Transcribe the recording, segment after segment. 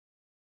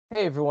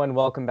Hey everyone,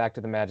 welcome back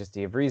to the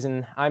Majesty of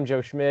Reason. I'm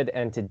Joe Schmid,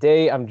 and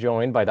today I'm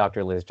joined by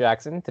Dr. Liz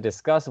Jackson to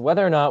discuss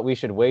whether or not we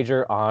should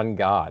wager on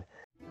God.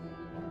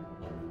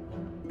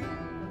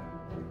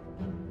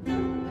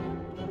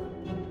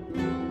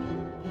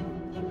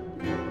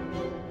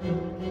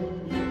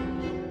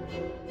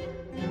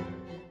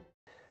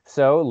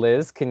 So,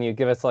 Liz, can you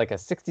give us like a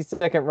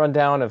 60-second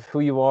rundown of who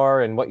you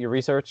are and what your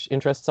research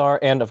interests are?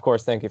 And of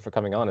course, thank you for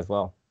coming on as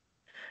well.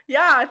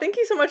 Yeah, thank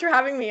you so much for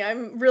having me.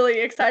 I'm really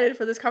excited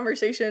for this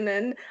conversation,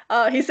 and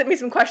he sent me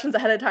some questions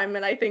ahead of time,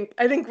 and I think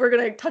we're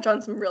gonna touch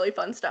on some really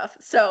fun stuff.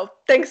 So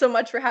thanks so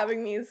much for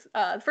having me. Is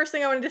the first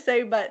thing I wanted to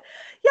say, but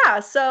yeah,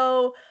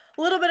 so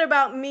a little bit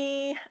about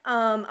me.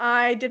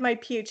 I did my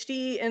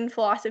PhD in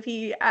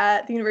philosophy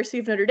at the University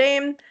of Notre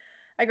Dame.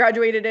 I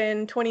graduated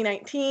in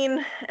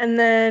 2019, and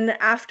then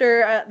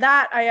after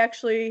that, I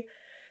actually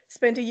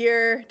spent a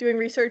year doing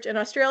research in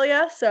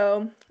Australia.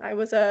 So I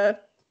was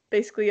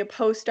basically a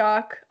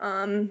postdoc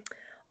on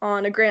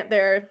a grant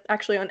there,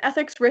 actually on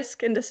ethics,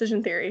 risk, and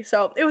decision theory.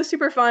 So it was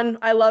super fun.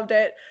 I loved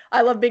it.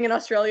 I love being in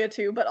Australia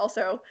too, but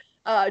also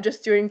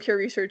just doing pure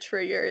research for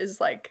a year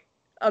is like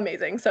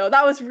amazing. So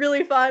that was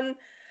really fun.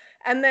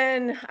 And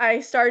then I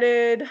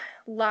started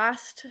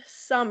last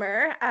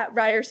summer at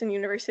Ryerson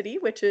University,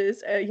 which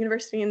is a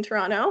university in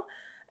Toronto.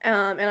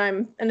 And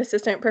I'm an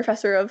assistant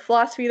professor of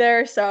philosophy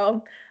there.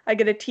 So I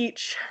get to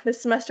teach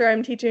this semester.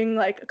 I'm teaching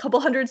like a couple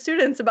hundred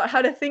students about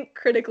how to think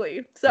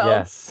critically. So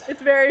Yes.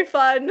 it's very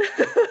fun.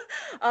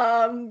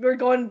 We're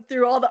going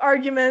through all the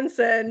arguments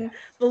and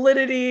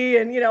validity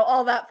and,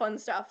 all that fun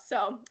stuff.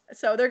 So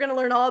they're going to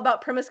learn all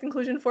about premise,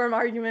 conclusion, form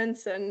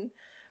arguments, and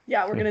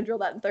yeah, we're going to drill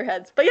that into their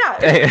heads. But yeah,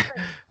 Hey,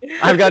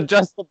 it's I've got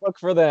just the book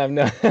for them.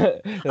 Oh,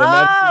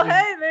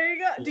 hey, there you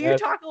go. Do you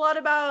Yes. talk a lot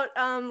about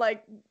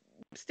like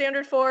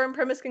standard form,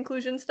 premise,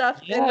 conclusion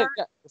stuff in Yeah, that?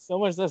 yeah, so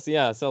much this,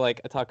 yeah. So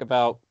like I talk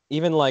about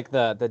even like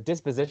the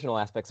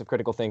dispositional aspects of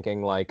critical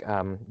thinking, like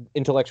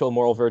intellectual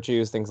moral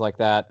virtues, things like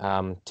that,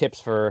 tips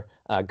for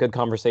good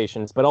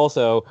conversations, but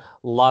also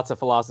lots of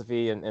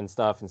philosophy and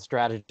stuff and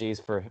strategies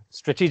for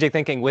strategic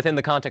thinking within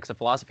the context of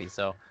philosophy.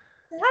 So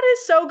That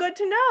is so good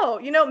to know.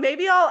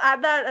 Maybe I'll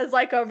add that as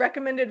like a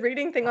recommended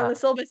reading thing on uh, the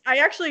syllabus.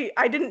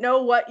 I didn't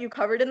know what you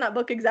covered in that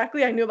book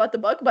exactly. I knew about the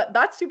book, but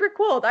that's super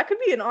cool. That could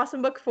be an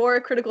awesome book for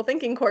a critical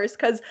thinking course.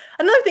 Because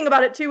another thing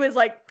about it too is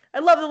like I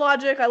love the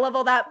logic, I love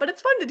all that, but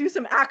it's fun to do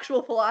some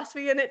actual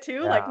philosophy in it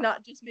too, like yeah,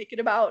 not just make it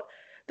about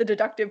the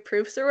deductive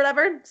proofs or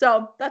whatever.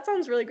 So that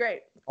sounds really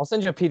great. I'll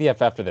send you a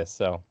PDF after this.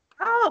 So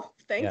Oh,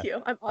 thank yeah.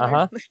 you. I'm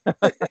honored.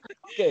 Uh-huh.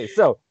 Okay,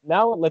 so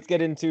now let's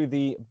get into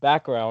the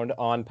background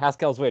on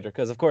Pascal's wager,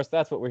 because of course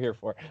that's what we're here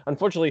for.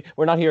 Unfortunately,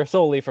 we're not here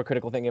solely for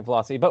critical thinking and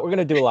philosophy, but we're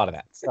going to do a lot of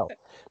that. So,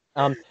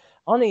 um,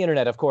 on the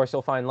internet, of course,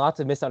 you'll find lots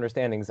of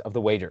misunderstandings of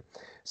the wager.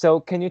 So,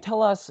 can you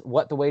tell us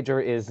what the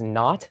wager is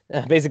not?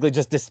 Basically,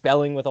 just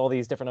dispelling with all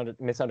these different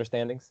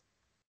misunderstandings.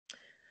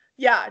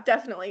 Yeah,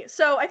 definitely.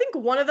 So I think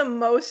one of the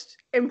most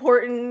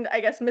important,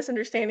 I guess,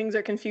 misunderstandings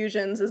or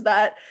confusions is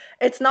that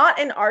it's not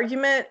an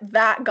argument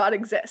that God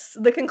exists.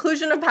 The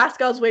conclusion of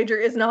Pascal's wager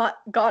is not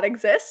God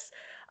exists.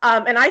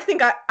 And I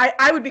think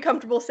I would be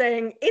comfortable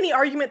saying any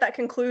argument that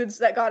concludes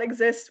that God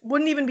exists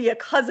wouldn't even be a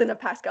cousin of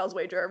Pascal's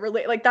wager or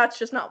relate. Like that's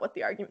just not what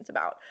the argument's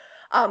about.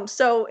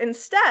 So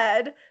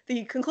instead,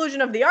 the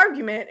conclusion of the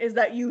argument is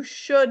that you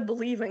should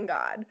believe in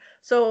God.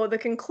 So the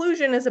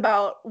conclusion is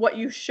about what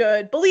you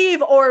should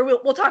believe, or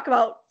we'll talk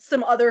about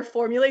some other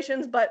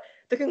formulations, but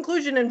the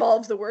conclusion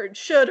involves the word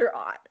should or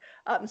ought.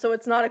 So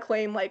it's not a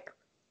claim like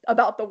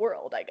about the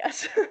world, I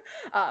guess,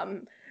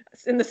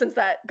 in the sense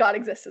that God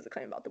exists as a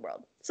claim about the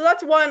world. So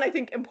that's one, I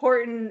think,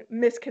 important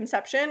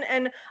misconception.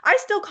 And I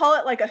still call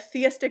it like a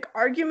theistic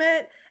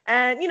argument.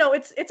 And,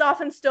 it's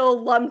often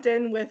still lumped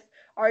in with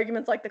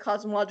arguments like the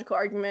cosmological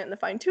argument and the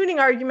fine-tuning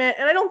argument.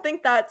 And I don't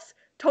think that's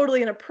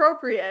totally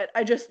inappropriate.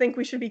 I just think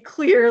we should be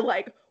clear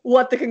like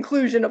what the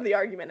conclusion of the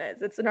argument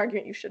is. It's an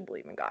argument you should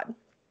believe in God.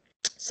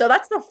 So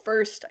that's the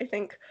first, I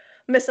think,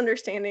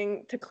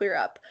 misunderstanding to clear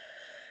up.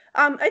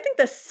 I think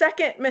the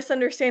second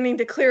misunderstanding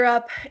to clear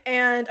up,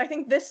 and I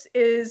think this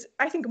is,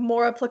 I think,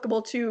 more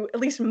applicable to at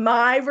least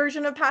my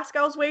version of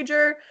Pascal's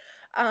wager,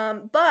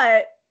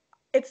 but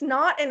it's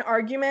not an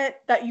argument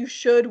that you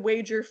should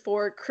wager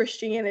for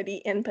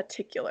Christianity in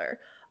particular,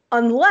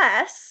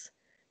 unless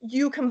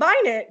you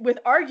combine it with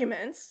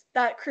arguments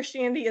that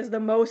Christianity is the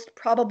most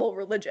probable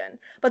religion.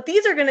 But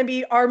these are going to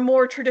be our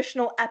more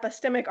traditional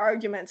epistemic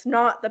arguments,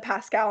 not the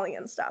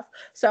Pascalian stuff.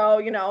 So,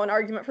 an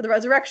argument for the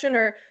resurrection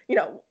or,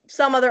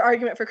 some other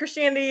argument for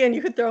Christianity, and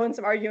you could throw in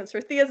some arguments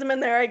for theism in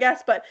there, I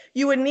guess, but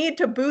you would need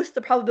to boost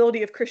the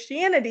probability of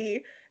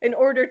Christianity in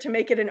order to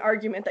make it an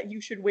argument that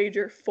you should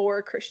wager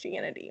for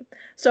Christianity.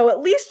 So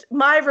at least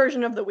my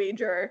version of the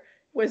wager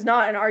was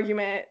not an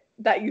argument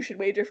that you should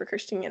wager for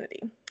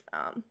Christianity.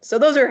 So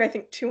those are, I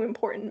think, two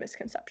important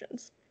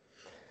misconceptions.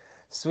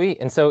 Sweet.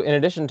 And so in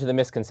addition to the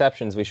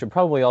misconceptions, we should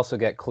probably also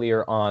get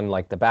clear on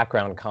like the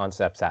background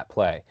concepts at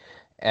play,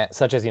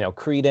 such as,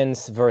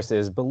 credence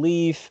versus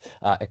belief,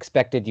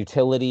 expected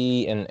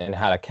utility and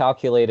how to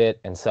calculate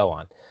it, and so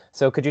on.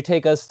 So could you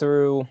take us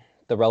through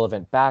the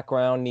relevant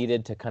background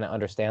needed to kind of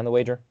understand the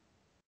wager?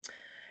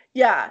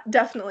 Yeah,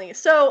 definitely.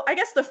 So I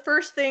guess the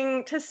first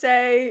thing to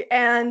say,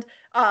 and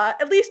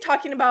at least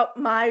talking about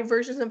my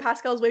versions of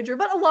Pascal's wager,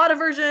 but a lot of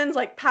versions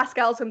like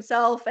Pascal's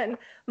himself, and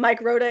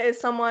Mike Rhoda is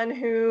someone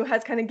who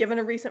has kind of given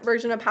a recent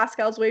version of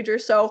Pascal's wager.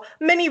 So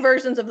many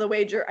versions of the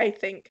wager, I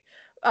think,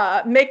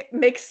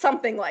 make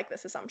something like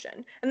this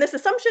assumption. And this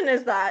assumption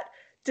is that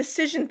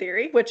decision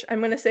theory, which I'm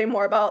going to say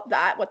more about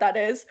that, what that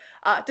is.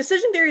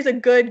 Decision theory is a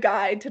good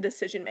guide to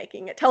decision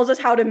making. It tells us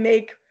how to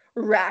make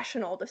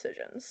rational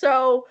decisions.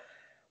 So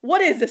what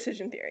is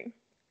decision theory?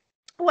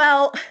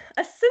 Well,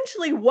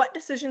 essentially what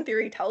decision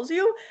theory tells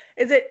you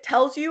is it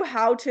tells you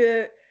how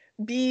to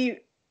be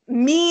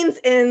means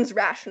ends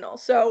rational.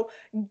 So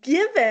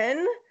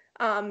given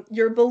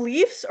your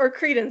beliefs or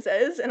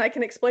credences, and I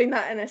can explain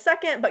that in a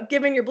second, but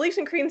given your beliefs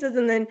and credences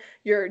and then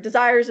your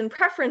desires and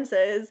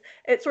preferences,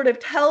 it sort of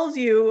tells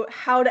you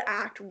how to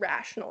act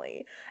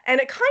rationally.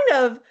 And it kind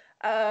of,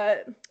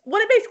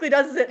 what it basically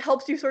does is it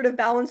helps you sort of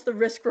balance the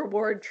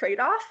risk-reward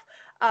trade-off.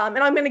 And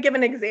I'm going to give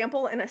an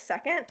example in a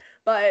second,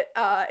 but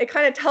it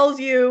kind of tells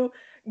you,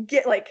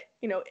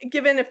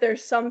 given if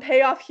there's some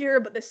payoff here,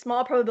 but this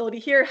small probability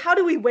here, how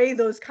do we weigh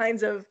those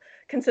kinds of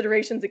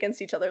considerations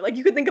against each other? Like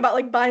you could think about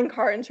like buying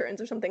car insurance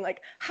or something.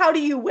 Like how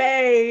do you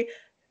weigh,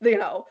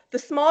 the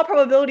small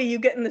probability you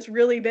get in this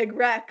really big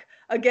wreck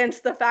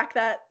against the fact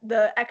that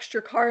the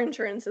extra car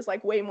insurance is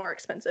like way more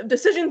expensive?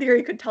 Decision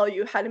theory could tell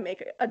you how to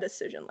make a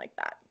decision like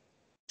that.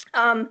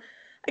 I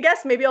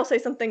guess maybe I'll say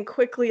something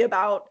quickly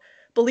about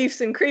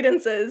beliefs and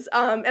credences.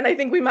 And I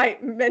think we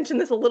might mention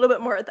this a little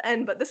bit more at the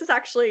end, but this is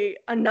actually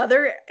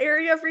another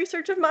area of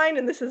research of mine,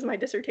 and this is my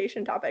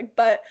dissertation topic.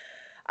 But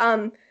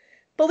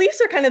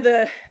beliefs are kind of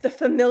the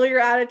familiar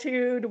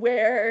attitude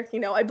where,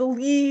 I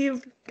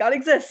believe God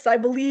exists. I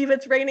believe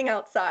it's raining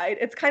outside.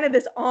 It's kind of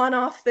this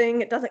on-off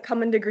thing. It doesn't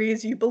come in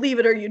degrees. You believe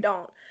it or you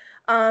don't.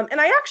 And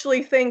I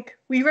actually think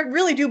we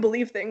really do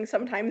believe things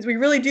sometimes. We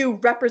really do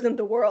represent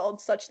the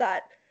world such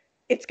that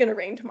it's going to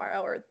rain tomorrow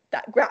or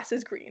that grass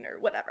is green or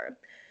whatever.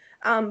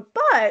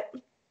 But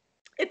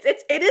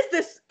it is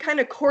this kind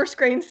of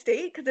coarse-grained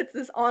state because it's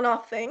this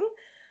on-off thing.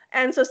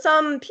 And so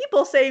some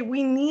people say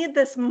we need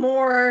this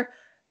more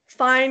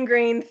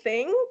fine-grained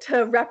thing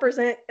to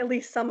represent at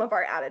least some of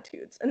our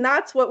attitudes. And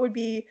that's what would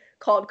be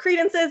called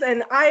credences.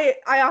 And I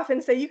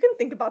often say you can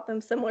think about them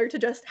similar to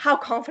just how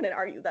confident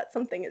are you that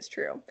something is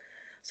true.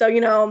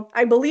 So,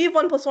 I believe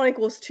 1 + 1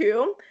 =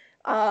 2.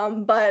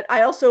 But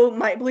I also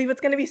might believe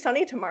it's going to be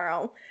sunny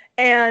tomorrow.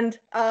 And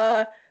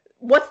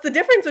what's the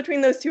difference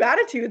between those two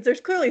attitudes?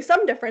 There's clearly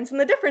some difference. And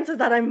the difference is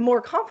that I'm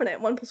more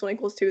confident 1 + 1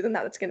 = 2 than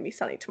that it's going to be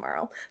sunny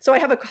tomorrow. So I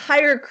have a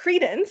higher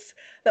credence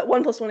that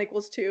 1 + 1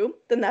 = 2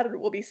 than that it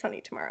will be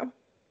sunny tomorrow.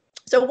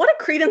 So what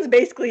a credence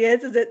basically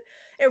is it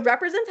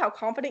represents how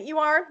confident you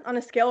are on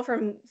a scale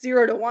from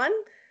 0 to 1,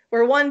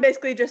 where 1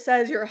 basically just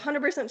says you're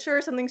 100%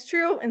 sure something's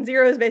true, and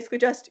 0 is basically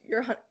just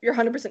you're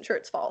 100% sure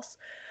it's false.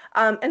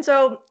 And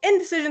so in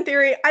decision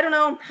theory, I don't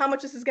know how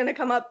much this is going to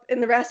come up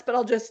in the rest, but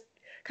I'll just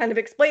kind of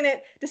explain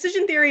it.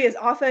 Decision theory is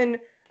often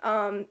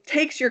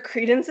takes your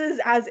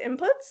credences as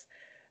inputs.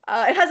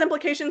 It has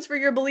implications for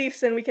your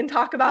beliefs, and we can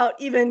talk about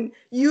even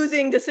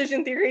using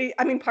decision theory.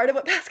 I mean, part of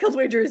what Pascal's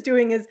wager is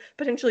doing is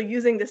potentially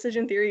using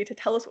decision theory to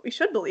tell us what we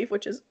should believe,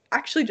 which is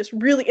actually just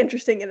really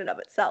interesting in and of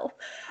itself.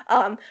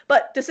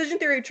 But decision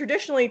theory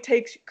traditionally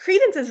takes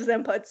credences as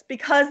inputs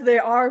because they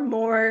are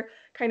more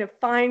kind of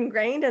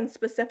fine-grained and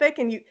specific,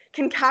 and you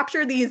can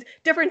capture these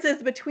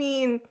differences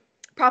between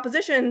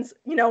propositions,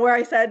 where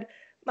I said,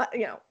 1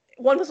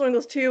 +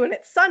 1 = 2 and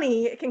it's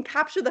sunny. It can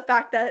capture the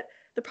fact that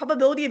the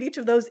probability of each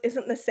of those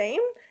isn't the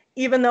same,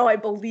 even though I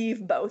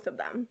believe both of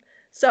them.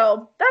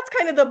 So that's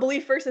kind of the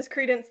belief versus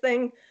credence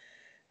thing.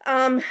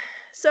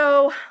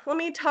 So let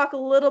me talk a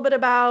little bit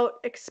about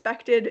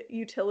expected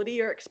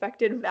utility or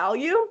expected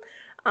value.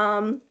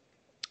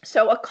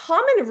 So a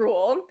common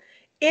rule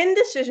in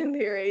decision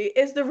theory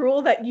is the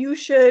rule that you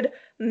should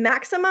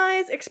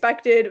maximize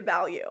expected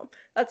value.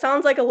 That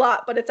sounds like a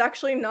lot, but it's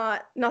actually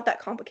not that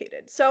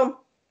complicated.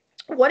 So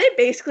what it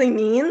basically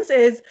means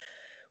is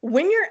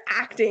when you're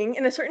acting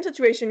in a certain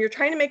situation, you're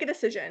trying to make a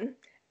decision,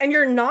 and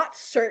you're not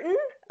certain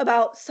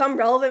about some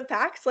relevant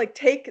facts, like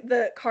take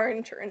the car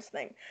insurance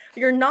thing.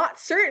 You're not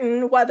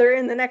certain whether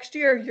in the next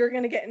year you're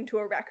going to get into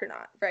a wreck or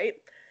not, right?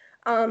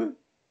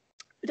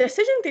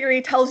 Decision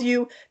theory tells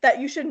you that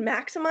you should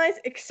maximize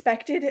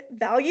expected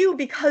value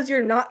because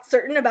you're not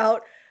certain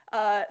about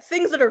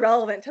things that are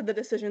relevant to the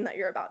decision that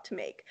you're about to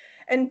make.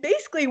 And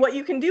basically what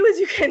you can do is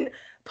you can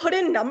put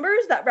in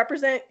numbers that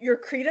represent your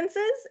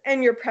credences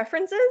and your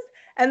preferences,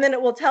 and then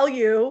it will tell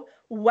you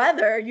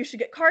whether you should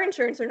get car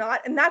insurance or not.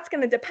 And that's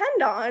going to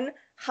depend on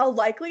how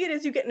likely it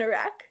is you get in a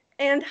wreck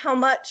and how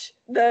much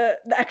the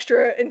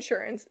extra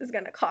insurance is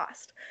going to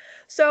cost.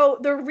 So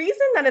the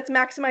reason that it's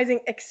maximizing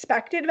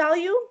expected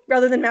value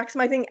rather than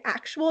maximizing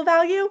actual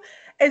value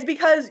is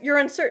because you're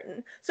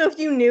uncertain. So if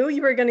you knew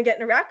you were going to get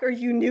in a wreck or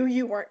you knew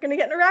you weren't going to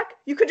get in a wreck,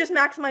 you could just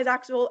maximize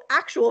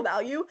actual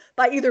value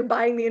by either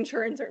buying the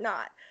insurance or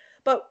not.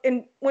 But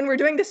when we're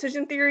doing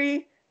decision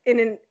theory,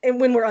 and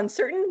when we're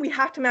uncertain, we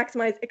have to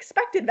maximize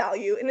expected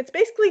value. And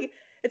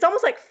it's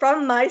almost like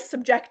from my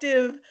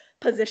subjective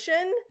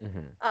position,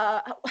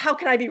 how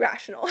can I be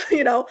rational,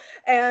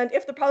 And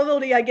if the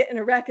probability I get in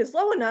a wreck is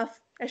low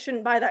enough, I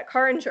shouldn't buy that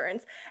car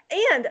insurance.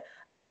 And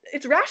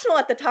it's rational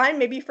at the time,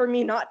 maybe for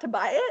me not to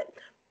buy it,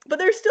 but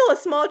there's still a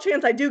small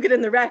chance I do get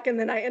in the wreck and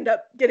then I end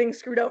up getting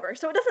screwed over.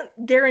 So it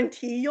doesn't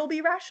guarantee you'll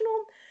be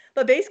rational,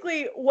 but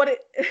basically what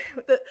it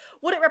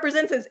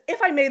represents is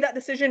if I made that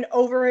decision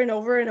over and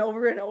over and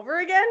over and over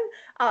again,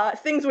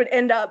 things would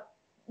end up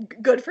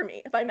good for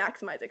me if I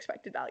maximize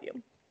expected value.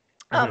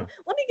 Let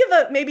me give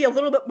maybe a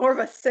little bit more of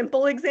a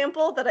simple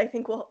example that I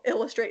think will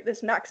illustrate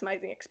this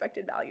maximizing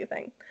expected value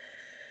thing.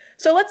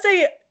 So let's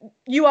say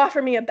you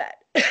offer me a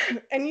bet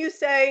and you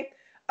say,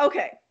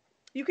 okay,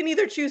 you can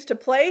either choose to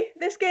play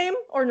this game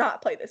or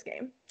not play this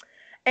game.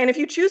 And if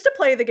you choose to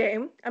play the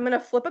game, I'm going to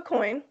flip a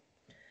coin.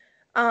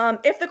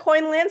 If the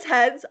coin lands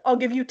heads, I'll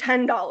give you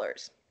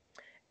 $10.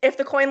 If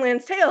the coin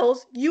lands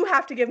tails, you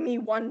have to give me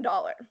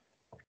 $1.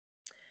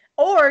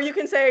 Or you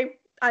can say,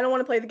 I don't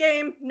want to play the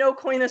game, no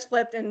coin is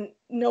flipped, and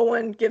no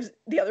one gives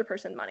the other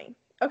person money.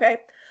 Okay,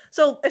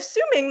 so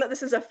assuming that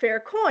this is a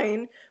fair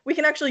coin, we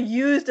can actually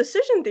use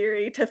decision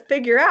theory to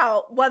figure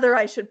out whether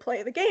I should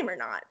play the game or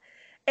not.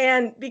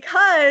 And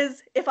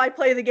because if I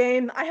play the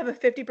game, I have a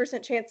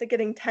 50% chance of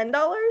getting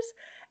 $10,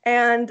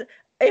 and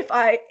if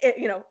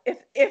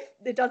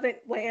it doesn't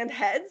land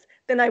heads,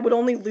 then I would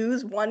only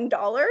lose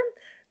 $1.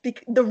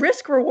 The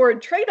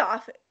risk-reward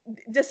trade-off,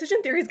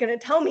 decision theory is going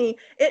to tell me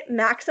it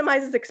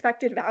maximizes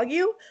expected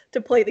value to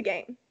play the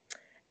game.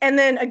 And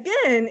then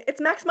again,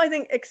 it's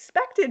maximizing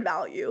expected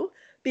value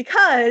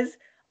because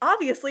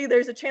obviously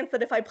there's a chance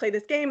that if I play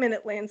this game and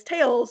it lands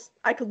tails,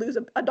 I could lose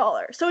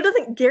 $1. So it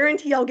doesn't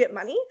guarantee I'll get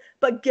money,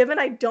 but given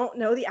I don't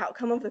know the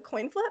outcome of the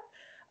coin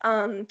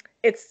flip,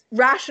 it's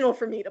rational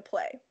for me to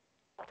play.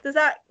 Does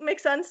that make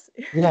sense?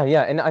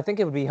 Yeah, and I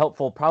think it would be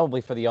helpful probably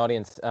for the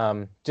audience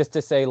just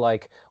to say,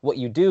 like, what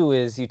you do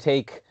is you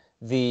take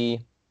the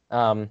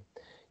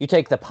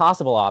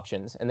possible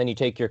options and then you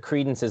take your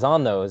credences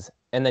on those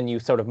and then you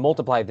sort of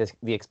multiply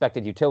the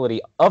expected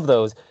utility of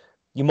those.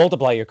 You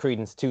multiply your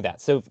credence to that.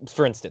 So,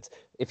 for instance,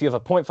 if you have a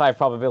 0.5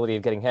 probability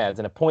of getting heads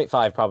and a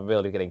 0.5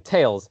 probability of getting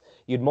tails,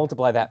 you'd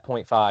multiply that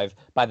 0.5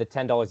 by the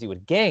 $10 you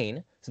would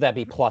gain, so that'd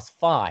be plus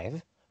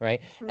 5, right?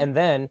 And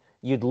then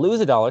you'd lose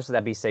 $1, so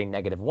that'd be, say,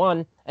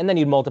 -1, and then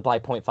you'd multiply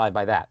 0.5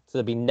 by that, so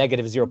that'd be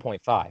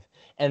 -0.5.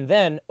 And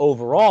then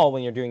overall,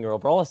 when you're doing your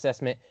overall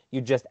assessment,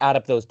 you just add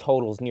up those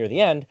totals near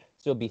the end,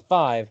 so it'd be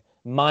 5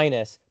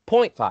 minus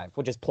 0.5,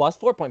 which is plus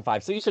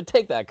 4.5. So you should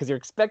take that because your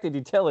expected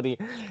utility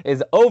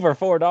is over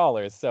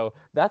 $4. So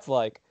that's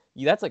like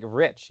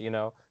rich,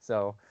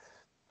 So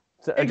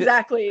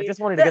exactly. I just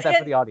wanted to get that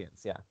for the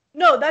audience. Yeah.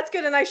 No, that's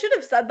good. And I should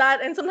have said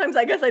that. And sometimes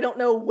I guess I don't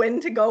know when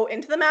to go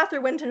into the math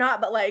or when to not,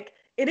 but like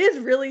it is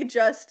really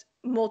just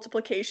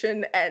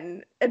multiplication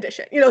and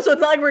addition, so it's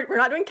not like we're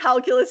not doing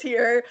calculus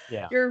here.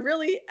 Yeah. You're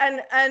really,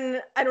 and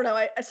I don't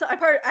know,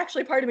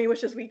 part of me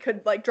wishes we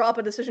could like drop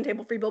a decision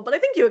table free build, but I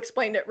think you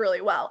explained it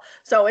really well.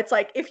 So it's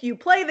like, if you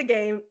play the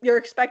game, your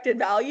expected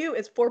value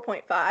is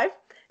 4.5.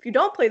 If you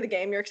don't play the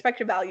game, your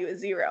expected value is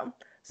 0.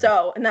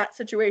 So in that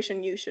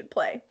situation, you should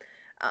play.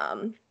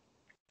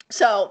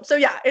 So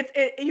yeah,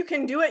 you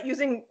can do it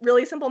using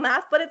really simple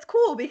math, but it's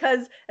cool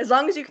because as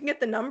long as you can get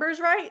the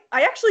numbers right,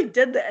 I actually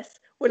did this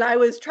when I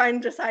was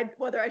trying to decide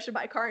whether I should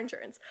buy car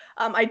insurance.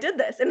 I did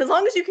this, and as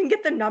long as you can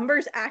get the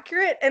numbers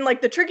accurate, and like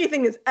the tricky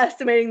thing is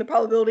estimating the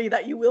probability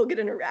that you will get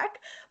in a wreck,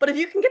 but if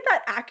you can get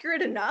that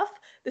accurate enough,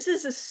 this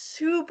is a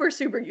super,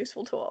 super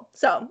useful tool.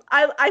 So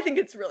I think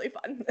it's really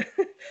fun.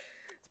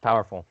 It's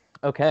powerful.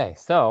 Okay,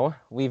 so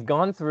we've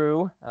gone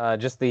through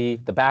just the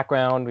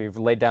background. We've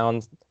laid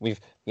down, we've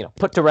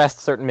put to rest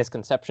certain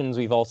misconceptions.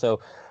 We've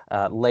also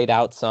laid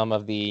out some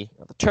of the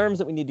terms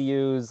that we need to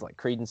use, like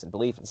credence and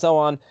belief and so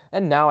on.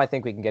 And now I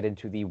think we can get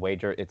into the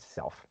wager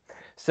itself.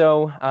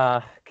 So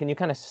can you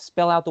kind of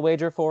spell out the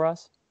wager for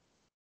us?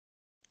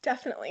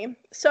 Definitely.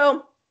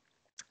 So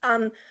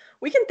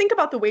we can think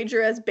about the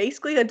wager as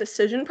basically a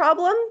decision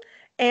problem.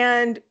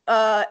 And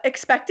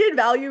expected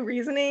value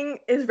reasoning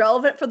is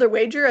relevant for the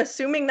wager,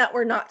 assuming that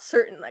we're not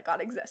certain that God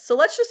exists. So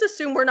let's just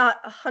assume we're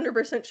not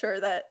 100%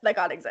 sure that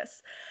God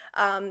exists.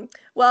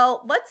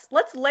 Well,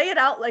 let's lay it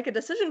out like a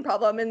decision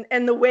problem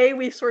and the way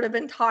we've sort of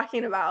been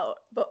talking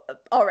about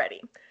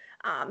already.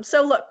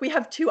 So look, we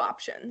have two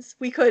options.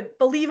 We could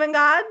believe in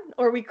God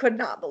or we could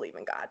not believe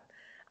in God.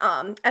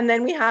 And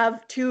then we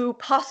have two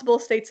possible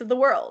states of the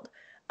world.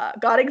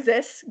 God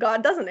exists,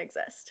 God doesn't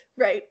exist,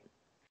 right?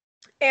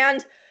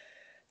 And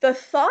the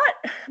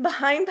thought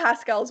behind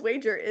Pascal's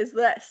wager is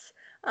this.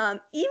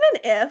 Even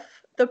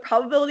if the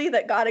probability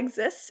that God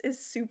exists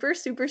is super,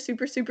 super,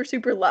 super, super,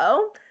 super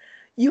low,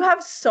 you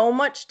have so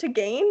much to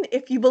gain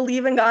if you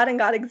believe in God and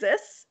God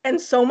exists,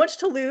 and so much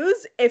to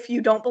lose if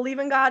you don't believe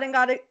in God and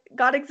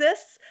God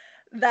exists,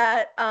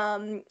 that,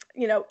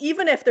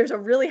 even if there's a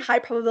really high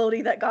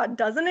probability that God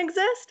doesn't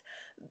exist,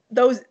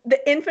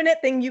 the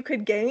infinite thing you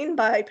could gain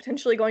by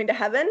potentially going to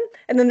heaven,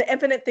 and then the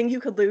infinite thing you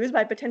could lose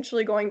by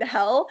potentially going to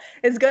hell,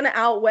 is going to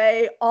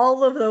outweigh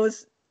all of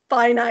those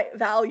finite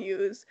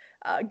values,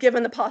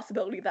 given the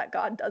possibility that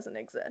God doesn't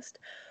exist.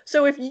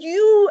 So if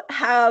you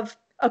have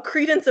a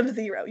credence of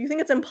 0, you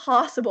think it's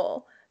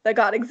impossible that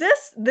God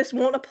exists, this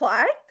won't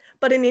apply.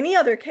 But in any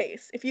other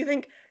case, if you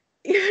think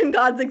even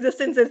God's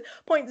existence is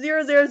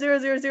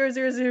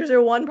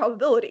 0.000000001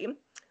 probability,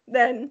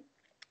 then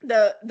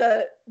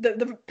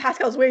the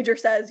Pascal's wager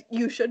says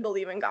you should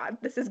believe in God.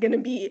 This is going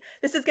to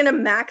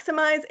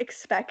maximize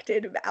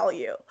expected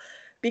value,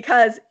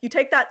 because you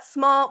take that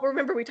small,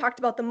 remember we talked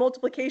about the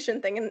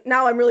multiplication thing, and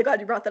now I'm really glad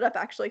you brought that up,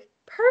 actually.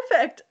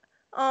 Perfect.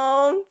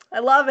 I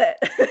love it.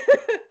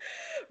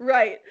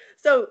 Right.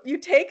 So you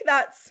take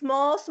that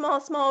small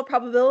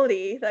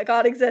probability that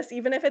God exists,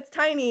 even if it's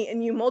tiny,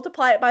 and you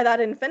multiply it by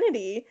that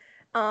infinity.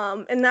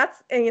 And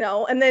that's,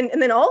 and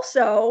then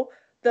also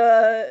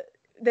the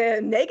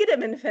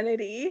negative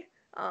infinity,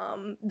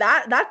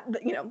 that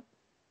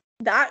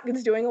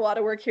is doing a lot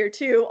of work here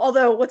too.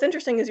 Although what's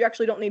interesting is you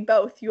actually don't need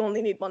both. You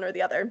only need one or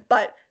the other.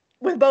 But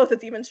with both,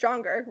 it's even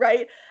stronger,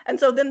 right? And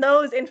so then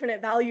those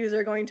infinite values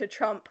are going to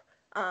trump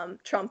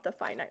the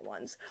finite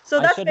ones.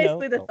 So that's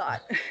basically the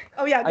thought.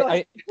 Oh yeah, go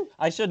ahead.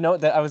 I should note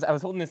that I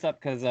was holding this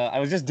up because I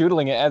was just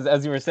doodling it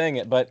as you were saying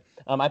it, but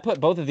I put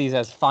both of these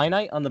as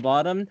finite on the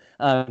bottom,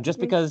 just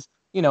because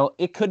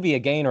it could be a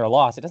gain or a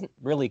loss. It doesn't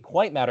really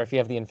quite matter if you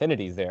have the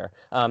infinities there.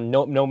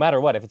 No matter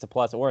what, if it's a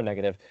plus or a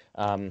negative,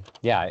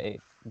 the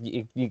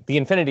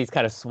infinities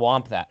kind of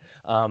swamp that.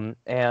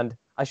 And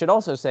I should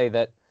also say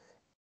that,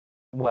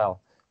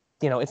 well,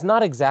 it's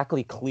not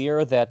exactly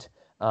clear that.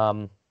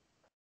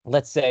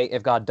 Let's say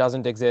if God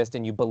doesn't exist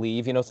and you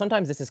believe,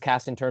 sometimes this is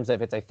cast in terms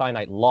of it's a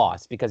finite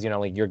loss because,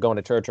 like you're going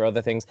to church or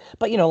other things.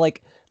 But,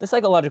 like the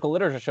psychological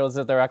literature shows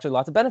that there are actually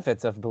lots of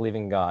benefits of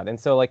believing in God. And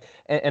so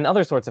and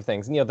other sorts of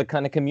things, the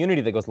kind of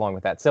community that goes along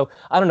with that. So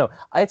I don't know.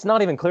 It's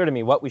not even clear to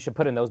me what we should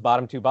put in those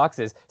bottom two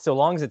boxes. So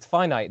long as it's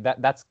finite,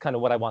 that's kind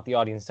of what I want the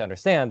audience to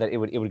understand, that it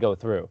would go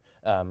through.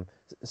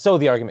 So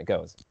the argument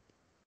goes.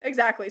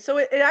 Exactly. So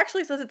it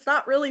actually says it's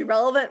not really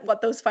relevant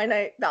what those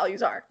finite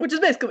values are, which is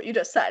basically what you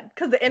just said,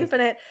 because the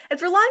infinite,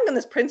 it's relying on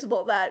this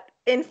principle that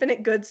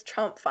infinite goods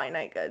trump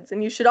finite goods,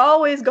 and you should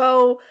always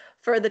go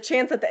for the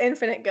chance at the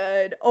infinite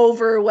good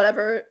over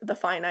whatever the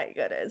finite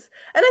good is.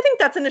 And I think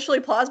that's initially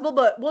plausible,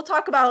 but we'll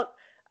talk about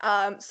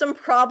some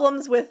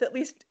problems with at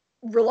least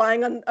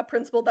relying on a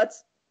principle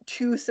that's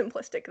too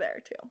simplistic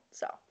there too.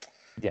 So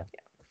yeah.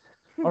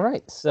 All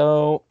right.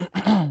 So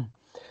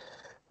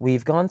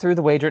we've gone through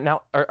the wager.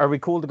 Now, are we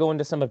cool to go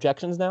into some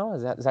objections now?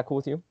 Is that cool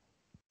with you?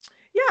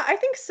 Yeah, I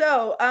think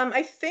so.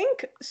 I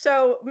think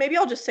so. Maybe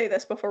I'll just say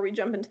this before we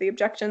jump into the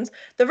objections.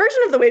 The version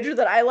of the wager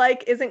that I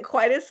like isn't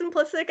quite as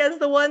simplistic as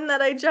the one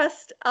that I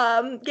just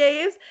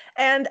gave.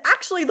 And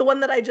actually, the one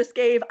that I just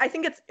gave, I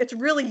think it's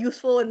really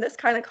useful in this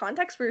kind of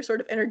context where you're sort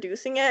of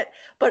introducing it.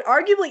 But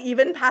arguably,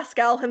 even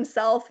Pascal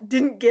himself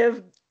didn't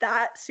give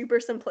that super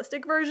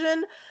simplistic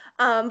version.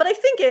 But I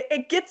think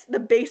it gets the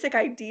basic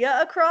idea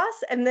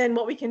across. And then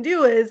what we can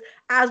do is,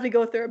 as we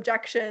go through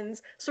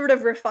objections, sort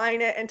of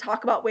refine it and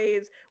talk about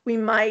ways we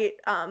might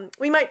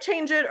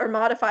change it or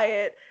modify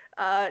it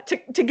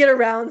to get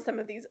around some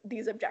of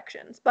these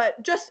objections.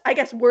 But just, I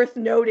guess, worth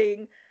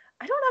noting,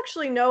 I don't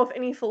actually know if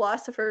any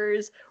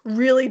philosophers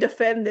really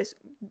defend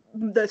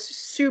the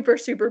super,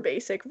 super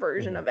basic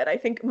version of it. I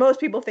think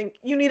most people think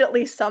you need at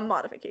least some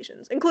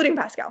modifications, including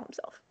Pascal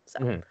himself. So.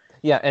 Mm-hmm.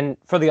 Yeah, and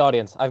for the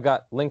audience, I've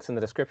got links in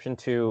the description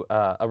to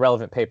a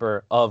relevant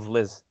paper of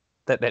Liz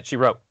that she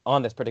wrote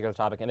on this particular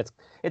topic, and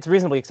it's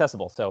reasonably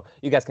accessible, so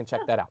you guys can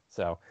check that out.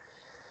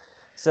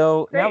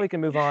 So now we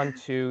can move on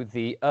to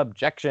the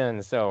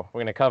objections. So we're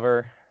going to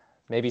cover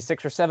maybe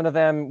 6 or 7 of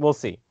them. We'll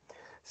see.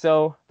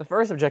 So the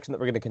first objection that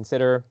we're going to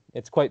consider,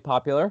 it's quite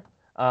popular.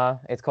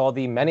 It's called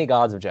the many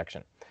gods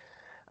objection.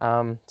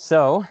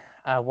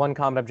 One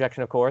common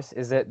objection, of course,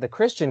 is that the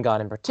Christian God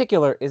in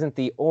particular isn't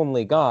the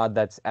only God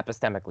that's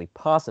epistemically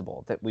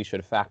possible that we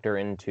should factor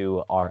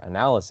into our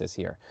analysis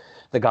here.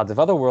 The gods of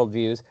other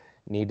worldviews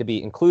need to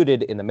be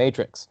included in the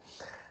matrix.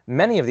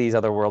 Many of these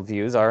other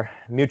worldviews are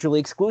mutually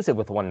exclusive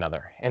with one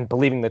another, and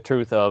believing the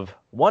truth of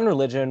one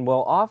religion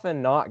will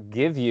often not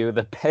give you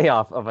the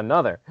payoff of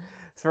another.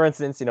 For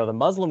instance, the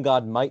Muslim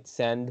God might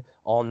send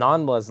all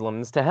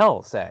non-Muslims to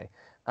hell, say.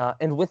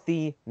 And with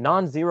the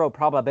non-zero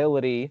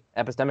probability,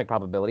 epistemic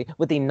probability,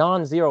 with the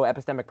non-zero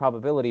epistemic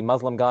probability,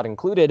 Muslim God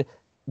included,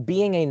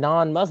 being a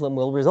non-Muslim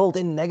will result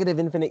in negative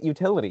infinite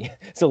utility,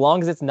 so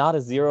long as it's not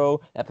a zero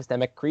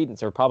epistemic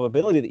credence or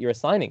probability that you're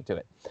assigning to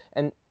it.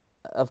 And,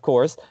 of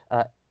course,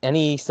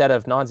 any set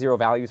of non-zero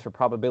values for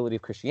probability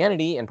of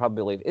Christianity and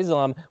probability of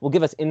Islam will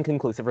give us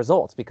inconclusive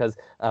results because,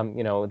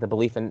 the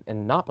belief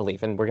and not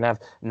belief, and we're going to have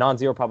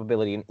non-zero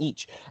probability in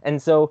each.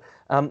 And so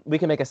we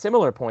can make a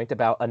similar point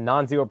about a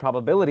non-zero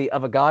probability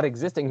of a God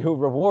existing who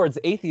rewards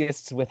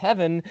atheists with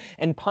heaven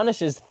and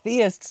punishes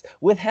theists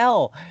with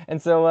hell.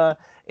 And so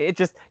it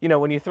just,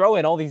 when you throw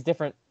in all these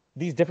different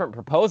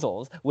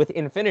proposals with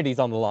infinities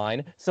on the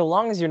line, so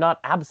long as you're not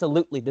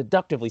absolutely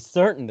deductively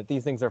certain that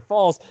these things are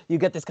false, you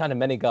get this kind of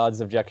many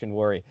gods objection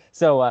worry.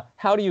 So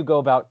how do you go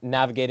about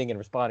navigating and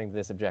responding to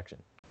this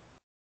objection?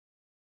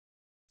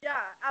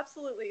 Yeah,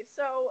 absolutely.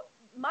 So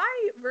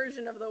my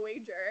version of the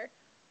wager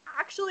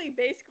actually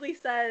basically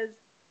says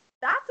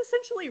that's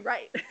essentially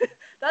right.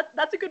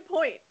 That's a good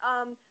point.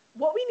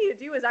 What we need to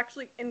do is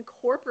actually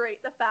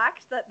incorporate the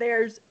fact that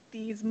there's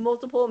these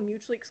multiple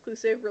mutually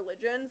exclusive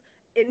religions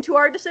into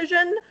our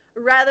decision,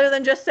 rather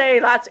than just say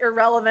that's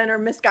irrelevant or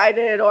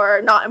misguided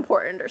or not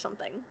important or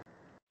something.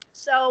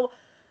 So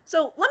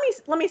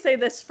let me say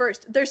this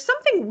first. There's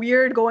something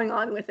weird going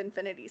on with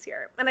infinities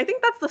here, and I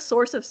think that's the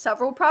source of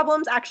several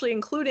problems, actually,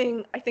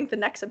 including I think the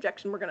next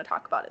objection we're going to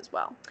talk about as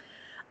well.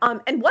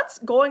 And what's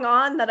going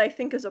on that I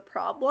think is a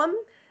problem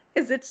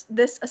is it's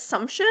this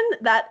assumption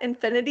that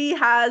infinity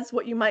has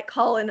what you might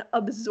call an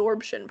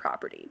absorption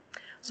property.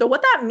 So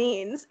what that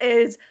means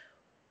is,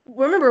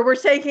 remember, we're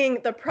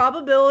taking the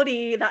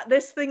probability that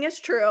this thing is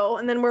true,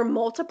 and then we're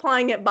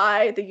multiplying it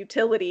by the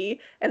utility,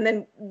 and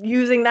then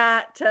using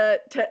that to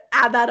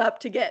add that up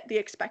to get the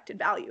expected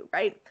value,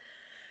 right?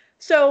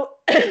 So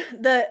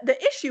the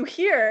issue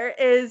here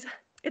is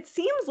it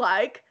seems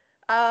like,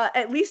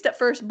 at least at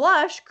first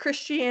blush,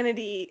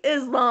 Christianity,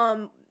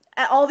 Islam,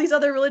 all these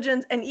other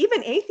religions, and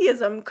even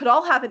atheism could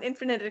all have an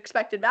infinite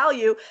expected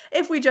value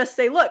if we just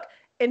say, look,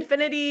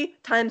 infinity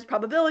times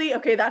probability,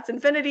 okay, that's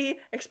infinity,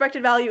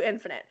 expected value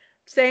infinite.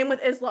 Same with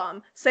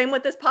Islam. Same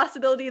with this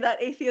possibility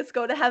that atheists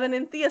go to heaven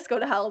and theists go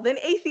to hell. Then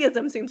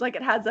atheism seems like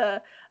it has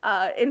a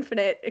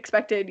infinite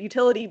expected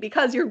utility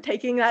because you're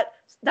taking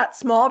that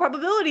small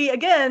probability,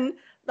 again,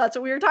 that's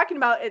what we were talking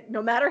about,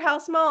 no matter how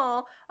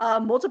small,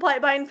 multiply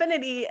it by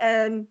infinity,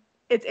 and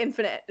it's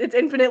infinite.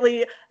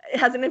 It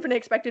has an infinite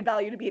expected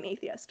value to be an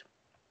atheist.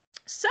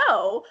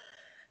 So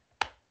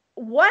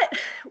what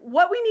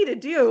we need to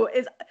do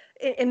is,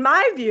 in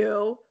my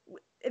view,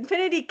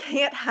 infinity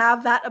can't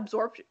have that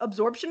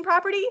absorption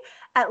property,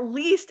 at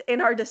least in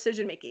our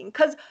decision making.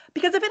 Because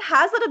if it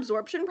has that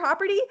absorption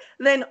property,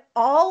 then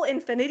all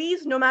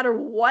infinities, no matter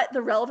what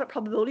the relevant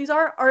probabilities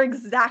are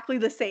exactly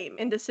the same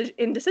in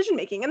decision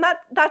making. And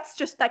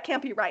that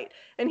can't be right.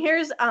 And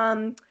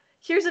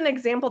here's an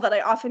example that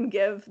I often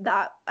give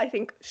that I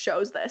think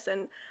shows this.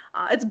 And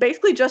it's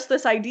basically just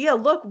this idea,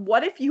 look,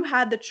 what if you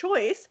had the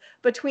choice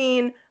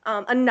between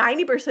a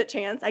 90%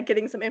 chance at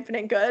getting some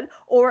infinite good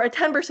or a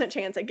 10%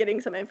 chance at getting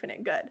some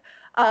infinite good?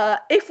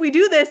 If we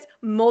do this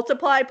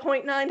multiply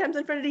 0.9 times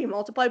infinity,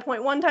 multiply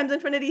 0.1 times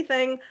infinity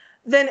thing,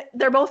 then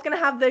they're both going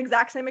to have the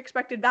exact same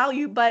expected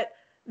value, but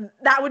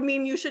that would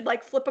mean you should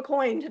flip a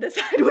coin to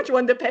decide which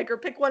one to pick, or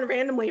pick one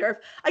randomly. Or if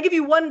I give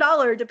you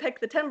 $1 to pick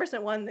the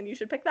 10% one, then you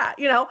should pick that,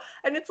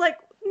 And it's like,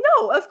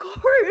 no, of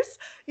course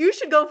you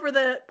should go for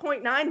the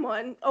 0.9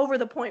 one over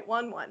the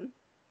 0.1 one.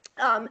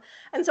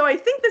 And so I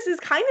think this is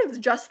kind of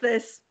just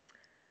this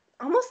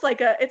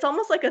it's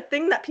almost like a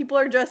thing that people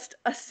are just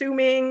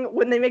assuming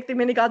when they make the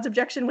many gods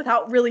objection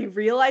without really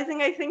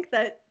realizing, I think,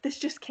 that this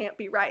just can't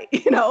be right,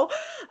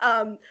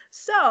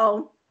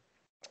 So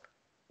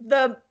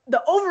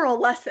the overall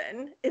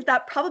lesson is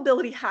that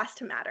probability has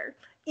to matter,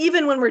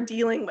 even when we're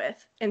dealing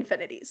with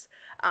infinities.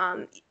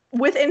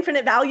 With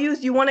infinite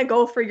values, you want to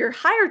go for your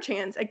higher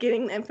chance at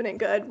getting the infinite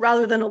good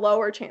rather than a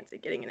lower chance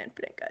at getting an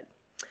infinite good.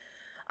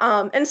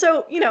 And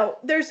so,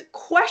 there's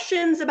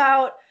questions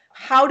about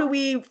how do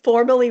we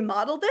formally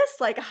model this?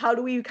 How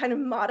do we kind of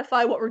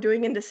modify what we're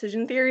doing in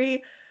decision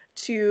theory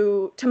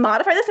to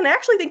modify this? And I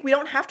actually think we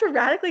don't have to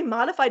radically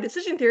modify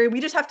decision theory.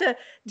 We just have to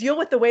deal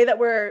with the way that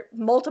we're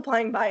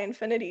multiplying by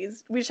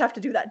infinities. We just have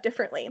to do that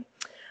differently.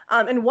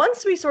 And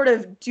once we sort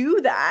of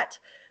do that,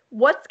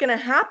 what's going to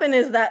happen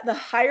is that the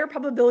higher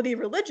probability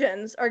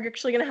religions are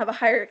actually going to have a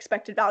higher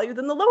expected value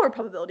than the lower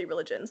probability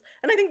religions.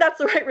 And I think that's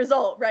the right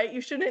result, right? You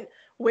shouldn't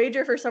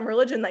wager for some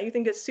religion that you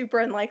think is super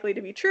unlikely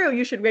to be true.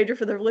 You should wager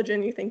for the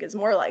religion you think is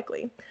more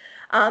likely.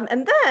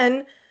 And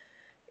then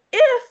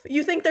if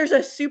you think there's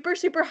a super,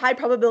 super high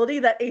probability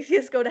that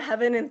atheists go to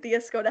heaven and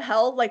theists go to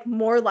hell,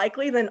 more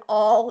likely than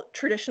all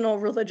traditional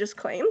religious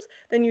claims,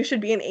 then you should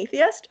be an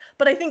atheist.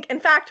 But I think, in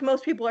fact,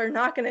 most people are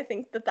not going to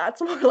think that that's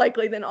more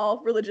likely than all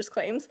religious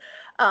claims.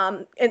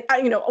 And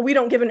we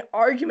don't give an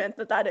argument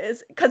that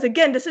is, because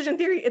again, decision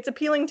theory, it's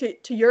appealing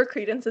to your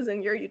credences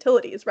and your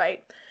utilities,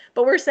 right?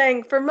 But we're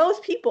saying for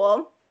most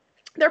people,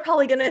 they're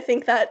probably going to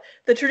think that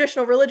the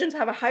traditional religions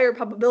have a higher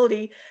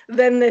probability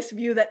than this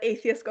view that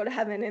atheists go to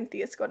heaven and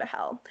theists go to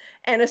hell.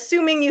 And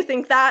assuming you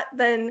think that,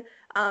 then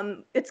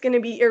it's going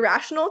to be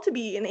irrational to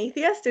be an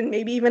atheist and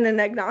maybe even an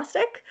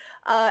agnostic.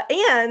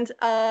 And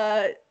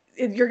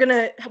we're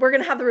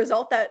gonna have the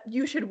result that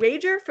you should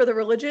wager for the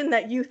religion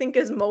that you think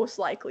is most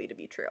likely to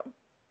be true.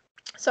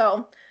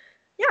 So,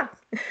 yeah.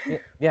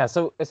 Yeah.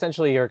 So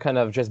essentially, you're kind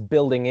of just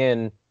building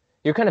in.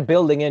 You're kind of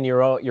building in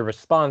your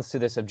response to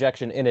this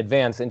objection in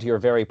advance into your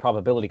very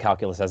probability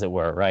calculus, as it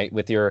were, right?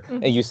 With your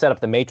you set up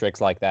the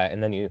matrix like that,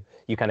 and then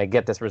you kind of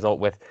get this result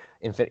with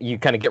you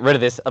kind of get rid of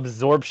this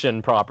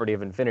absorption property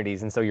of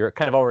infinities, and so you're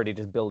kind of already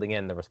just building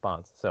in the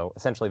response. So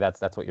essentially,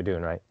 that's what you're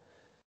doing, right?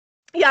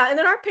 Yeah, and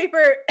in our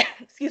paper,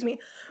 excuse me,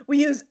 we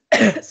use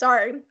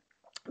sorry.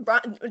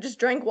 Just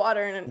drank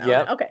water and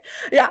okay.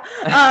 Yeah.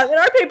 In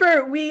our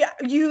paper, we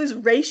use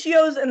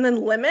ratios and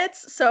then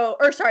limits.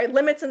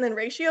 Limits and then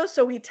ratios.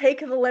 So we take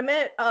the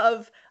limit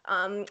of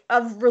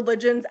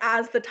religions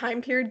as the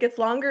time period gets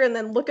longer, and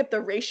then look at the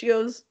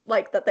ratios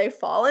like that they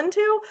fall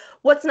into.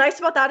 What's nice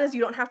about that is you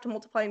don't have to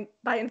multiply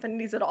by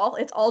infinities at all.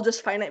 It's all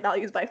just finite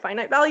values by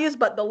finite values,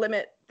 but the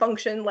limit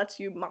function lets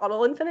you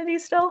model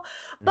infinities still.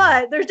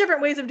 But there's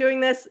different ways of doing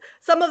this.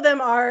 Some of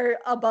them are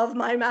above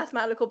my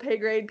mathematical pay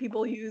grade.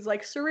 People use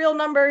like surreal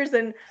numbers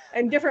and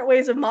different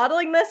ways of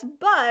modeling this.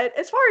 But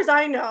as far as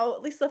I know,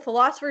 at least the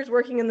philosophers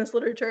working in this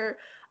literature,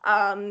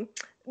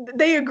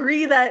 they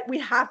agree that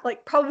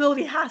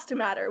probability has to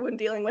matter when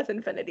dealing with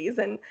infinities.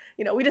 And,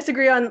 we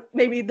disagree on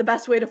maybe the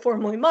best way to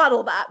formally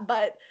model that,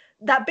 but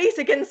that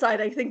basic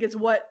insight, I think, is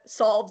what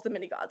solves the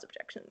mini-gods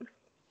objection.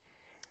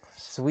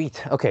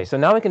 Sweet. Okay, so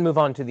now we can move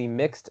on to the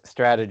mixed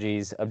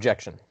strategies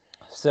objection.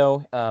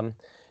 So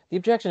the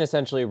objection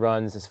essentially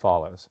runs as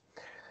follows.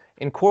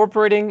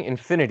 Incorporating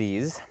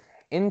infinities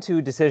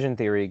into decision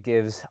theory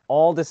gives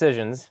all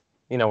decisions,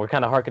 we're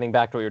kind of harkening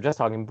back to what we were just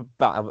talking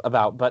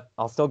about, but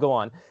I'll still go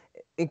on.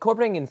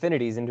 Incorporating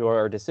infinities into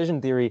our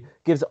decision theory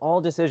gives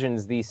all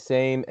decisions the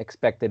same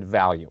expected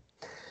value.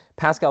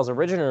 Pascal's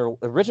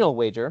original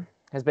wager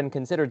has been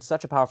considered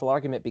such a powerful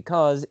argument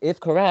because, if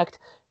correct,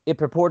 it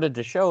purported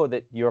to show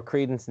that your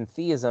credence in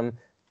theism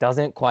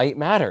doesn't quite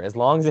matter as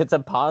long as it's a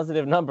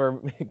positive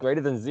number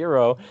greater than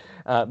 0,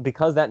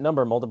 because that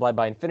number multiplied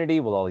by infinity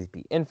will always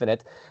be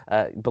infinite.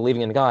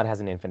 Believing in God has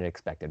an infinite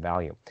expected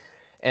value.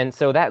 And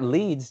so that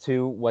leads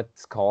to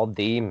what's called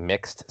the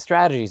mixed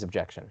strategies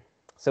objection.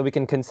 So we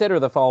can consider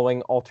the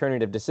following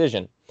alternative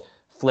decision.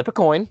 Flip a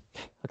coin,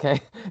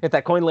 okay? If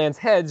that coin lands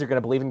heads, you're going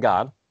to believe in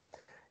God.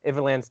 If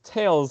it lands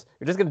tails,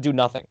 you're just going to do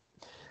nothing.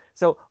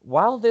 So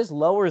while this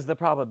lowers the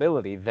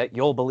probability that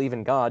you'll believe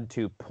in God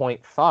to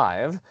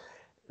 0.5,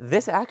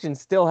 this action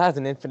still has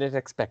an infinite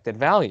expected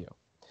value.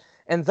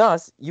 And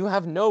thus, you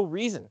have no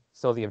reason,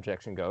 so the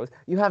objection goes,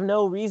 you have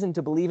no reason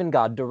to believe in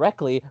God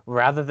directly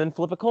rather than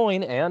flip a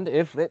coin, and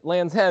if it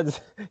lands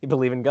heads, you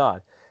believe in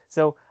God.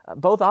 So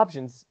both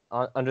options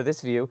under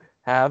this view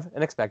have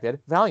an expected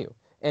value.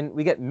 And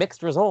we get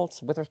mixed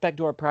results with respect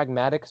to our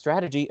pragmatic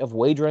strategy of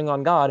wagering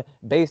on God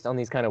based on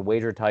these kind of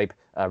wager-type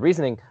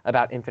reasoning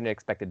about infinite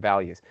expected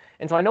values.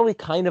 And so I know we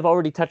kind of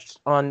already touched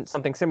on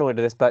something similar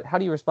to this, but how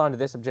do you respond to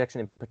this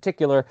objection in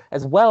particular,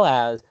 as well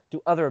as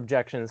to other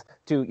objections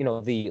to,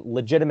 the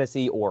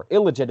legitimacy or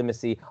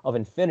illegitimacy of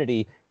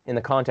infinity in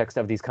the context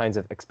of these kinds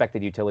of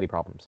expected utility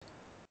problems?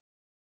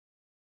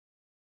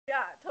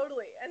 Yeah,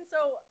 totally. And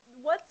so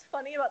what's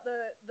funny about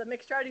the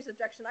mixed strategies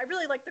objection, I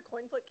really like the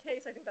coin flip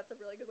case. I think that's a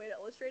really good way to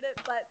illustrate it.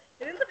 But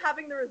it ends up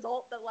having the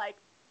result that,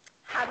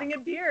 having a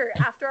beer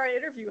after our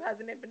interview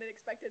has an infinite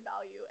expected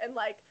value. And,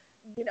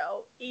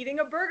 eating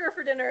a burger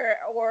for dinner,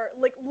 or,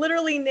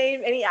 literally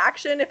name any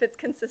action. If it's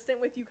consistent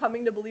with you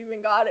coming to believe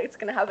in God, it's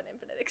going to have an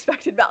infinite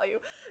expected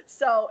value.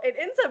 So it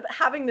ends up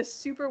having this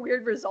super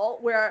weird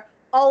result where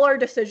all our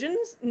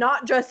decisions,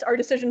 not just our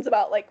decisions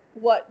about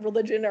what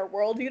religion or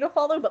worldview to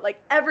follow, but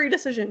every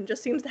decision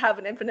just seems to have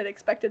an infinite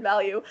expected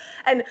value.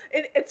 And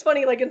it's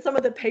funny, in some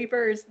of the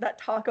papers that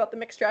talk about the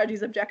mixed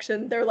strategies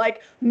objection, they're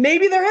like,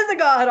 maybe there is a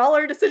God, all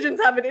our decisions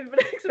have an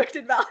infinite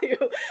expected value.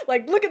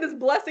 Look at this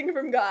blessing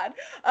from God.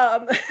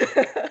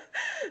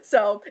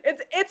 So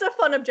it's a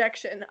fun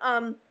objection.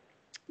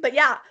 But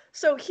yeah,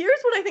 so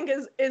here's what I think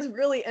is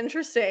really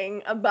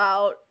interesting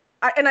about,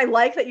 and I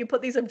like that you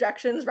put these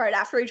objections right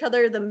after each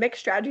other, the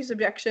mixed strategies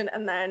objection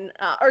and then,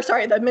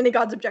 the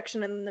mini-gods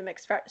objection and the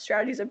mixed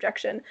strategies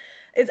objection,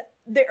 is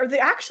they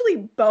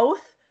actually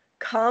both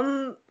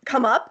come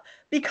up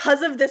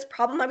because of this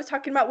problem I was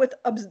talking about with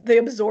the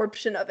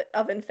absorption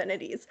of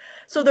infinities.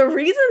 So the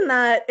reason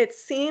that it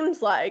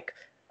seems like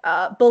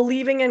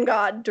believing in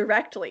God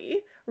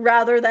directly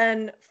rather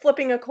than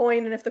flipping a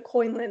coin, and if the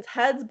coin lands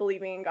heads,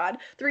 believing in God,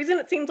 the reason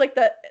it seems like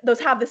that those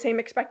have the same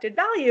expected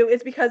value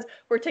is because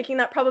we're taking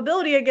that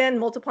probability again,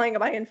 multiplying it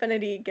by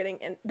infinity, getting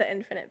the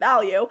infinite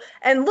value.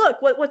 And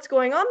look, what's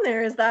going on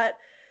there is that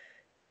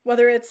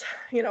whether it's,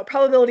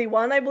 probability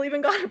 1, I believe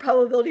in God, or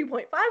probability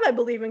 0.5, I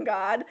believe in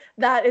God,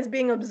 that is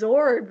being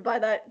absorbed by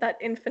that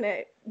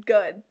infinite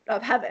good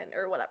of heaven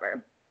or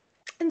whatever.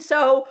 And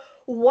so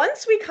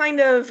once we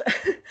kind of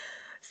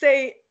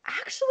say,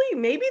 actually,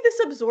 maybe this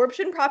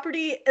absorption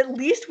property, at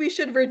least we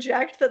should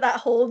reject that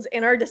holds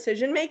in our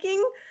decision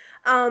making,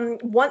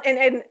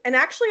 And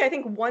actually, I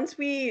think once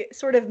we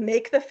sort of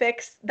make the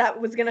fix that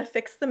was going to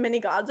fix the many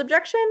gods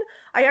objection,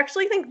 I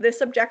actually think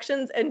this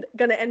objection's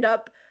going to end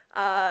up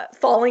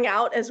falling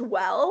out as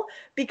well,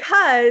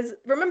 because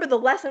remember the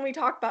lesson we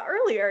talked about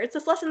earlier, it's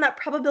this lesson that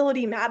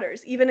probability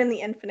matters even in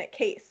the infinite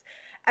case.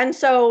 And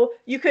so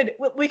we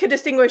could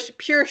distinguish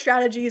pure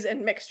strategies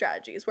and mixed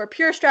strategies, where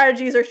pure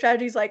strategies are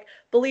strategies like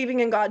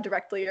believing in God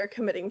directly or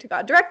committing to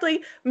God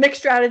directly. Mixed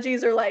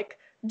strategies are like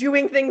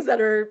doing things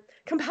that are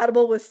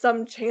compatible with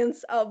some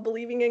chance of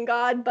believing in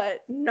God,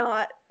 but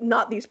not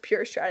these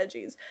pure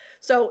strategies.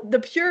 So the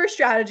pure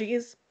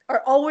strategies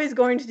are always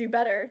going to do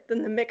better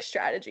than the mixed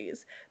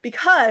strategies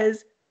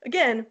because,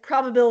 again,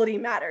 probability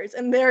matters,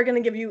 and they're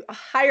going to give you a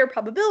higher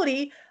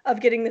probability of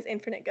getting this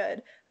infinite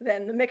good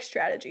than the mixed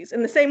strategies.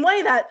 In the same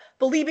way that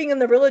believing in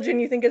the religion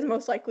you think is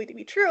most likely to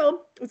be true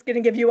is going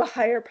to give you a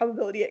higher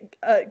probability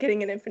at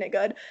getting an infinite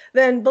good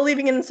than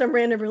believing in some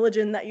random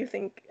religion that you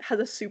think has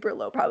a super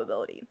low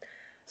probability.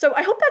 So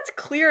I hope that's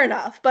clear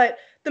enough, but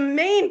the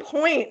main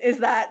point is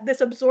that this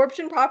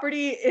absorption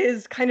property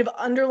is kind of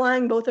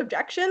underlying both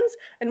objections,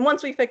 and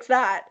once we fix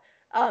that,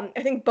 I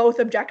think both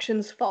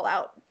objections fall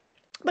out.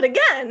 But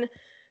again,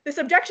 this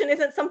objection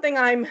isn't something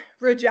I'm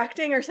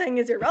rejecting or saying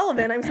is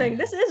irrelevant. I'm saying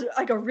this is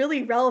like a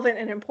really relevant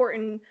and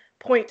important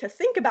point to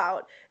think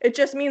about. It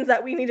just means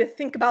that we need to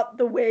think about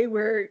the way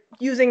we're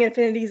using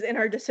infinities in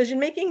our decision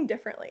making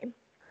differently.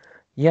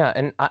 Yeah,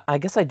 and I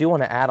guess I do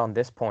want to add on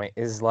this point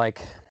is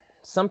like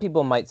some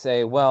people might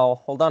say,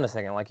 well, hold on a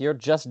second, like you're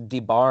just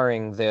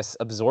debarring this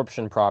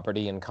absorption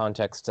property in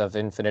context of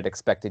infinite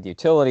expected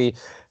utility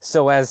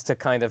so as to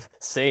kind of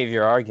save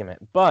your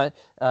argument. But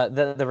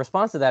the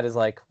response to that is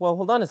like, well,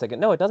 hold on a second.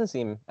 No, it doesn't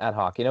seem ad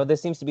hoc. You know,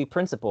 this seems to be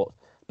principled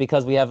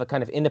because we have a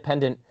kind of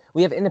independent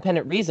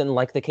reason,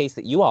 like the case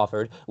that you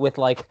offered with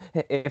like,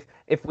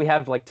 if we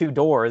have like two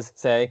doors,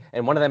 say,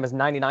 and one of them has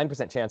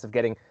 99% chance of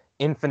getting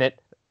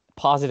infinite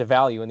positive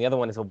value and the other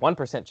one is a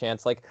 1%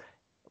 chance, like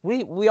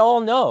we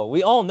all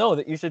know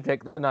that you should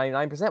pick the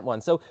 99%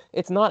 one. So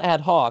it's not ad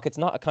hoc. It's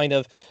not a kind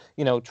of,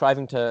 you know,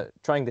 trying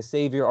to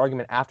save your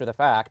argument after the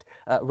fact.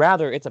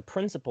 Rather, it's a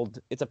principled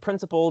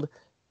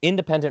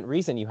independent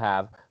reason you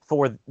have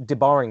for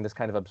debarring this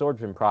kind of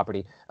absorption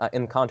property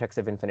in the context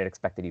of infinite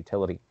expected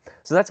utility.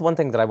 So that's one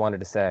thing that I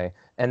wanted to say.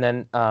 And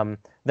then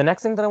the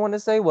next thing that I wanted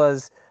to say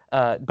was,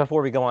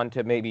 before we go on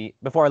to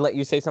before I let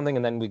you say something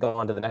and then we go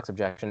on to the next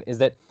objection, is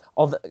that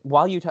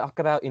while you talk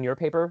about in your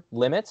paper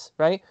limits,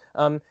 right,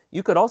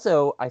 you could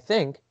also, I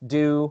think,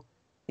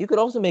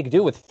 make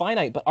do with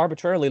finite but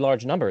arbitrarily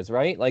large numbers,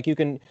 right? Like you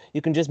can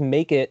just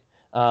make it,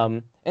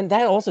 and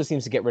that also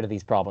seems to get rid of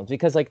these problems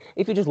because, like,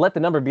 if you just let the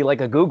number be like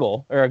a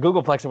Google or a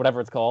Googleplex or whatever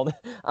it's called,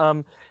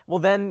 well,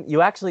 then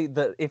you actually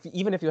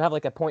even if you have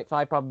like a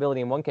 0.5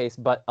 probability in one case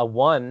but a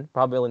 1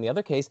 probability in the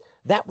other case,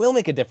 that will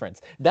make a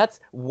difference. That's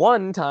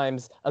 1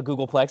 times a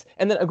Googleplex,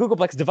 and then a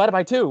Googleplex divided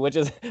by 2, which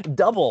is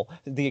double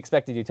the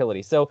expected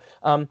utility. So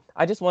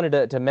I just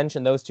wanted to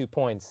mention those 2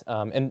 points,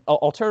 and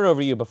I'll turn it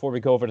over to you before we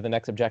go over to the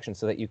next objection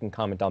so that you can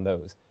comment on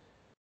those.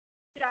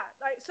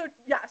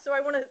 So I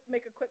want to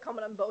make a quick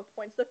comment on both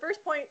points. The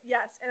first point,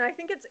 yes, and I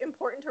think it's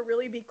important to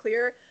really be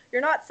clear.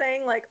 You're not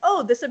saying like,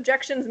 oh, this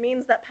objection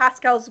means that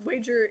Pascal's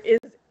wager is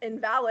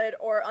invalid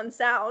or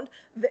unsound,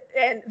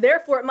 and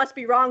therefore it must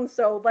be wrong,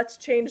 so let's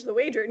change the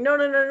wager. No.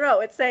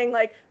 It's saying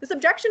like, this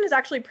objection is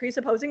actually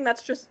presupposing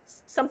that's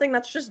just something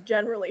that's just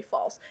generally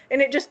false,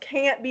 and it just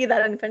can't be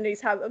that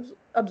infinities have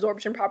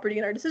absorption property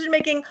in our decision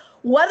making.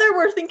 Whether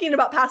we're thinking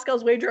about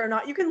Pascal's wager or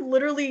not, you can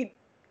literally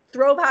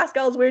throw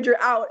Pascal's wager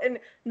out and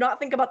not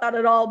think about that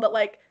at all, but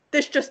like,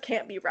 this just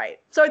can't be right.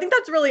 So I think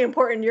that's really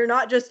important. You're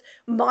not just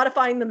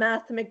modifying the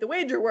math to make the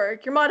wager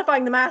work. You're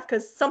modifying the math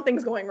because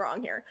something's going wrong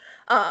here.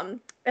 And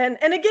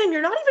again,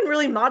 you're not even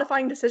really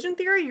modifying decision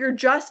theory. You're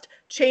just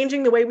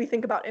changing the way we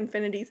think about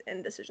infinities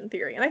in decision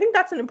theory. And I think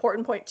that's an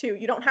important point too.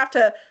 You don't have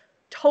to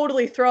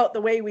totally throw out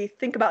the way we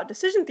think about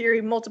decision theory,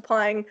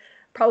 multiplying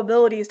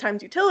probabilities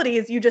times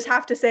utilities. You just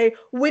have to say,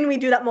 when we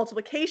do that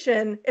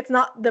multiplication,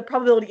 the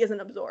probability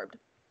isn't absorbed.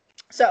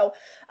 So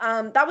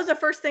that was the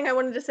first thing I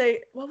wanted to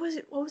say. What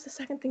was the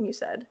second thing you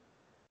said?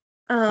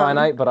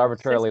 Finite but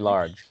arbitrarily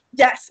large.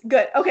 Yes,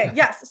 good. Okay,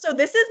 yes. So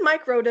this is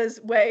Mike Roda's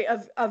way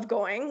of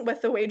going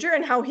with the wager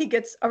and how he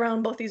gets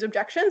around both these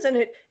objections, and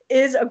it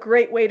is a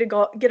great way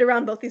to get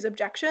around both these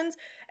objections.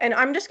 And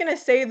I'm just going to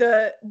say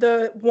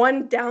the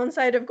one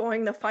downside of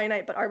going the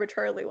finite but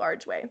arbitrarily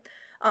large way.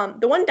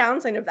 The one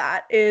downside of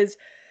that is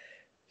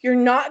you're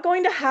not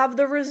going to have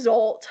the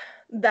result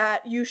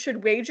that you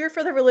should wager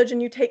for the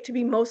religion you take to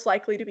be most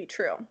likely to be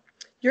true.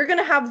 You're going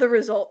to have the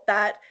result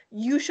that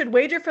you should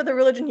wager for the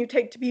religion you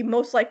take to be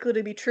most likely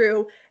to be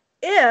true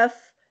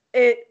if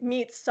it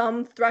meets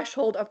some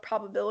threshold of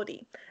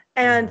probability.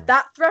 And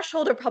that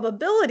threshold of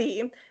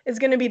probability is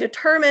going to be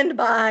determined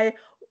by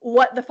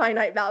what the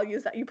finite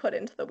values that you put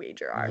into the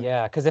wager are.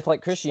 Yeah, because if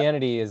like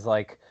Christianity is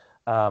like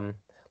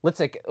let's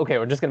say, okay,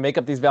 we're just going to make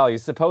up these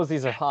values. Suppose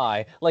these are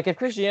high. Like if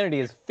Christianity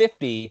is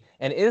 50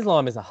 and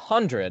Islam is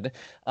 100,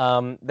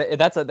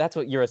 that's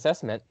what your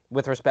assessment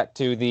with respect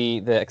to the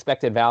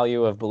expected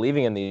value of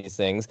believing in these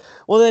things.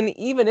 Well, then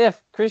even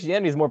if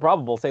Christianity is more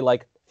probable, say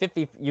like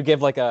 50, you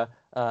give like a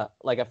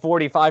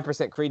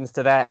 45% credence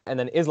to that, and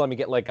then Islam you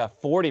get like a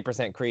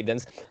 40%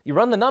 credence. You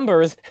run the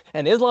numbers,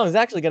 and Islam is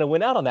actually going to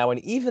win out on that one,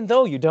 even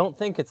though you don't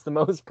think it's the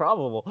most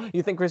probable.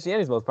 You think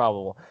Christianity is most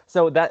probable.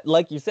 So that,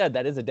 like you said,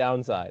 that is a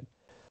downside.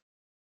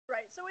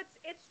 Right. So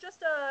it's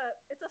just a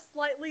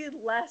slightly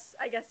less,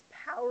 I guess,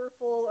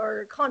 powerful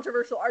or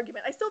controversial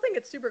argument. I still think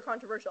it's super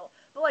controversial.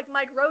 But like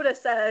Mike Rhoda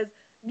says,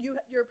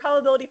 your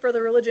probability for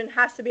the religion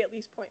has to be at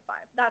least 0.5.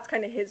 That's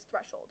kind of his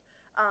threshold.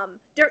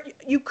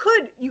 You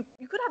could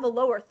have a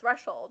lower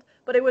threshold,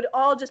 but it would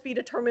all just be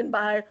determined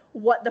by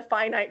what the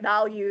finite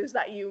values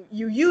that you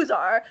use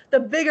are. The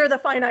bigger the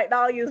finite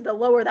values, the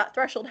lower that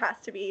threshold has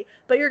to be.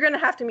 But you're going to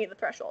have to meet the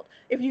threshold.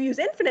 If you use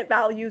infinite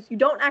values, you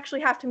don't actually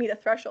have to meet a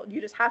threshold.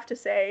 You just have to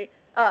say,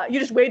 you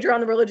just wager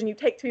on the religion you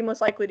take to be most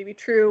likely to be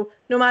true,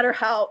 no matter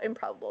how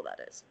improbable that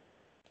is.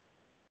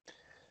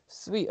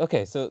 Sweet.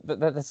 Okay, so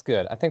that's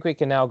good. I think we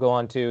can now go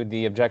on to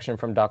the objection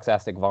from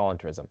doxastic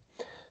voluntarism.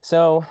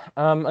 So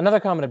another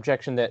common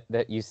objection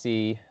that you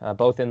see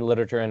both in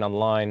literature and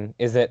online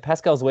is that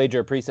Pascal's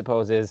wager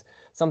presupposes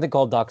something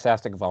called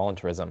doxastic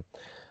voluntarism,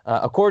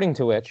 according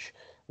to which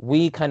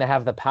we kind of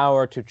have the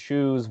power to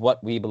choose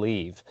what we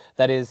believe.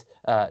 That is,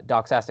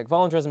 doxastic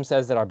voluntarism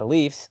says that our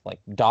beliefs, like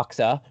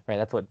doxa, right?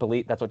 That's what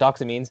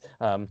doxa means.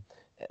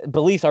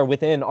 Beliefs are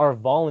within our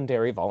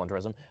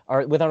voluntarism,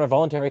 are within our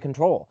voluntary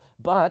control.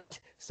 But,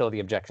 so the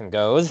objection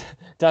goes,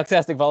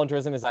 doxastic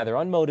voluntarism is either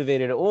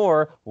unmotivated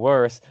or,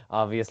 worse,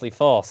 obviously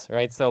false,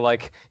 right? So,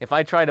 like, if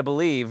I try to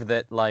believe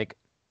that, like,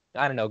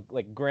 I don't know,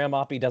 like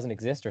grandmoppy doesn't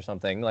exist or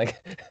something,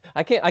 like,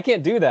 I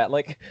can't do that.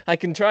 Like, I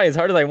can try as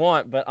hard as I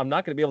want, but I'm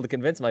not going to be able to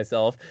convince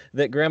myself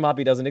that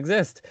grandmoppy doesn't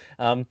exist.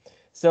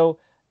 So,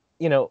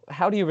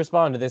 how do you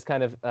respond to this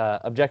kind of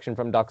objection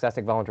from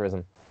doxastic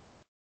voluntarism?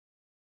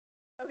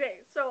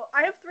 Okay, so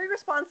I have 3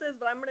 responses,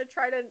 but I'm gonna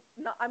try to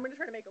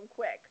make them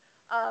quick.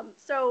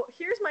 So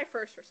here's my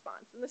first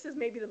response, and this is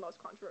maybe the most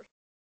controversial.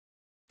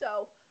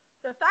 So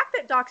the fact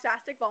that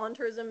doxastic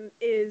voluntarism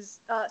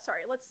is,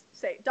 let's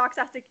say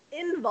doxastic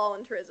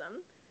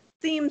involuntarism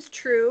seems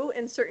true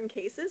in certain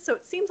cases. So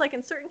it seems like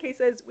in certain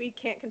cases we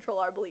can't control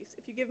our beliefs.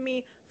 If you give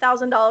me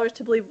 $1,000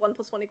 to believe 1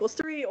 + 1 =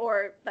 3,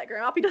 or that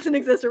grandmoppy doesn't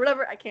exist or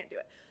whatever, I can't do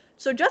it.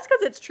 So just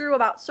because it's true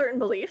about certain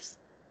beliefs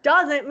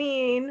doesn't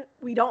mean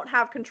we don't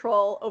have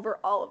control over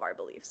all of our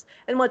beliefs.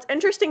 And what's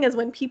interesting is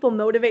when people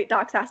motivate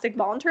doxastic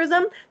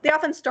voluntarism, they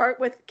often start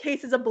with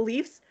cases of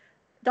beliefs,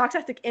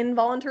 doxastic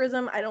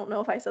involuntarism, I don't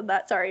know if I said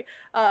that, sorry,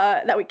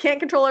 that we can't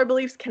control our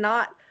beliefs,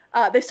 cannot.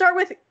 They start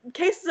with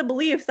cases of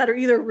beliefs that are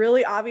either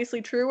really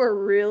obviously true or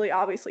really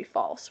obviously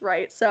false,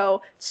 right?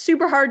 So it's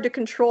super hard to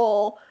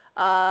control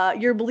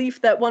your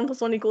belief that 1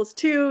 + 1 =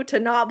 2 to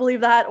not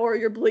believe that, or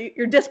your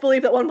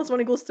disbelief that 1 +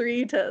 1 =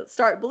 3 to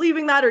start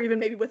believing that, or even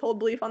maybe withhold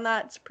belief on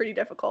that. It's pretty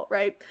difficult,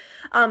 right?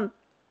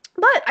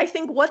 But I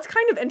think what's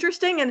kind of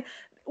interesting and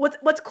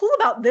what's cool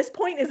about this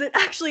point is it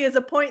actually is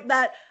a point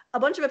that a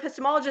bunch of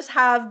epistemologists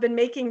have been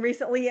making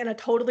recently in a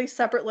totally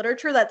separate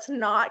literature that's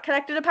not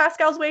connected to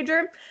Pascal's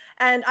wager.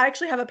 And I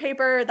actually have a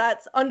paper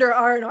that's under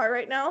R&R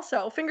right now,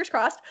 so fingers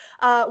crossed,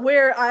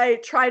 where I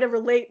try to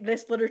relate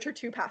this literature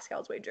to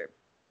Pascal's wager.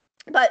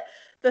 But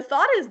the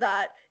thought is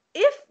that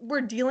if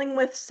we're dealing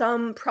with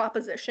some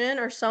proposition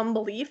or some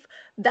belief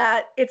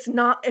that it's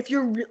not, if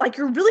you're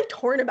you're really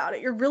torn about it,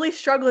 you're really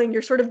struggling,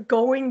 you're sort of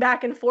going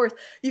back and forth,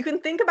 you can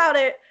think about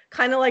it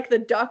kind of like the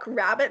duck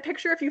rabbit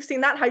picture, if you've seen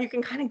that, how you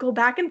can kind of go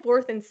back and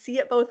forth and see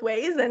it both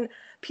ways. And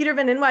Peter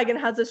Van Inwagen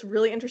has this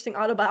really interesting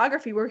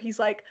autobiography where he's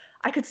like,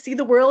 I could see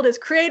the world as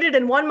created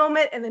in one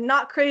moment and then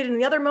not created in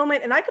the other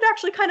moment, and I could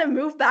actually kind of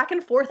move back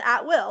and forth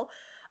at will.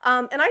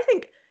 And I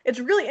think it's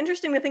really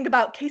interesting to think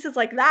about cases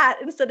like that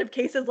instead of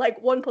cases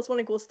like 1 +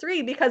 1 =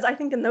 3, because I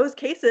think in those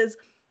cases,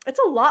 it's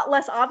a lot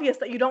less obvious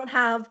that you don't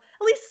have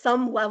at least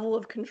some level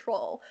of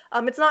control.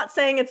 It's not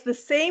saying it's the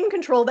same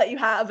control that you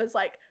have as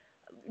like,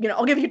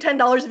 I'll give you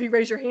 $10 if you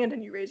raise your hand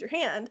and you raise your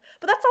hand,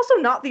 but that's also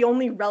not the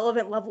only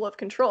relevant level of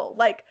control.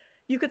 Like,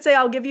 you could say,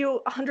 I'll give you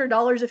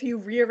 $100 if you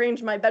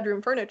rearrange my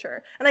bedroom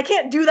furniture. And I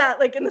can't do that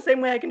like in the same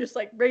way I can just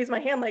like raise my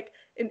hand. Like,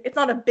 it's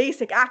not a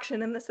basic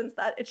action in the sense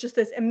that it's just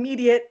this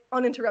immediate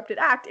uninterrupted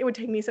act. It would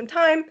take me some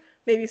time,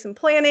 maybe some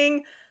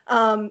planning,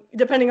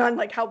 depending on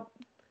like how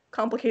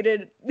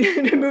complicated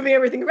moving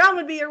everything around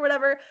would be or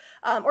whatever,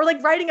 or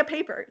like writing a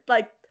paper.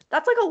 Like,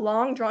 that's like a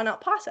long drawn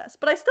out process,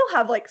 but I still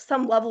have like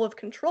some level of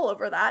control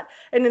over that.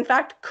 And in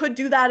fact, could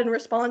do that in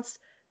response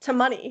to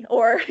money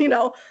or,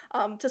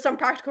 to some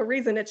practical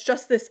reason. It's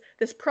just this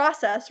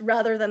process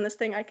rather than this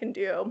thing I can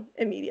do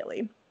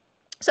immediately.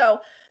 So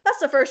that's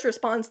the first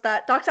response,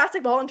 that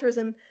doxastic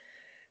voluntarism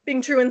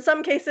being true in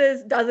some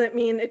cases doesn't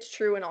mean it's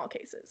true in all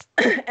cases.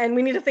 And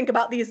we need to think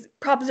about these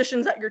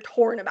propositions that you're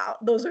torn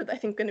about. Those are, I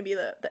think, going to be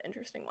the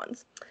interesting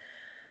ones.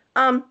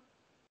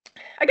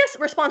 I guess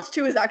response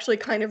 2 is actually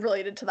kind of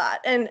related to that.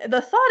 And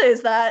the thought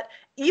is that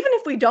even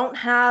if we don't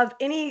have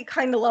any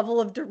kind of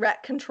level of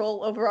direct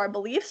control over our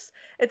beliefs,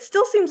 it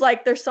still seems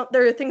like there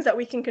are things that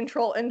we can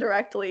control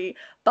indirectly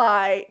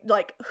by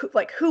like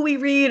who we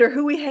read or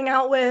who we hang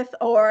out with,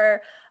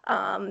 or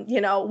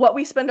what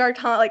we spend our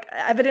time, like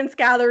evidence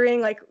gathering,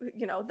 like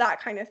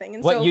that kind of thing.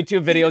 And what so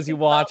YouTube videos you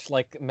watch,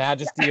 like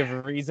Majesty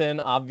of Reason,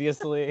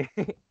 obviously.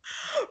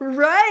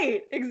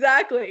 Right,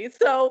 exactly.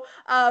 So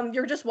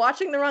you're just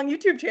watching the wrong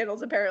YouTube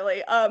channels,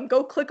 apparently.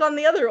 Go click on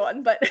the other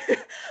one. But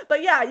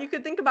but yeah, you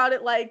could think about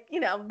it like,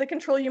 the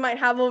control you might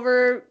have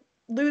over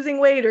losing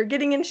weight or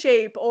getting in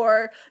shape,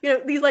 or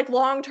these like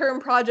long-term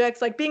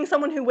projects, like being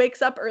someone who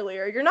wakes up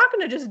earlier. You're not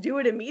going to just do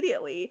it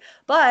immediately,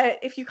 but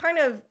if you kind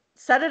of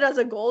set it as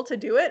a goal to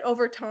do it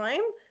over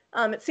time,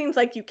 it seems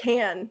like you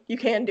can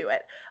do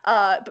it,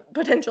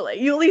 potentially.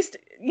 You at least,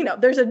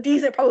 there's a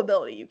decent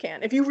probability you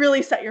can if you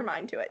really set your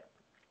mind to it.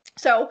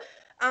 So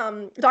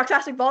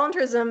doxastic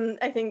voluntarism,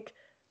 I think,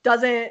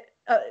 doesn't,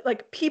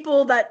 like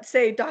people that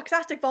say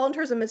doxastic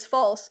voluntarism is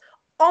false,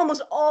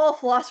 almost all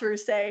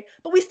philosophers say,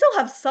 but we still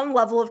have some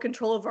level of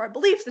control over our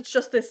beliefs. It's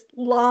just this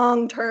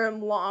long-term,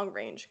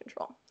 long-range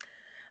control.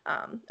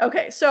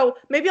 Okay, so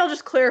maybe I'll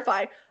just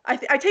clarify.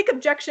 I take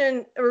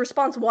objection or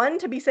response 1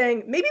 to be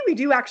saying maybe we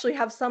do actually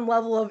have some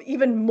level of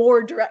even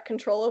more direct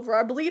control over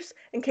our beliefs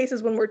in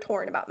cases when we're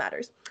torn about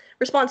matters.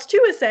 Response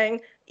 2 is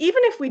saying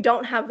even if we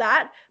don't have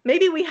that,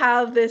 maybe we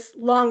have this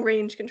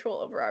long-range control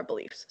over our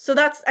beliefs. So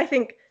that's, I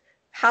think,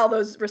 how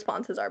those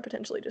responses are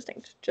potentially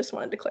distinct. Just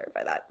wanted to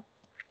clarify that.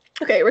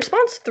 Okay,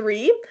 response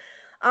 3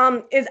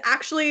 is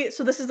actually,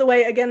 so this is the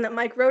way, again, that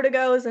Mike Rhoda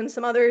goes and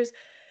some others.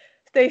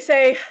 They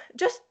say,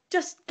 just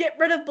get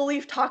rid of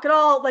belief talk at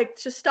all. Like,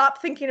 just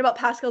stop thinking about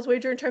Pascal's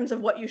wager in terms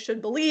of what you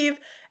should believe.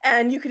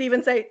 And you could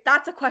even say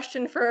that's a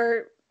question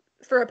for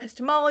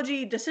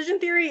epistemology. Decision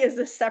theory is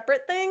a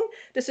separate thing.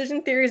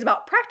 Decision theory is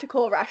about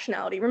practical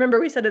rationality. Remember,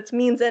 we said it's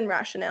means and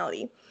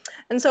rationality.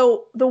 And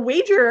so the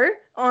wager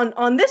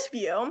on this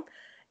view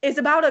is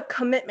about a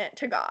commitment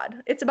to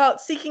God. It's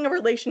about seeking a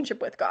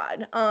relationship with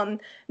God.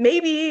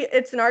 Maybe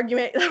it's an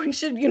argument that we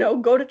should,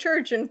 go to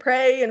church and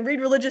pray and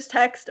read religious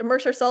text,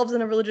 immerse ourselves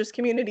in a religious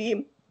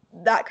community,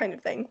 that kind of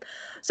thing.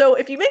 So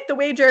if you make the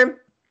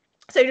wager,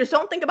 say just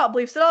don't think about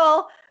beliefs at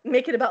all,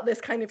 make it about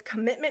this kind of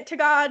commitment to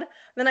God,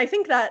 then I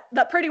think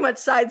that pretty much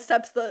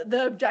sidesteps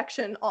the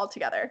objection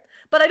altogether.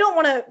 But I don't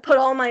want to put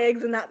all my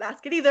eggs in that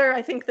basket either.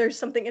 I think there's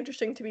something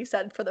interesting to be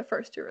said for the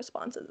first 2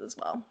 responses as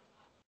well.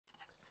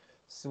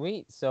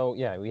 Sweet. So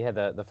yeah, we had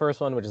the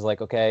first one, which is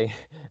like, okay,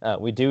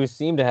 we do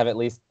seem to have at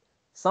least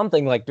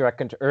something like direct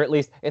control, or at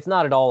least it's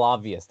not at all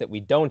obvious that we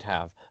don't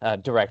have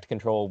direct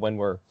control when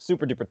we're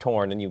super duper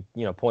torn. And you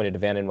pointed to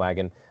Van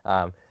Inwagen,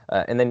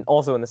 and then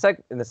also in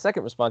the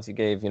second response you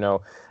gave,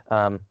 well,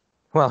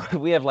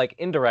 we have like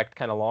indirect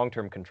kind of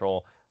long-term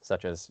control,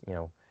 such as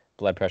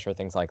blood pressure,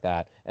 things like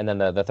that. And then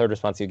the third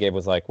response you gave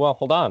was like, well,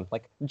 hold on,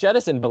 like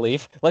jettison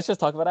belief. Let's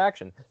just talk about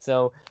action.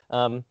 So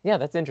yeah,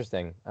 that's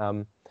interesting.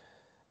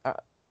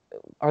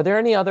 Are there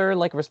any other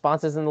like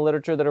responses in the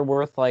literature that are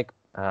worth like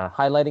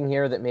highlighting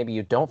here that maybe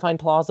you don't find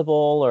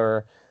plausible,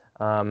 or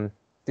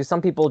do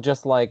some people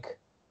just like,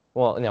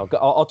 well, no,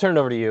 I'll turn it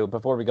over to you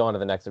before we go on to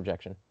the next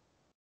objection.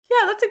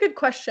 Yeah, that's a good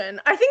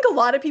question. I think a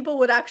lot of people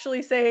would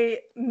actually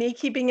say me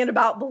keeping it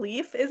about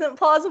belief isn't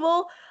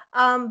plausible.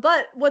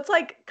 But what's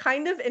like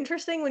kind of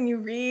interesting when you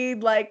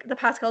read like the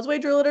Pascal's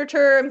wager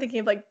literature, I'm thinking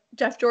of like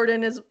Jeff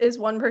Jordan is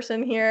one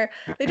person here.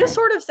 They just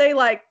sort of say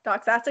like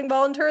doxastic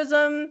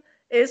voluntarism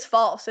is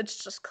false.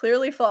 It's just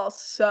clearly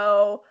false.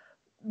 So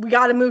we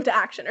got to move to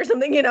action or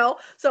something,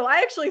 So I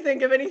actually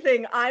think, if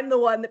anything, I'm the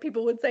one that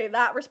people would say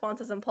that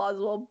response is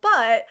implausible.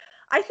 But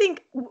I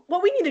think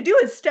what we need to do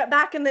is step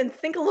back and then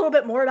think a little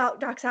bit more about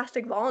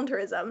doxastic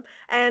voluntarism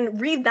and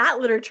read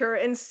that literature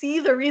and see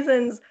the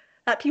reasons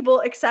that people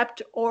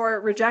accept or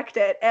reject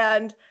it.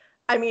 And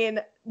I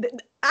mean,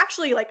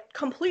 actually, like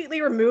completely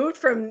removed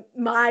from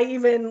my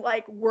even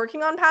like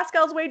working on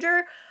Pascal's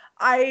wager,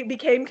 I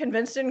became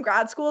convinced in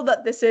grad school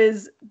that this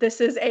is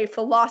a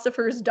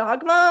philosopher's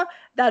dogma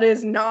that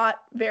is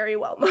not very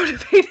well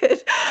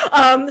motivated.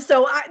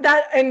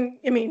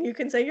 You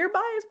can say you're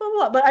biased, blah, blah,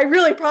 blah, but I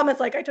really promise,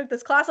 like, I took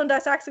this class on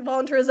doxastic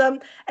voluntarism,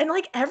 and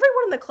like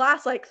everyone in the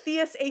class, like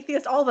theists,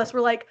 atheists, all of us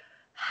were like,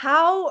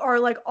 how are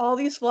like all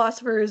these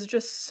philosophers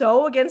just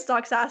so against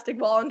doxastic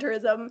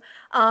voluntarism?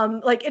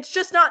 Like, it's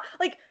just not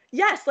like,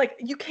 yes, like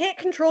you can't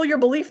control your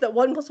belief that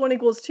 1 + 1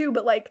 = 2,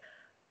 but like,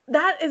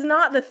 that is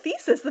not the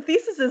thesis. The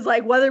thesis is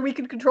like whether we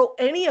can control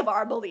any of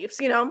our beliefs,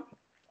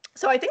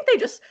 So I think they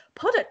just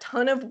put a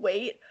ton of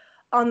weight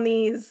on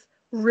these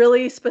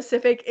really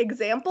specific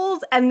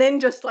examples and then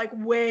just like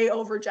way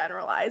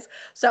overgeneralize.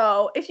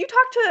 So if you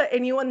talk to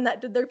anyone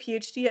that did their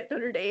PhD at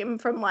Notre Dame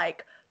from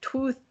like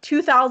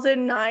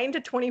 2009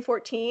 to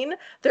 2014,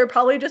 they're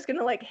probably just going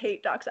to like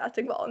hate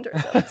doxastic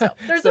voluntarism. So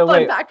there's a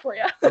fun fact for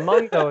you.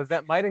 Among those,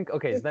 that might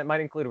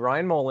include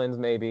Ryan Mullins,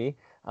 maybe.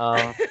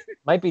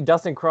 might be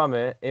Dustin Crum.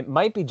 It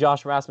might be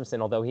Josh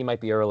Rasmussen, although he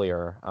might be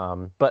earlier.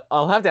 But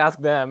I'll have to ask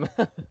them.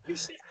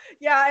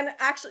 Yeah, and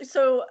actually,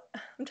 so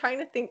I'm trying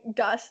to think.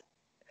 Dustin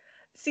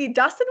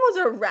was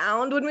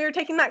around when we were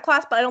taking that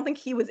class, but I don't think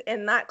he was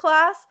in that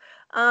class.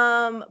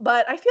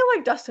 But I feel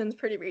like Dustin's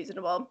pretty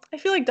reasonable. I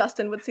feel like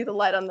Dustin would see the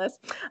light on this.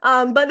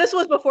 But this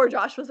was before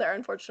Josh was there,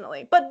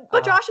 unfortunately.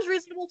 But Josh is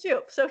reasonable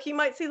too, so he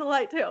might see the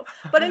light too.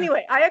 But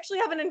anyway, I actually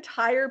have an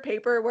entire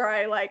paper where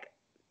I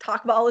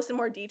talk about all this in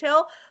more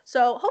detail.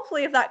 So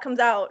hopefully, if that comes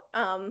out,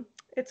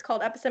 it's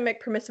called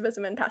Epistemic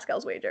Permissivism and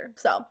Pascal's Wager.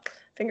 So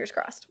fingers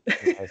crossed.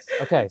 Nice.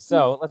 Okay,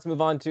 so let's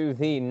move on to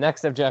the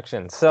next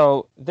objection.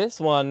 So this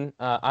one,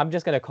 I'm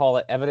just going to call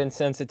it evidence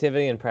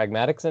sensitivity and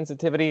pragmatic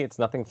sensitivity. It's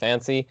nothing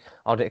fancy.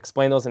 I'll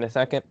explain those in a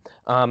second.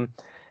 And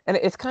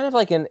it's kind of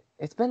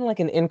it's been like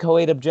an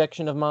inchoate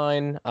objection of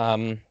mine,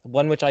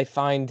 one which I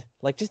find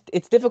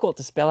it's difficult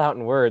to spell out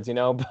in words,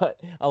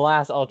 but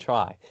alas, I'll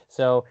try.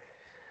 So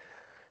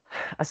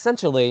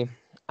essentially,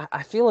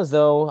 I feel as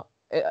though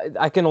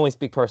I can only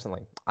speak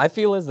personally. I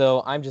feel as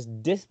though I'm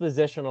just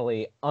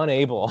dispositionally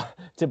unable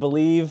to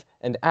believe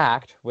and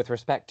act with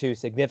respect to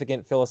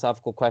significant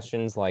philosophical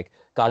questions like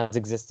God's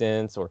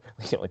existence or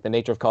like the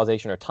nature of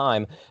causation or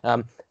time,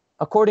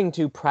 according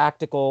to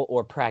practical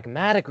or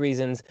pragmatic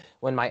reasons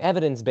when my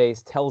evidence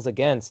base tells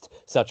against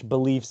such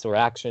beliefs or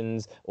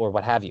actions or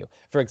what have you.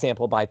 For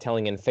example, by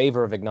telling in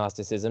favor of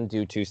agnosticism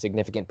due to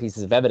significant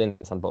pieces of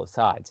evidence on both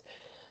sides.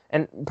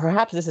 And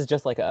perhaps this is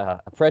just like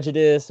a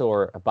prejudice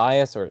or a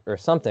bias or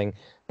something,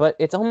 but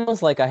it's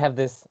almost like I have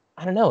this,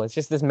 I don't know, it's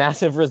just this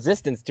massive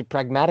resistance to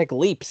pragmatic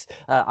leaps,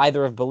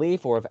 either of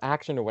belief or of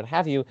action or what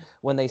have you,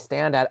 when they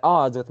stand at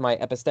odds with my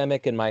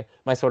epistemic and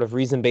my sort of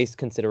reason-based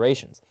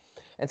considerations.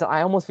 And so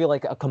I almost feel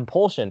like a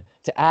compulsion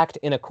to act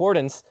in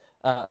accordance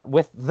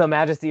with the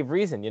majesty of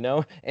reason,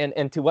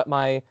 and to what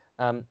my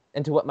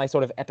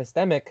sort of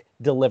epistemic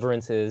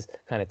deliverances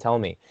kind of tell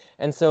me.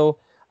 And so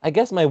I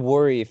guess my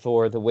worry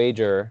for the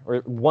wager,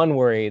 or one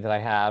worry that I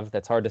have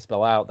that's hard to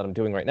spell out that I'm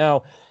doing right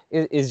now,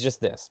 is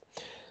just this.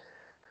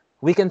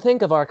 We can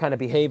think of our kind of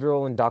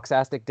behavioral and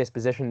doxastic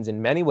dispositions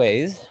in many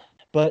ways,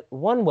 but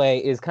one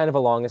way is kind of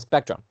along a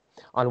spectrum.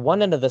 On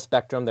one end of the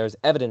spectrum, there's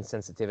evidence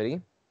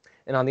sensitivity,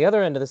 and on the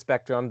other end of the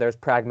spectrum, there's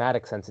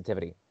pragmatic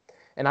sensitivity.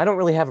 And I don't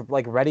really have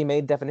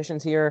ready-made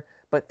definitions here,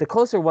 but the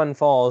closer one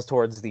falls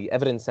towards the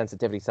evidence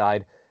sensitivity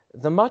side,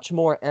 the much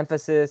more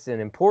emphasis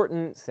and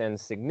importance and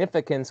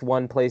significance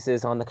one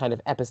places on the kind of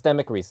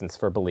epistemic reasons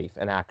for belief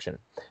and action,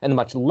 and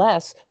much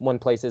less one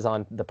places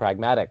on the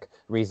pragmatic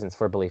reasons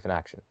for belief and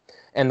action.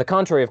 And the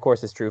contrary, of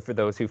course, is true for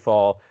those who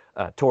fall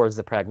towards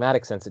the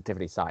pragmatic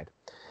sensitivity side.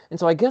 And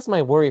so I guess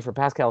my worry for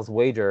Pascal's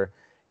wager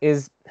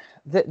is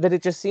that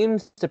it just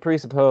seems to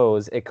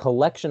presuppose a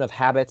collection of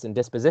habits and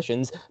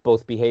dispositions,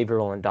 both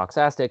behavioral and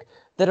doxastic,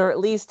 that are at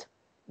least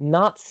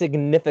not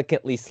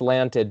significantly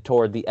slanted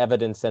toward the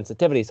evidence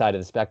sensitivity side of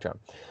the spectrum.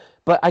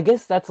 But I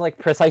guess that's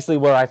precisely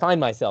where I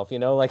find myself,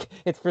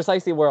 it's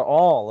precisely where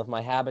all of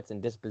my habits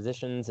and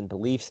dispositions and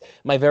beliefs,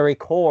 my very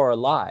core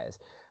lies.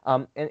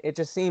 And it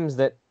just seems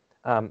that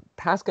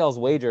Pascal's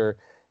wager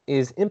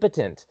is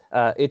impotent.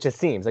 It just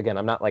seems, again,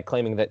 I'm not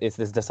claiming that it's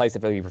this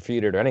decisively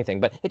refuted or anything,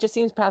 but it just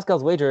seems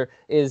Pascal's wager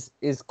is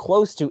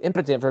close to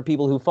impotent for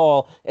people who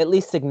fall at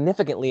least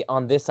significantly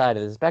on this side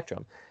of the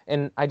spectrum.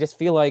 And I just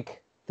feel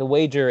like the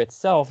wager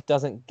itself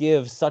doesn't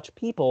give such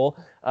people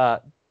a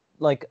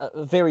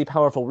very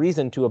powerful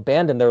reason to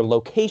abandon their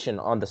location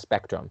on the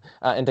spectrum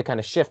and to kind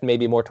of shift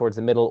maybe more towards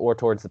the middle or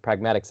towards the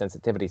pragmatic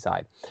sensitivity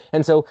side.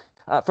 And so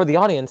for the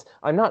audience,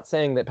 I'm not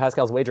saying that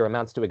Pascal's wager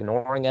amounts to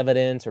ignoring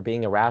evidence or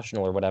being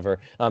irrational or whatever.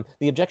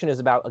 The objection is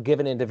about a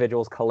given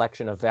individual's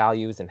collection of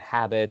values and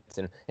habits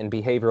and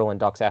behavioral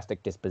and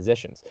doxastic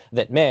dispositions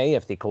that may,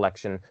 if the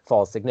collection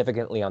falls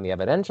significantly on the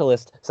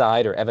evidentialist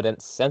side or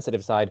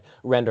evidence-sensitive side,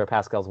 render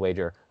Pascal's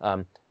wager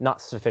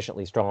not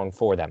sufficiently strong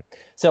for them.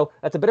 So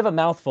that's a bit of a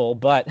mouthful,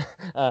 but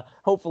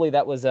hopefully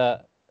that was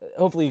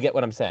hopefully you get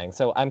what I'm saying.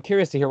 So I'm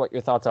curious to hear what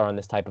your thoughts are on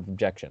this type of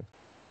objection.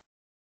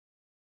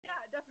 Yeah,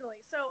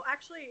 definitely. So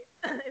actually,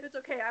 if it's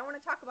okay, I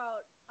want to talk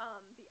about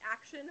the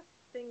action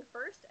thing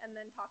first and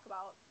then talk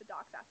about the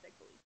doxastic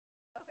belief.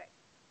 Okay,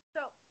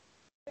 so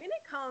when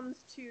it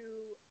comes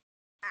to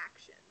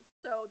action,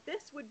 so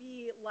this would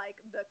be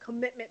the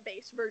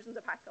commitment-based versions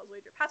of Pascal's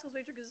wager. Pascal's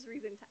wager gives us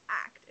reason to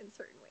act in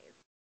certain ways.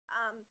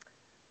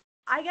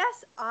 I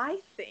guess I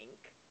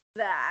think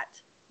that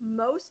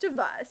most of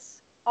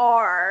us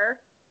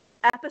are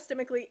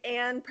epistemically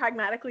and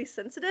pragmatically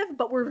sensitive,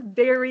 but we're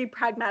very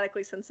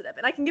pragmatically sensitive.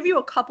 And I can give you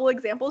a couple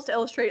examples to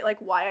illustrate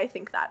why I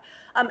think that.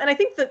 And I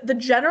think that the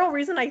general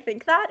reason I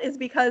think that is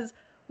because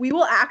we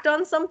will act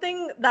on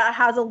something that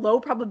has a low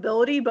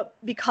probability, but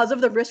because of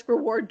the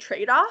risk-reward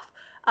trade-off,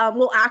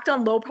 we'll act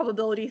on low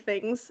probability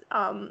things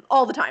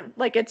all the time.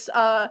 It's,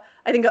 I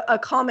think, a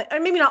common,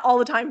 maybe not all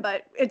the time,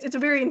 but it's a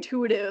very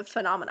intuitive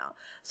phenomenon.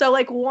 So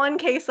one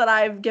case that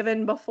I've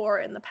given before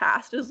in the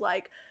past is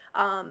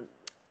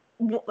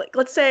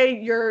let's say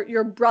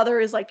your brother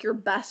is your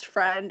best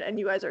friend and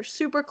you guys are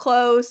super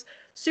close,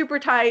 super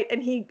tight,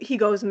 and he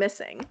goes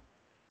missing.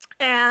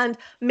 And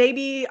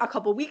maybe a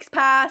couple weeks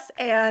pass,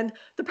 and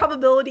the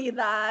probability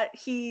that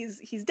he's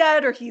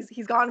dead or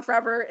he's gone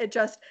forever, it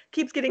just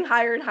keeps getting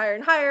higher and higher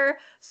and higher.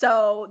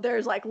 So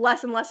there's like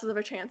less and less of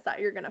a chance that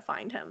you're going to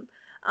find him.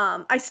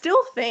 I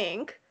still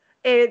think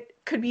it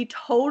could be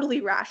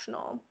totally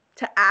rational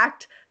to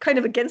act kind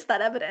of against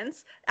that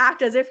evidence,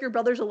 act as if your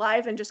brother's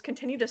alive and just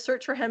continue to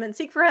search for him and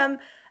seek for him,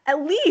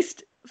 at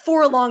least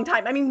for a long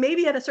time. I mean,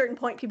 maybe at a certain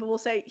point, people will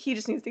say he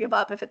just needs to give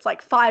up if it's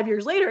like 5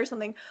 years later or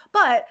something,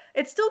 but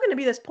it's still going to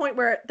be this point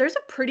where there's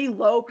a pretty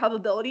low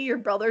probability your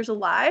brother's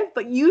alive,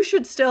 but you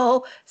should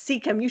still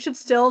seek him. You should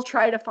still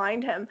try to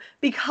find him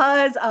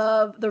because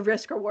of the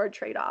risk-reward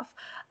trade-off.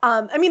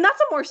 I mean,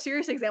 that's a more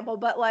serious example,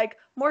 but like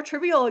more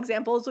trivial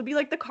examples would be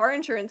like the car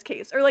insurance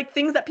case, or like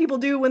things that people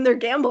do when they're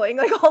gambling,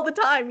 like all the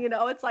time, you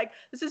know, it's like,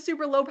 this is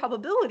super low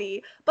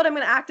probability, but I'm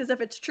going to act as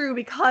if it's true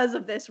because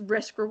of this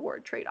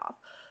risk-reward trade-off.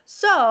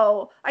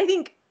 So I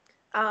think,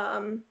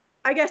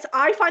 I guess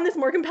I find this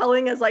more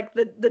compelling as like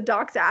the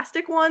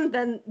doxastic one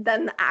than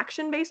the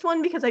action-based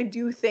one, because I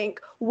do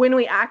think when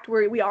we act,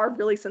 we are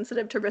really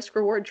sensitive to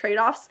risk-reward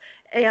trade-offs,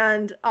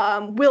 and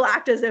we'll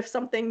act as if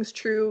something's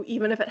true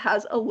even if it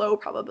has a low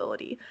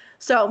probability.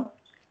 So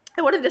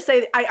I wanted to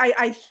say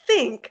I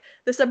think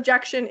this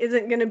objection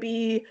isn't going to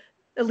be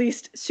at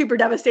least super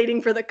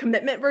devastating for the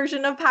commitment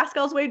version of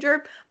Pascal's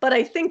wager, but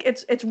I think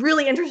it's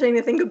really interesting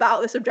to think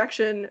about this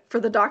objection for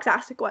the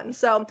doxastic one.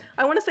 So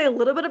I want to say a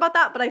little bit about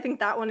that, but I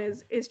think that one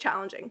is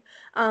challenging.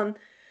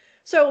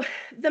 So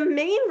the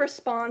main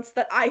response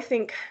that I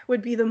think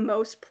would be the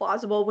most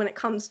plausible when it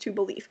comes to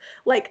belief,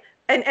 like,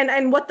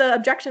 and what the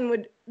objection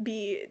would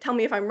be, tell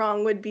me if I'm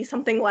wrong, would be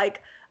something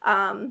like,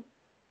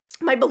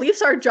 my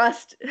beliefs are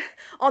just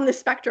on the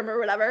spectrum or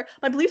whatever.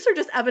 My beliefs are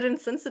just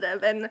evidence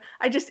sensitive, and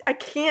I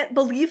can't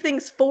believe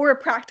things for a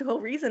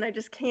practical reason. I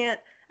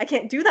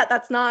can't do that.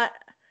 That's not,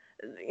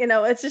 you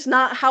know, it's just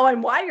not how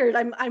I'm wired.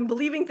 I'm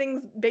believing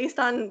things based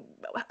on,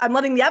 I'm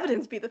letting the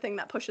evidence be the thing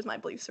that pushes my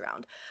beliefs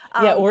around.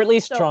 Yeah, or at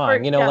least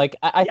trying, yeah, like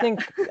I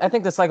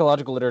think the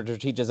psychological literature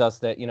teaches us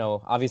that,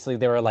 obviously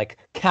there are like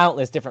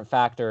countless different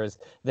factors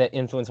that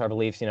influence our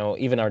beliefs,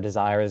 even our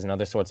desires and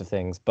other sorts of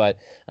things. But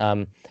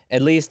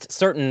at least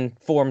certain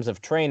forms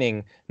of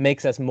training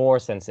makes us more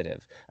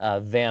sensitive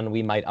than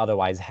we might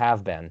otherwise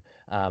have been.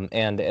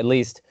 And at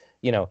least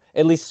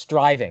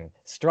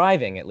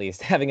striving, at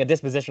least having a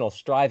dispositional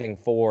striving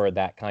for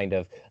that kind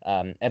of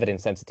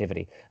evidence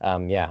sensitivity.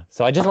 Yeah.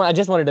 So I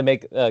just wanted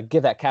to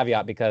give that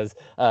caveat, because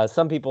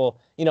some people,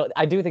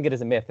 I do think it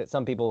is a myth that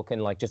some people can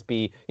like just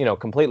be,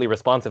 completely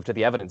responsive to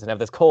the evidence and have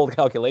this cold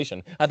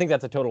calculation. I think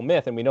that's a total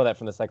myth, and we know that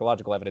from the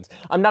psychological evidence.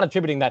 I'm not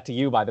attributing that to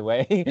you, by the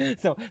way.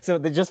 so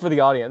just for the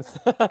audience.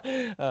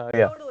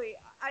 Yeah. Totally.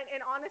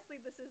 And honestly,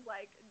 this is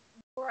like,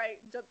 before I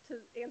jump to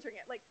answering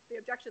it, like the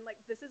objection, like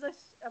this is a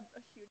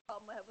huge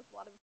problem I have with a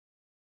lot of,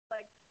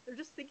 like, they're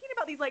just thinking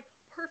about these like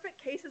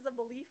perfect cases of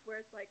belief where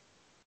it's like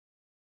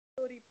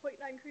 0.9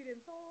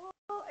 credence,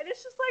 and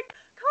it's just like,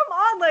 come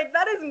on, like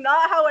that is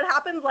not how it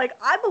happens. Like,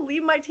 I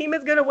believe my team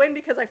is gonna win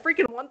because I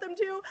freaking want them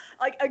to,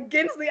 like,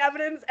 against the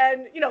evidence.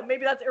 And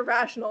maybe that's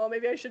irrational,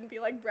 maybe I shouldn't be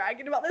like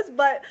bragging about this,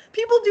 but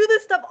people do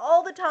this stuff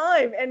all the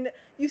time, and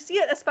you see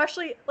it,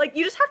 especially like,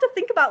 you just have to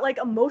think about like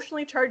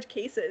emotionally charged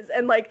cases,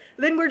 and like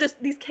then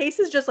these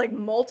cases just like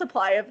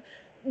multiply of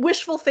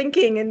wishful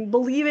thinking and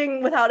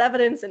believing without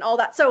evidence and all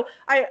that. So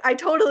I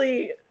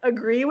totally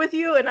agree with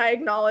you, and I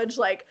acknowledge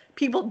like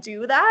people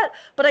do that,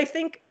 but I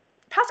think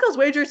Pascal's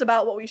wager is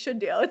about what we should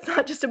do. It's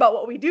not just about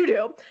what we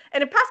do.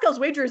 And if Pascal's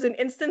wager is an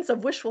instance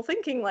of wishful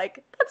thinking,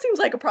 like that seems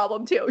like a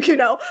problem too,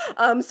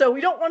 So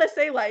we don't want to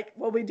say like,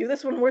 well, we do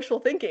this when wishful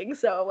thinking,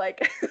 so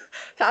like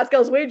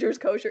Pascal's wager is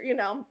kosher,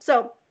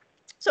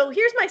 So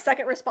here's my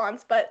second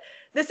response, but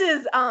this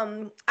is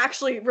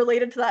actually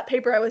related to that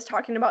paper I was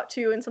talking about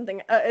too, and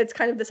something, it's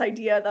kind of this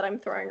idea that I'm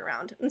throwing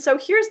around. And so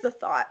here's the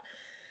thought,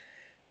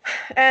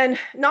 and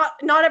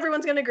not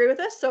everyone's going to agree with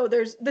this, so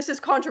this is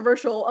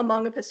controversial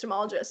among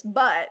epistemologists,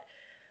 but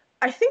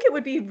I think it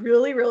would be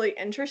really, really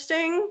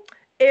interesting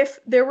if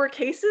there were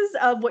cases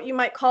of what you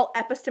might call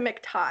epistemic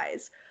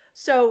ties.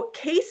 So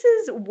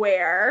cases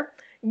where,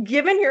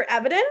 given your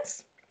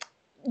evidence,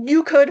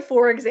 you could,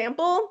 for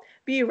example,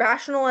 be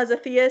rational as a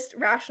theist,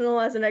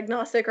 rational as an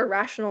agnostic, or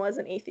rational as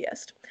an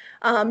atheist.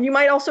 You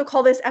might also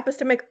call this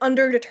epistemic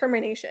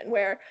underdetermination,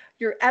 where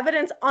your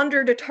evidence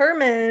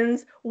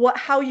underdetermines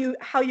how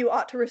you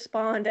ought to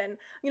respond. And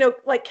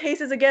like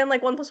cases again,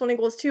 like 1 +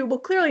 1 = 2, will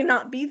clearly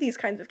not be these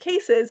kinds of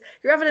cases.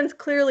 Your evidence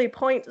clearly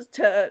points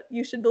to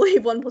you should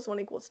believe 1 +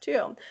 1 =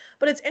 2.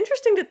 But it's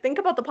interesting to think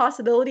about the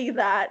possibility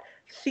that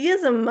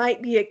theism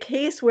might be a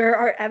case where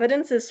our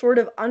evidence is sort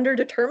of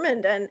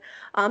underdetermined, and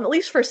at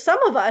least for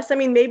some of us, I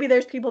mean, maybe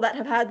there's people that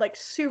have had like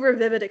super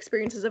vivid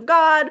experiences of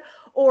God,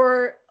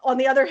 or on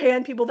the other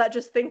hand, people that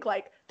just think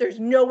like there's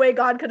no way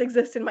God could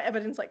exist and my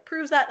evidence like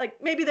proves that.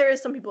 Like maybe there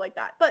is some people like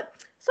that,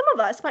 but some of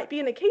us might be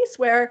in a case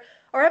where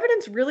our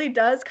evidence really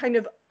does kind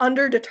of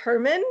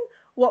underdetermine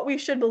what we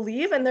should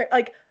believe, and they're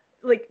like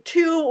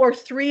 2 or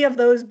 3 of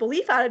those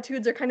belief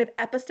attitudes are kind of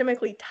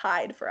epistemically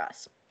tied for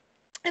us.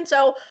 And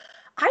so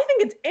I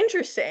think it's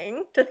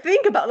interesting to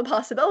think about the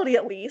possibility,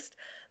 at least,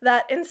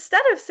 that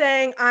instead of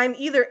saying I'm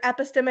either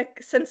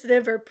epistemic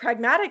sensitive or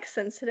pragmatic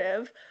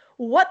sensitive,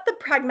 what the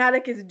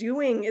pragmatic is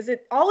doing is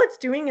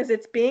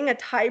it's being a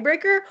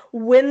tiebreaker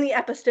when the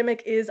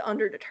epistemic is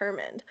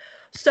underdetermined.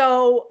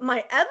 So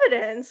my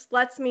evidence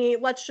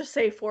let's just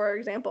say, for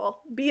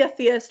example, be a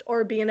theist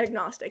or be an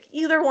agnostic.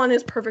 Either one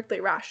is perfectly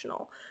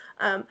rational.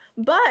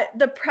 But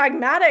the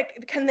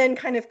pragmatic can then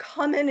kind of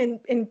come in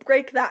and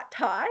break that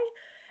tie.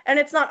 And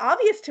it's not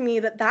obvious to me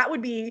that that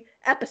would be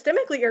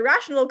epistemically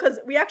irrational, because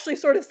we actually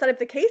sort of set up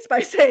the case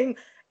by saying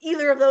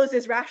either of those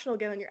is rational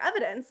given your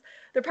evidence.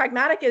 The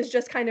pragmatic is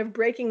just kind of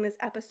breaking this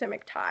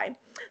epistemic tie.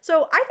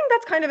 So I think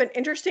that's kind of an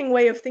interesting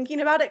way of thinking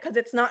about it, because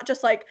it's not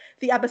just like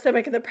the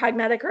epistemic and the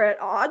pragmatic are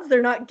at odds.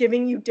 They're not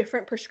giving you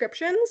different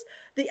prescriptions.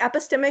 The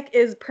epistemic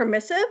is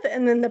permissive,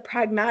 and then the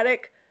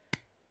pragmatic,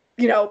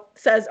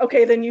 says,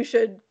 okay, then you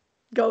should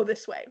go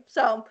this way.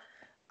 So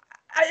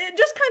I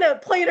just kind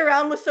of played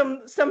around with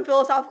some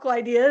philosophical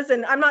ideas,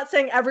 and I'm not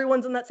saying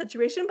everyone's in that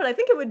situation, but I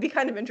think it would be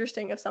kind of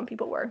interesting if some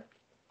people were.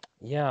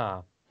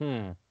 Yeah.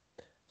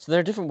 So there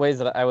are different ways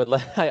that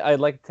I'd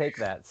like to take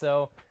that.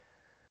 So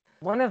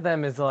one of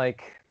them is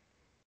like,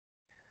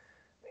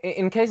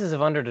 in cases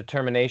of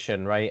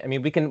underdetermination, right? I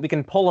mean, we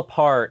can pull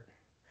apart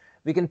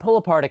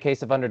a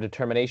case of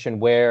underdetermination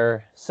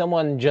where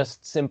someone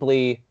just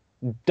simply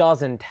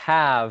doesn't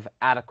have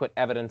adequate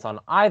evidence on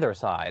either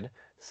side,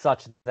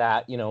 such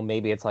that,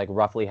 maybe it's like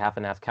roughly half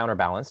and half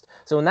counterbalanced.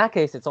 So in that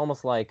case, it's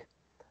almost like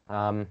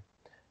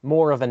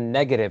more of a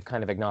negative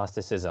kind of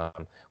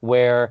agnosticism,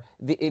 where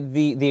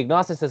the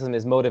agnosticism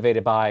is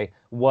motivated by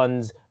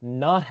one's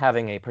not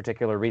having a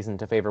particular reason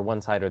to favor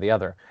one side or the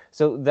other.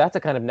 So that's a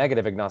kind of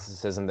negative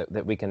agnosticism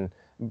that we can,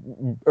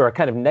 or a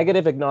kind of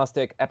negative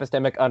agnostic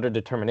epistemic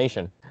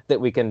underdetermination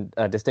that we can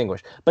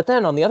distinguish. But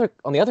then on the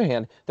other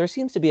hand, there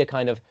seems to be a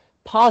kind of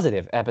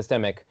positive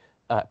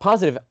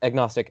positive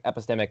agnostic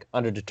epistemic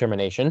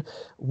underdetermination,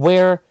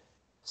 where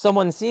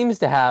someone seems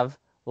to have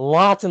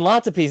lots and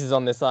lots of pieces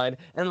on this side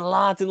and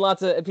lots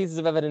of pieces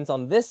of evidence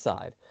on this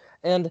side.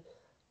 And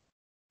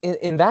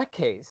in that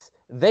case,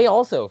 they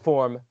also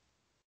form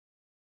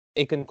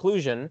a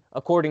conclusion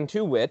according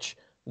to which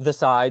the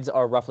sides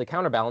are roughly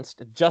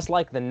counterbalanced, just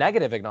like the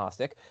negative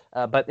agnostic.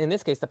 But in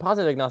this case, the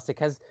positive agnostic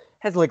has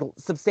like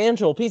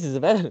substantial pieces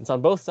of evidence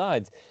on both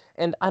sides.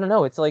 And I don't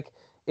know,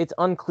 it's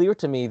unclear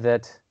to me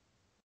that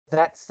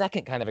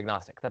second kind of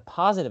agnostic, the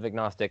positive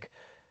agnostic,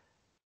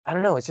 I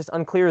don't know, it's just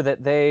unclear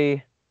that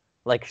they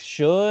like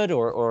should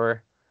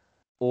or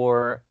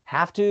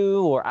have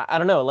to, or I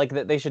don't know, like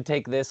that they should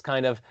take this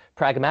kind of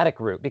pragmatic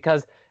route,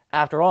 because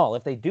after all,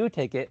 if they do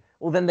take it,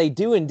 well, then they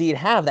do indeed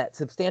have that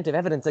substantive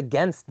evidence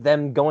against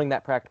them going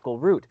that practical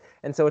route.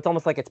 And so it's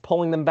almost like it's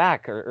pulling them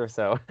back or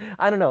so.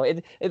 I don't know.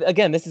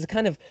 Again, this is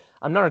kind of,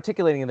 I'm not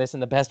articulating this in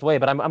the best way,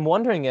 but I'm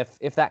wondering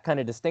if that kind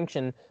of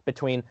distinction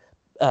between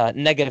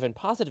negative and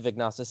positive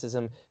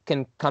agnosticism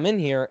can come in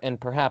here and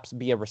perhaps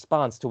be a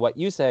response to what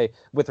you say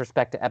with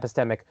respect to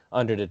epistemic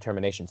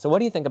underdetermination. So what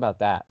do you think about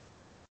that?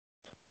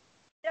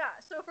 Yeah,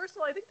 so first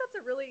of all, I think that's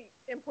a really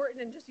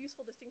important and just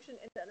useful distinction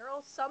in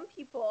general. Some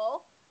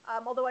people,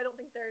 although I don't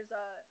think there's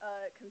a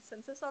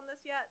consensus on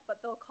this yet,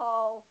 but they'll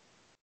call,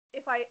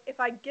 I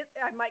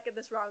might get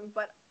this wrong,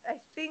 but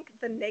I think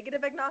the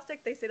negative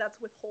agnostic, they say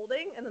that's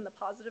withholding, and then the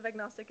positive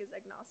agnostic is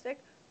agnostic.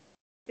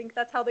 I think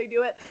that's how they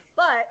do it.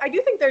 But I do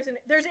think there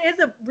is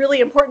a really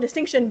important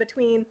distinction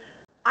between,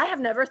 I have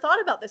never thought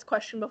about this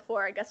question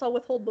before, I guess I'll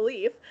withhold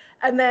belief,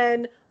 and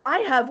then I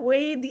have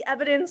weighed the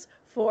evidence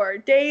for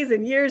days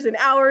and years and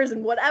hours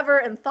and whatever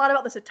and thought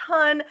about this a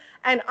ton,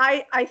 and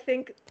I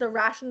think the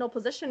rational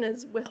position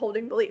is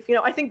withholding belief.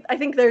 I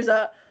think there's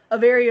a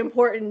very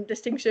important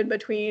distinction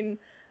between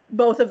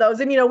both of those.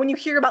 And when you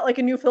hear about like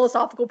a new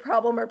philosophical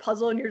problem or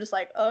puzzle and you're just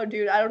like, oh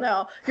dude, I don't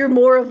know, you're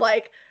more of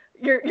like,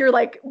 you're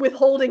like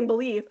withholding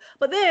belief.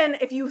 But then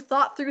if you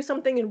thought through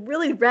something and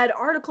really read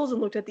articles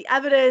and looked at the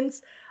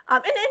evidence,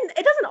 and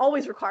it doesn't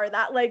always require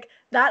that. Like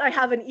that, I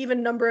have an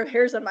even number of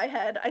hairs on my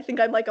head. I think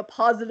I'm like a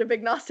positive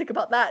agnostic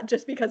about that,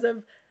 just because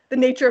of the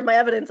nature of my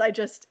evidence. I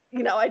just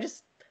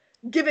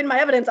given my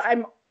evidence,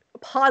 I'm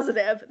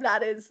positive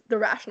that is the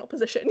rational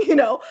position,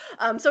 so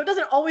it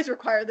doesn't always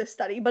require this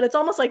study, but it's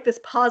almost like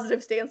this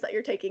positive stance that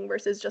you're taking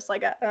versus just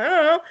like I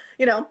don't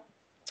know.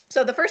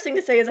 So the first thing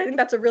to say is I think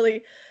that's a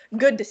really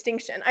good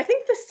distinction. I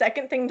think the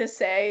second thing to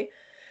say,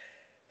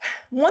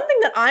 one thing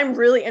that I'm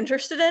really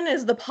interested in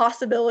is the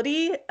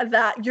possibility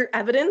that your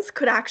evidence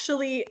could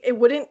actually, it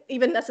wouldn't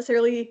even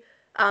necessarily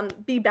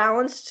be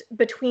balanced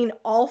between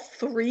all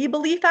three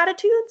belief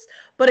attitudes,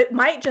 but it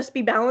might just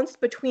be balanced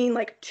between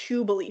like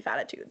two belief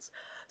attitudes.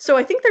 So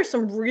I think there's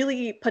some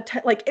really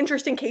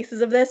interesting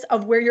cases of this,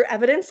 of where your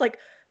evidence, like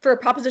for a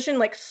proposition,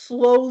 like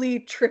slowly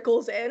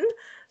trickles in.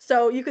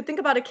 So you could think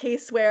about a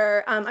case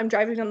where I'm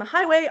driving down the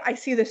highway, I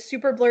see this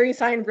super blurry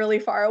sign really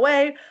far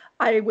away.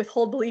 I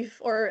withhold belief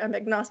or am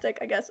agnostic,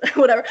 I guess,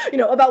 whatever,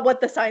 about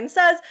what the sign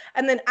says.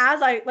 And then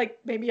as I, like,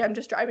 maybe I'm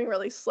just driving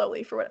really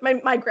slowly for what,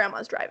 my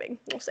grandma's driving,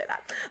 we'll say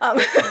that,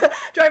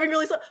 driving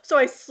really slow. So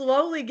I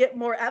slowly get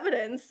more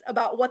evidence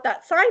about what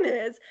that sign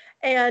is.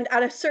 And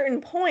at a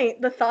certain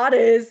point, the thought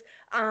is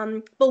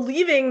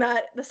believing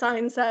that the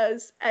sign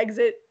says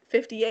exit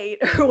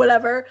 58 or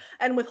whatever,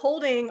 and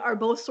withholding are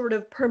both sort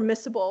of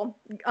permissible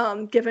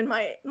given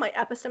my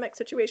epistemic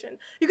situation.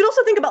 You could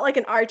also think about like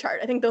an eye chart.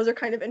 I think those are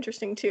kind of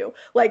interesting too.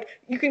 Like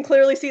you can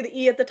clearly see the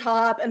E at the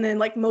top, and then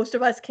like most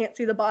of us can't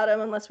see the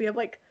bottom unless we have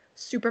like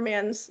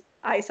Superman's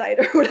eyesight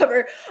or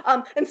whatever.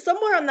 And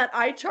somewhere on that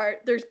eye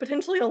chart, there's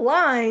potentially a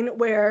line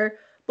where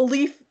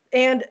belief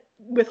and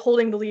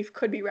withholding belief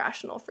could be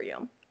rational for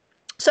you.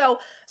 So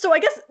I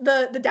guess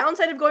the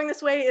downside of going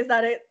this way is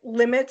that it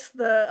limits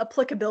the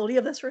applicability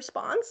of this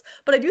response.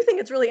 But I do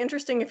think it's really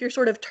interesting if you're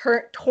sort of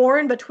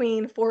torn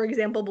between, for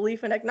example,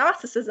 belief and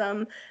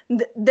agnosticism,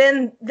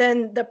 then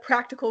the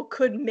practical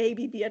could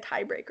maybe be a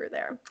tiebreaker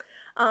there.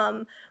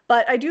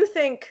 But I do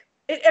think,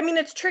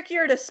 it's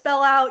trickier to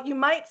spell out. You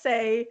might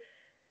say,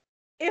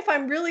 if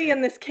I'm really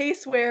in this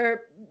case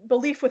where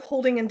belief,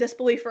 withholding, and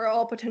disbelief are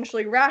all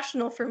potentially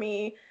rational for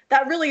me,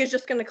 that really is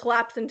just going to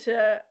collapse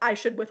into I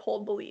should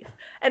withhold belief.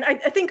 And I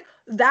think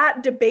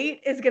that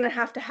debate is going to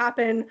have to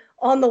happen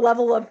on the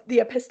level of the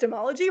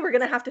epistemology. We're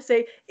going to have to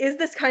say, is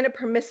this kind of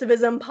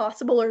permissivism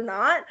possible or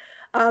not?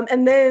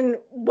 And then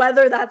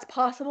whether that's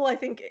possible, I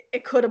think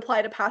it could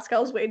apply to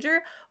Pascal's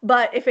wager.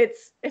 But if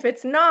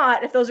it's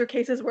not, if those are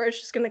cases where it's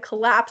just going to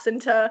collapse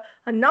into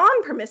a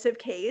non-permissive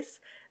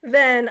case,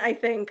 then I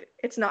think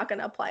it's not going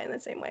to apply in the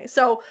same way.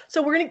 So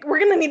we're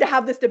gonna need to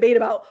have this debate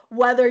about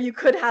whether you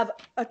could have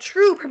a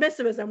true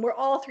permissivism where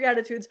all three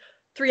attitudes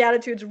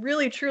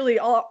really truly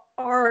all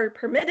are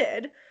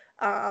permitted.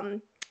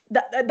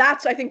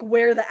 That's I think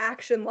where the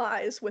action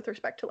lies with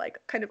respect to like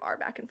kind of our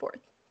back and forth.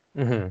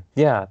 Mm-hmm.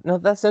 Yeah, no,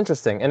 that's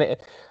interesting, and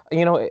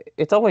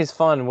it's always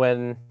fun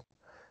when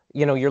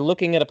you're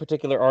looking at a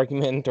particular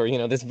argument or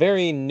this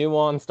very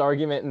nuanced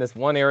argument in this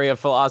one area of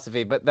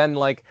philosophy, but then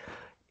like,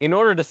 in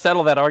order to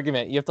settle that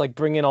argument, you have to like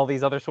bring in all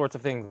these other sorts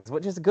of things,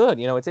 which is good.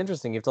 It's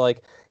interesting. You have to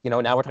like, now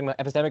we're talking about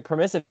epistemic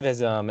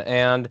permissivism,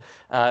 and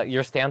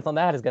your stance on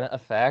that is going to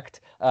affect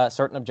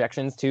certain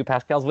objections to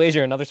Pascal's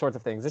wager and other sorts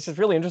of things. It's just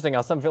really interesting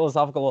how some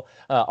philosophical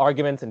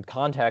arguments and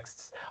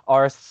contexts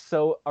are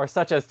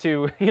such as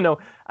to,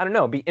 I don't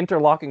know, be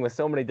interlocking with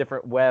so many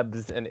different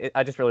webs, and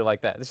I just really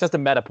like that. It's just a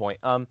meta point.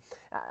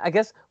 I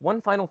guess one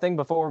final thing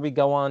before we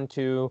go on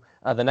to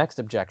the next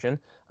objection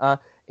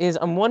is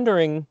I'm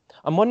wondering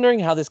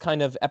how this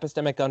kind of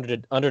epistemic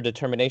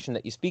underdetermination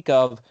that you speak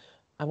of,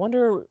 I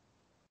wonder,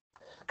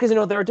 because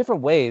there are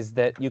different ways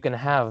that you can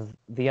have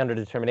the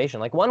underdetermination.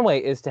 Like one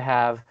way is to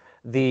have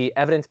the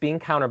evidence being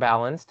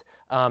counterbalanced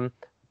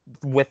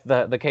with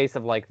the case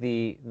of like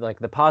the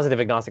positive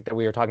agnostic that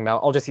we were talking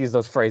about. I'll just use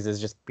those phrases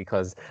just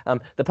because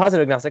the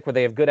positive agnostic, where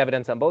they have good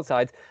evidence on both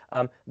sides,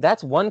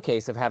 that's one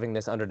case of having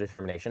this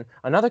underdetermination.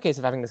 Another case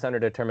of having this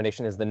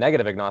underdetermination is the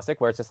negative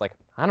agnostic, where it's just like,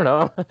 I don't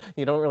know,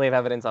 you don't really have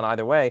evidence on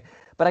either way.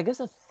 But I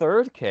guess a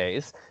third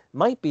case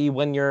might be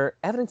when your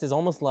evidence is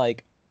almost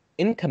like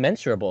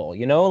incommensurable,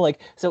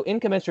 so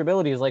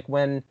incommensurability is like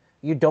when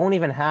you don't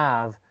even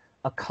have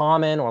a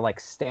common or like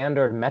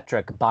standard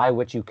metric by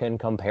which you can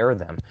compare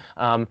them.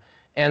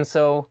 And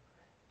so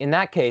in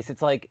that case,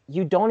 it's like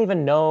you don't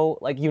even know,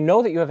 like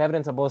that you have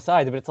evidence on both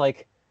sides, but it's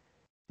like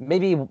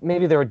maybe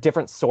there are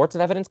different sorts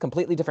of evidence,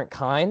 completely different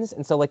kinds,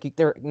 and so like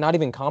they're not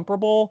even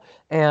comparable.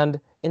 And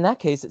in that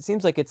case, it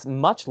seems like it's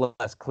much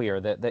less clear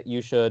that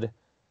you should.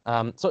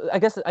 So I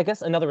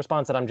guess another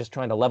response that I'm just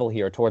trying to level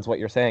here towards what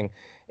you're saying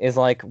is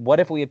like, what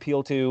if we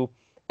appeal to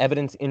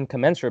evidence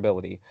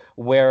incommensurability,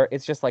 where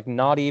it's just like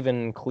not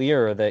even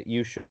clear that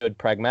you should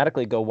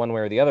pragmatically go one way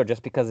or the other,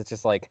 just because it's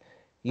just like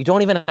you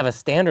don't even have a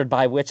standard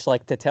by which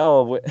like to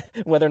tell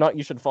whether or not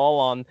you should fall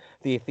on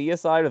the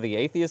theist side or the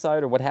atheist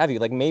side or what have you.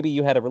 Like maybe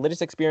you had a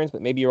religious experience,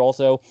 but maybe you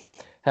also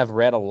have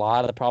read a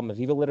lot of the problem of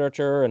evil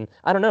literature, and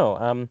I don't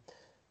know.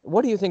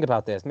 What do you think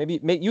about this? Maybe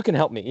you can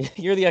help me.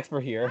 You're the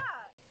expert here. Yeah.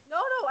 No,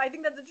 I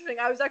think that's interesting.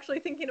 I was actually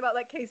thinking about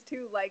that case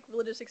too, like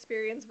religious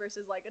experience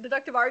versus like a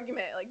deductive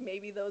argument. Like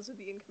maybe those would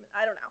be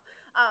I don't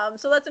know.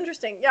 So that's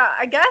interesting. Yeah,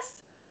 I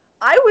guess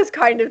I was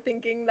kind of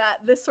thinking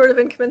that this sort of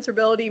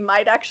incommensurability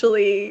might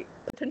actually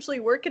potentially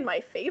work in my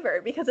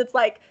favor, because it's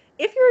like,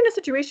 if you're in a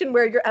situation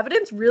where your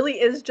evidence really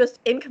is just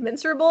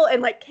incommensurable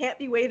and like can't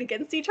be weighed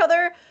against each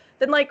other,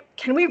 then like,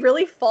 can we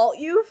really fault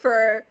you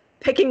for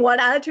picking one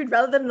attitude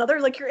rather than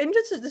another? Like, you're in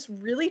just this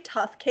really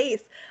tough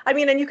case. I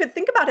mean, and you could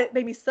think about it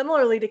maybe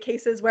similarly to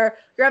cases where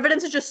your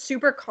evidence is just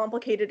super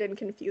complicated and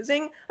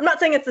confusing. I'm not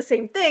saying it's the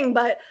same thing,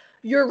 but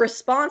your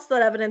response to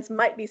that evidence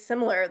might be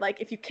similar. Like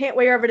if you can't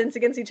weigh your evidence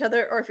against each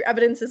other, or if your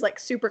evidence is like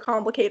super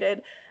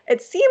complicated,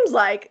 it seems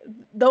like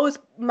those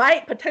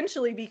might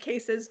potentially be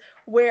cases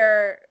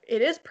where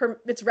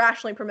it's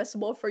rationally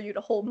permissible for you to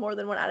hold more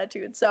than one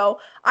attitude. So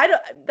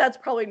that's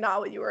probably not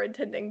what you were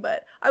intending,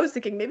 but I was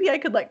thinking maybe I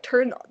could like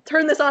turn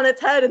this on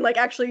its head and like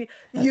actually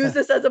use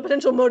this as a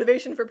potential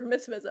motivation for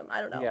permissivism.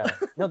 I don't know. Yeah,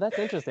 no, that's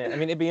interesting. I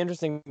mean, it'd be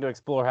interesting to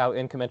explore how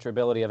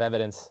incommensurability of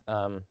evidence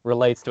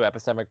relates to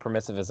epistemic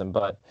permissivism.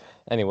 But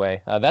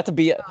anyway, that's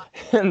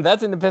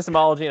in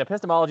epistemology, and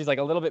epistemology is like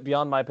a little bit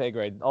beyond my pay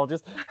grade.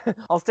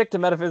 I'll stick to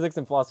metaphysics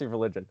and philosophy of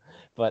religion.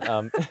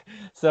 But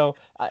so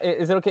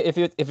is it okay if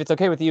it's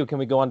okay with you? Can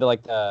we go on to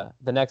like the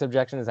next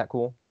objection? Is that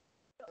cool?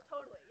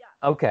 Totally,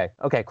 yeah.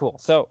 Okay, cool.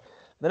 So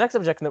the next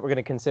objection that we're going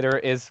to consider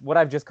is what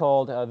I've just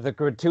called the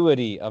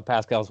gratuity of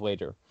Pascal's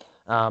wager.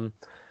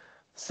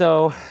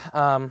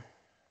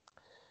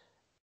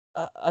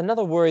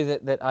 Another worry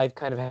that I've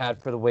kind of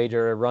had for the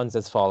wager runs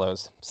as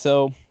follows.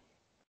 So,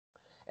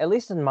 at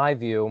least in my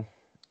view,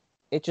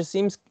 it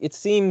seems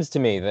to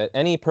me that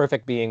any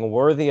perfect being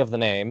worthy of the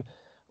name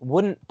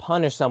wouldn't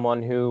punish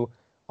someone who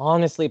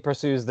honestly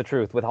pursues the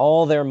truth with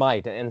all their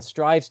might and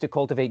strives to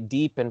cultivate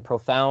deep and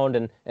profound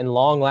and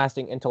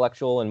long-lasting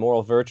intellectual and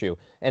moral virtue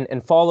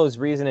and follows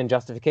reason and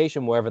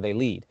justification wherever they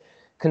lead.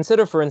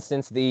 Consider, for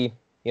instance, the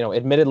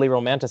admittedly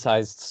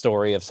romanticized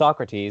story of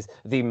Socrates,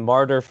 the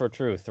martyr for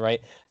truth,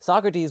 right?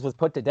 Socrates was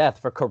put to death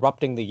for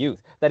corrupting the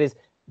youth. That is,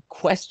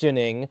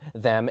 questioning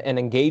them and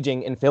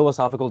engaging in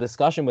philosophical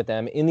discussion with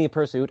them in the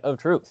pursuit of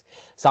truth.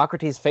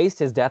 Socrates faced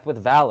his death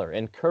with valor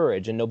and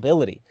courage and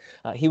nobility.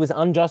 He was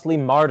unjustly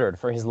martyred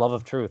for his love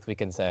of truth, we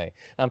can say.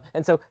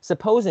 And so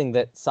supposing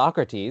that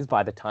Socrates,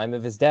 by the time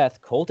of his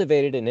death,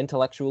 cultivated an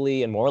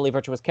intellectually and morally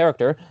virtuous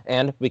character,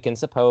 and we can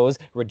suppose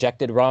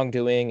rejected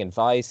wrongdoing and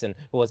vice, and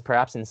was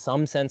perhaps in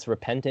some sense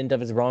repentant of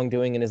his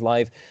wrongdoing in his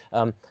life,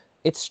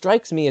 it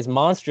strikes me as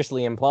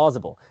monstrously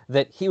implausible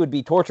that he would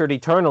be tortured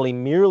eternally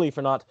merely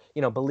for not,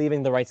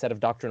 believing the right set of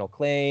doctrinal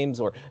claims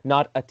or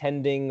not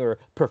attending or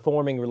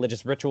performing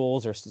religious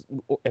rituals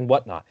and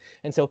whatnot.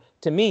 And so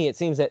to me, it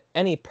seems that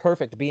any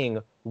perfect being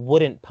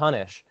wouldn't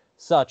punish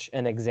such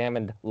an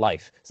examined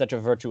life, such a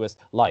virtuous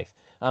life.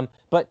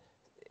 But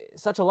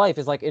such a life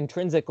is like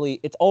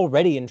it's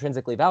already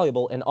intrinsically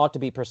valuable and ought to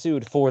be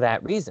pursued for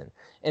that reason.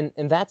 And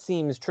that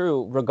seems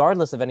true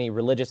regardless of any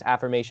religious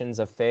affirmations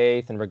of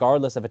faith and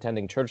regardless of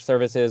attending church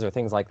services or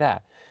things like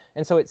that.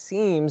 And so it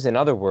seems, in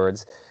other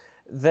words,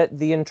 that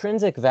the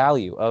intrinsic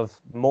value of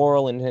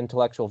moral and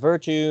intellectual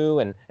virtue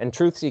and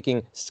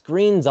truth-seeking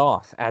screens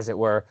off, as it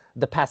were,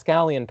 the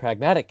Pascalian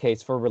pragmatic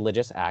case for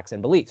religious acts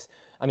and beliefs.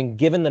 I mean,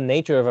 given the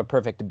nature of a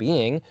perfect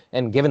being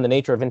and given the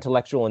nature of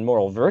intellectual and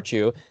moral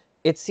virtue,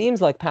 it seems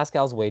like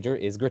Pascal's wager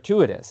is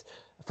gratuitous,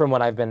 from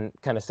what I've been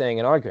kind of saying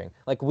and arguing.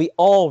 Like, we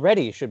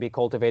already should be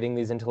cultivating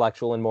these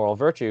intellectual and moral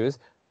virtues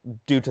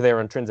due to their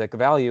intrinsic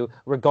value,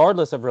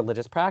 regardless of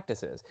religious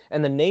practices.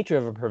 And the nature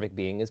of a perfect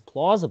being is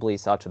plausibly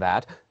such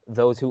that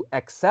those who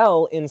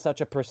excel in such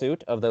a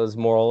pursuit of those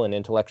moral and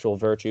intellectual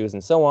virtues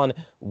and so on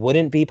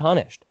wouldn't be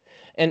punished.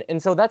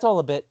 And so that's all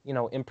a bit,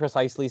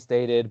 imprecisely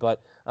stated,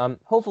 but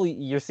hopefully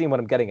you're seeing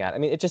what I'm getting at. I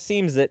mean, it just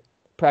seems that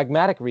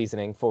pragmatic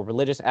reasoning for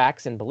religious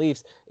acts and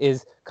beliefs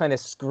is kind of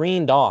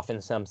screened off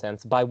in some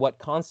sense by what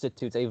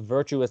constitutes a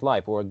virtuous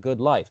life or a good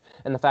life,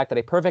 and the fact that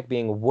a perfect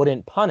being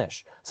wouldn't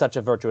punish such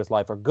a virtuous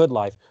life or good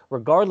life,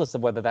 regardless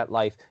of whether that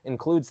life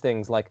includes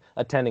things like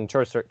attending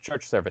church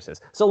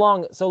services, so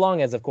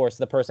long as, of course,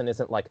 the person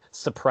isn't like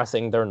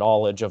suppressing their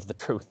knowledge of the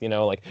truth,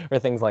 or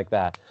things like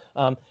that.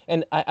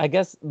 And I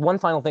guess one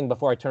final thing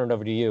before I turn it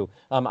over to you,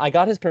 I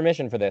got his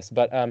permission for this,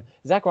 but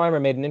Zach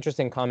Reimer made an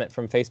interesting comment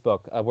from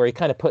Facebook where he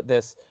kind of put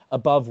this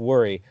above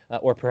worry,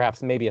 or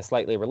perhaps maybe a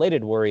slightly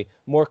related worry,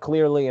 more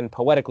clearly and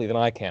poetically than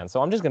I can.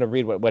 So I'm just going to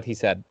read what he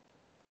said.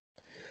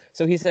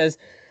 So he says,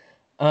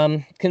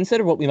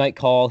 consider what we might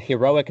call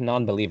heroic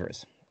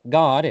non-believers.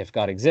 God, if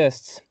God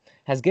exists,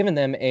 has given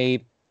them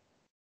a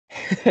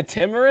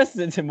timorous?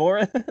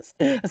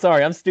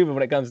 Sorry, I'm stupid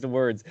when it comes to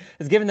words.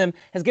 Has given them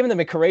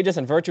a courageous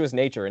and virtuous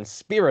nature and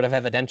spirit of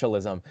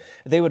evidentialism.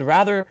 They would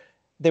rather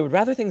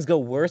things go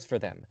worse for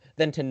them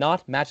than to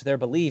not match their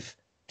belief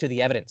to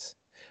the evidence.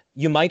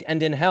 You might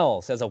end in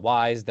hell, says a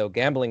wise though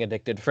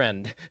gambling-addicted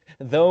friend.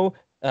 Though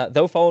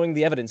following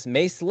the evidence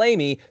may slay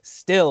me,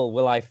 still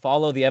will I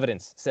follow the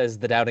evidence, says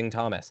the doubting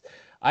Thomas.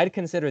 I'd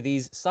consider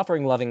these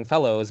suffering-loving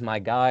fellows my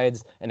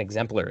guides and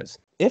exemplars.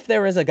 If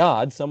there is a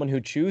God, someone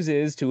who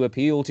chooses to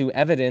appeal to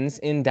evidence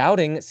in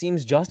doubting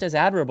seems just as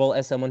admirable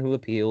as someone who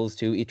appeals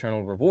to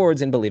eternal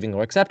rewards in believing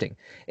or accepting.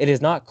 It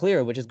is not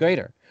clear which is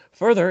greater.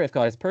 Further, if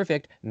God is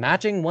perfect,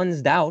 matching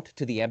one's doubt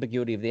to the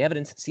ambiguity of the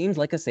evidence seems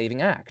like a saving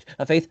act,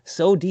 a faith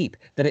so deep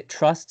that it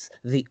trusts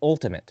the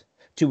ultimate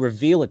to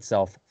reveal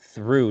itself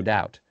through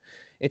doubt.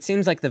 It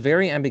seems like the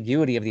very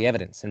ambiguity of the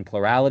evidence and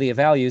plurality of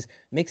values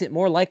makes it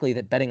more likely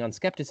that betting on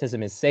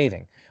skepticism is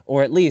saving,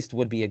 or at least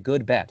would be a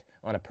good bet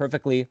on a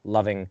perfectly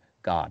loving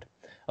God.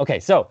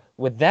 Okay, so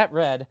with that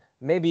read,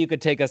 maybe you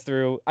could take us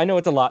through, I know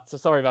it's a lot, so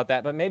sorry about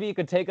that, but maybe you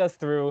could take us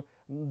through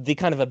the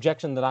kind of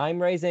objection that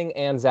I'm raising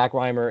and Zach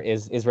Reimer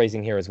is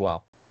raising here as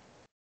well.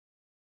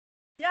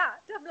 Yeah,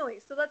 definitely.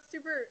 So that's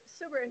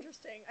super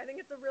interesting. I think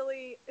it's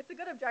a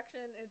good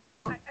objection.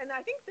 And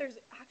I think there's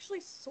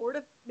actually sort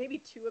of maybe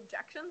two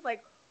objections.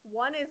 Like,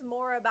 one is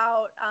more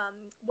about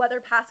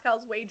whether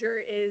Pascal's wager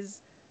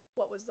is,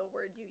 what was the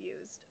word you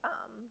used?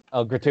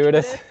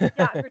 Gratuitous?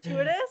 Yeah,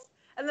 gratuitous.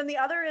 And then the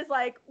other is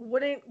like,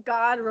 wouldn't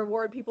God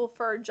reward people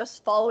for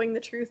just following the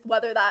truth,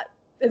 whether that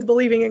is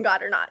believing in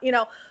God or not?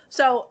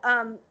 So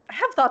I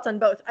have thoughts on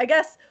both. I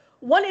guess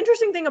one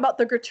interesting thing about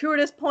the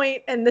gratuitous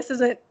point, and this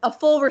isn't a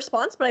full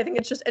response, but I think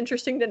it's just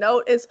interesting to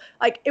note, is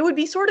like it would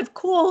be sort of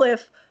cool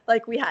if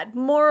like we had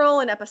moral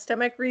and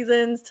epistemic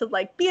reasons to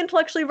like be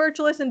intellectually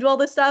virtuous and do all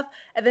this stuff,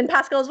 and then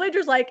Pascal's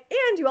wager's like,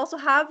 and you also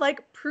have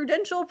like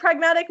prudential,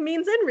 pragmatic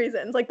means end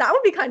reasons. Like that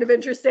would be kind of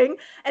interesting,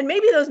 and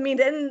maybe those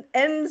means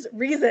ends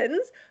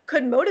reasons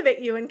could motivate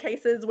you in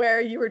cases where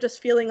you were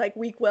just feeling like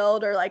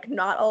weak-willed or like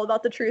not all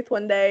about the truth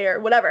one day or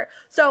whatever.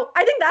 So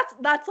I think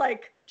that's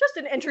like just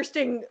an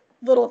interesting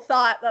little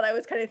thought that I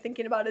was kind of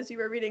thinking about as you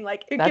were reading.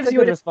 Like it gives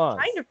you a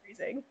kind of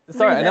reason.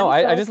 Sorry, I know. So,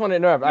 I just want to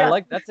interrupt. Yeah.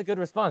 That's a good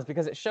response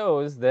because it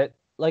shows that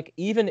like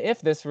even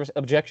if this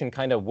objection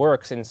kind of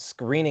works in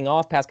screening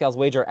off Pascal's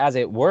wager as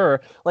it were,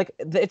 like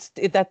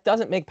that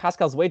doesn't make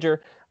Pascal's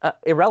wager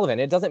irrelevant.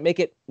 It doesn't make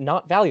it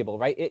not valuable,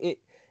 right?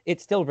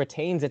 It still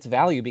retains its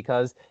value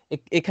because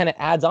it kind of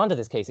adds on to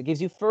this case. It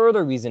gives you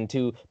further reason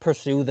to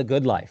pursue the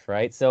good life,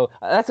 right? So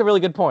that's a really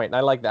good point. I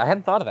like that. I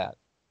hadn't thought of that.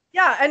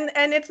 Yeah,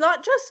 and it's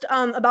not just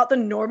about the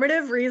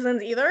normative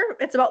reasons either.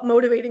 It's about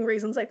motivating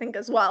reasons, I think,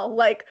 as well.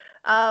 Like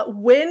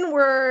when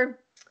we're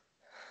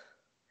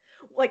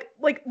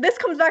like this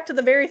comes back to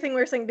the very thing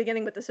we were saying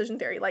beginning with decision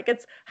theory. Like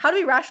it's how to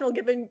be rational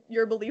given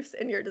your beliefs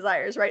and your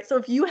desires, right? So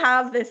if you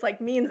have this like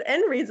means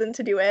end reason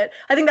to do it,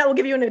 I think that will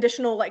give you an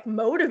additional like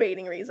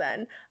motivating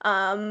reason,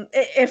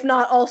 if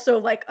not also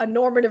like a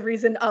normative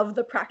reason of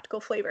the practical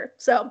flavor.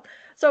 So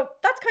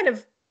that's kind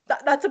of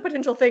that's a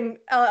potential thing,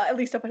 at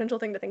least a potential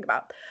thing to think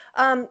about.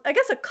 I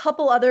guess a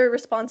couple other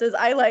responses.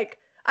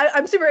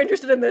 I'm super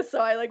interested in this, so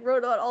I like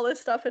wrote out all this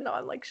stuff, and now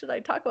I'm like, should I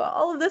talk about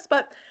all of this?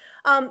 But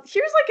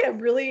here's like a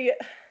really,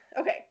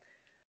 okay.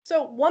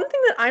 So one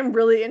thing that I'm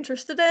really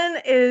interested in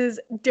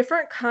is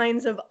different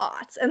kinds of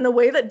oughts and the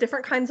way that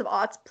different kinds of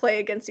oughts play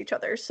against each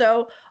other.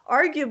 So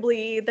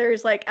arguably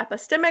there's like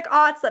epistemic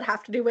oughts that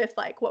have to do with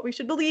like what we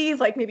should believe,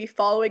 like maybe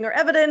following our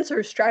evidence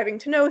or striving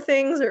to know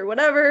things or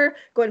whatever,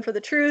 going for the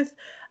truth.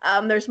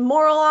 There's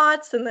moral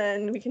oughts, and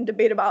then we can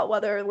debate about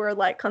whether we're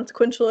like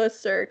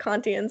consequentialists or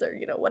Kantians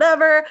or,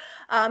 whatever.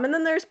 And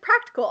then there's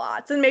practical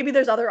oughts, and maybe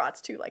there's other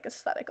oughts too, like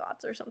aesthetic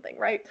oughts or something,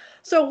 right?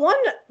 So one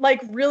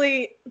like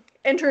really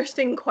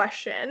interesting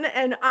question,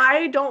 and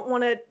I don't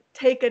want to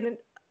take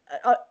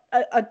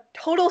a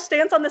total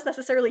stance on this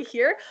necessarily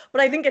here, but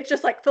I think it's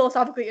just like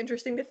philosophically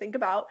interesting to think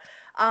about,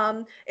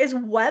 is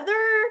whether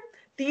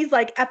these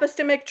like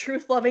epistemic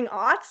truth-loving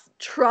oughts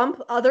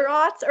trump other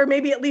oughts, or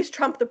maybe at least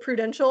trump the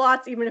prudential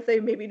oughts, even if they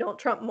maybe don't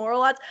trump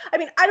moral oughts. I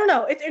mean, I don't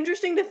know. It's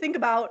interesting to think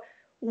about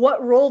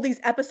what role these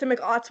epistemic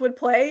oughts would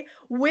play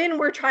when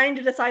we're trying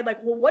to decide,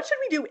 like, well, what should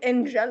we do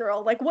in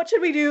general? Like, what should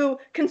we do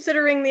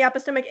considering the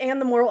epistemic and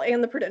the moral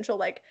and the prudential?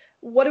 Like,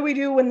 what do we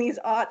do when these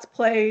oughts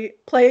play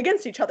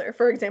against each other,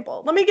 for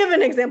example? Let me give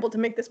an example to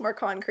make this more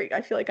concrete.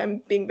 I feel like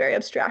I'm being very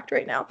abstract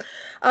right now.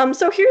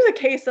 So here's a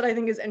case that I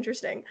think is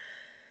interesting.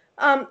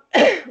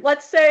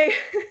 Let's say,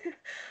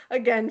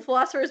 again,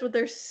 philosophers with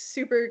their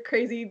super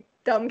crazy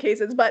dumb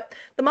cases, but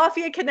the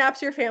mafia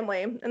kidnaps your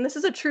family, and this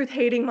is a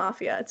truth-hating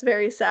mafia. It's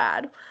very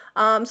sad.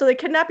 So they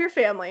kidnap your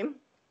family,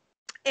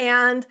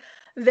 and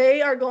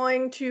they are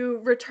going to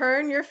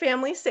return your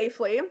family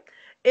safely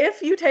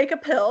if you take a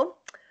pill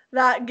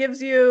that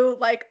gives you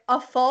like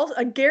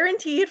a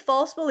guaranteed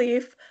false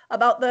belief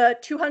about the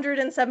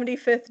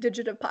 275th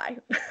digit of pi.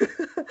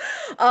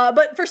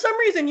 But for some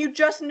reason, you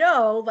just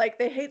know, like,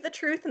 they hate the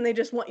truth and they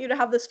just want you to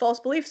have this false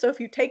belief. So if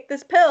you take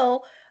this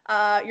pill,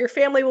 your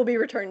family will be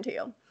returned to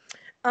you.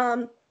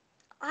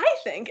 I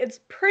think it's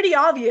pretty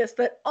obvious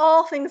that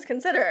all things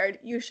considered,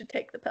 you should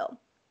take the pill.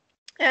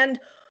 And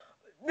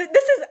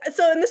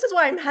this is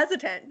why I'm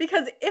hesitant,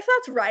 because if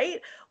that's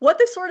right, what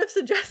this sort of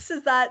suggests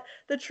is that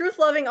the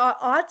truth-loving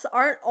oughts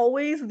aren't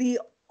always the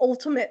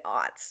ultimate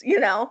oughts,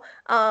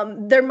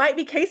 There might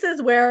be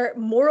cases where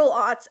moral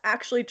oughts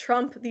actually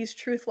trump these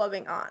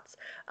truth-loving oughts.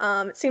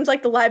 It seems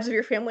like the lives of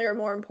your family are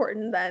more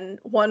important than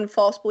one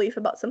false belief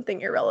about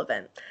something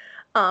irrelevant.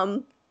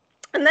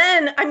 And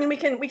then, I mean, we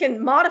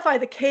can modify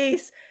the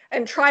case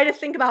and try to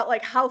think about,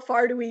 like, how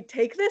far do we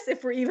take this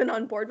if we're even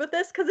on board with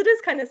this? Because it is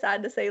kind of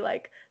sad to say,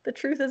 like, the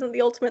truth isn't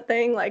the ultimate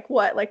thing. Like,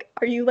 what? Like,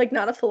 are you, like,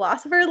 not a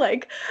philosopher?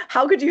 Like,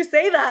 how could you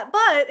say that?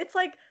 But it's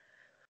like,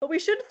 but we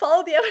should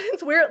follow the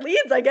evidence where it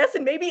leads, I guess.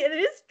 And maybe it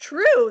is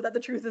true that the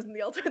truth isn't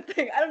the ultimate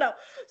thing. I don't know.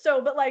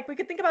 So, but, like, we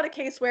could think about a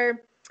case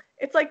where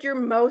it's like your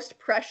most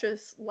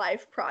precious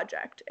life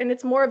project, and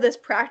it's more of this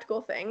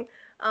practical thing.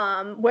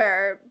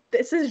 where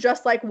this is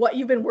just like what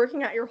you've been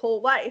working at your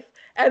whole life.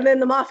 And then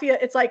the mafia,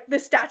 it's like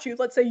this statue,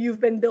 let's say you've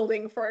been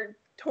building for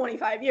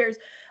 25 years,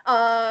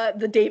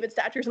 the David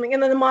statue or something,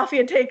 and then the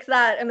mafia takes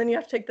that, and then you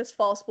have to take this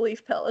false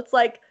belief pill. It's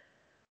like,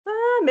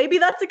 maybe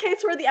that's the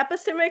case where the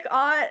epistemic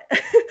ought,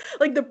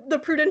 like the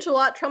prudential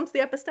ought trumps the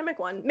epistemic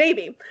one,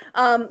 maybe.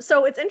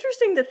 So it's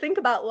interesting to think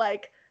about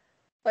like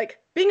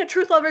being a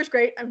truth lover is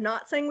great. I'm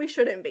not saying we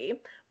shouldn't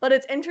be, but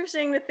it's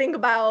interesting to think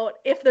about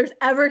if there's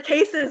ever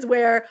cases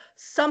where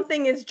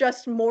something is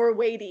just more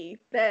weighty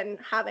than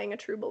having a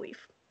true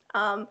belief.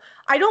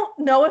 I don't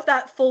know if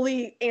that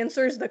fully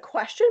answers the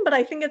question, but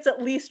I think it's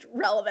at least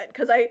relevant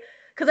because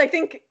I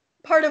think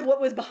part of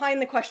what was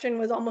behind the question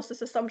was almost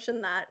this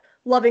assumption that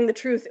loving the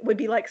truth would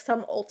be like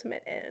some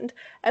ultimate end.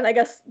 And I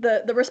guess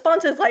the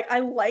response is like, I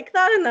like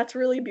that, and that's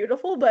really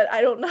beautiful, but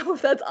I don't know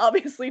if that's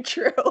obviously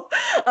true.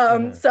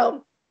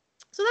 So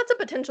that's a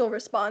potential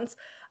response.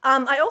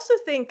 I also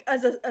think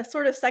as a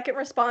sort of second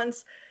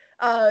response,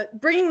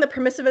 bringing the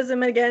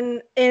permissivism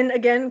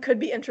again could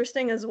be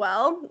interesting as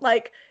well.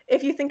 Like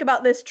if you think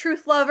about this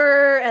truth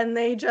lover and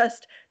they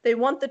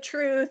want the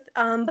truth,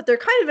 but they're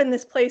kind of in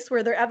this place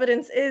where their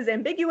evidence is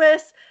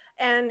ambiguous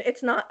and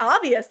it's not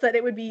obvious that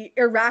it would be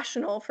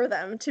irrational for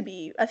them to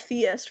be a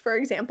theist, for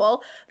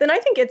example, then I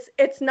think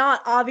it's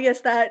not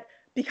obvious that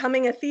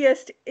becoming a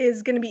theist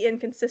is going to be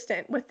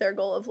inconsistent with their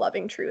goal of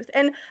loving truth.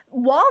 And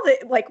while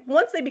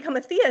once they become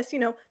a theist,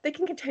 they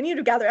can continue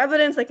to gather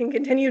evidence, they can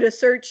continue to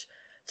search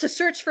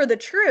for the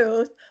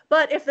truth,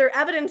 but if their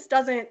evidence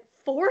doesn't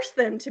force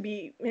them to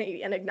be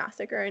maybe an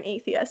agnostic or an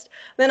atheist,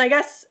 then I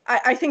guess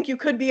I think you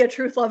could be a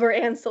truth lover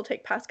and still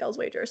take Pascal's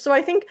wager. So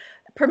I think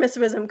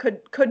permissivism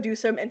could do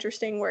some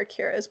interesting work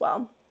here as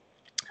well.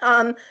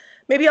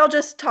 Maybe I'll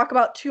just talk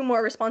about two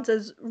more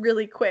responses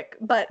really quick.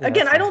 But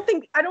again, I don't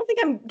think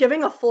I'm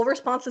giving a full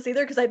response to this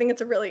either because I think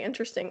it's a really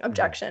interesting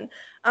objection.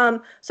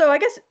 So I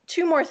guess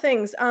two more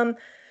things.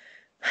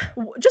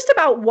 Just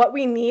about what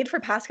we need for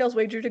Pascal's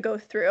wager to go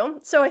through.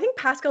 So I think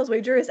Pascal's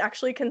wager is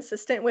actually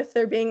consistent with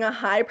there being a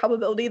high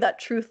probability that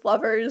truth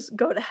lovers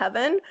go to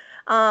heaven.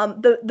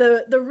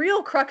 The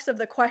real crux of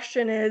the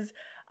question is,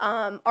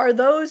 are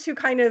those who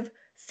kind of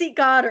seek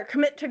God or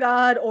commit to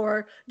God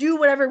or do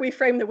whatever we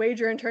frame the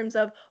wager in terms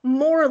of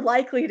more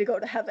likely to go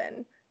to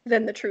heaven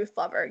than the truth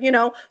lover,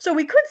 So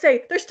we could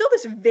say there's still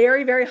this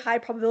very, very high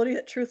probability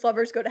that truth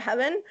lovers go to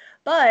heaven.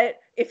 But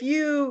if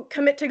you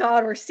commit to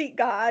God or seek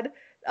God,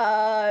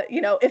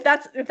 if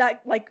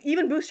that like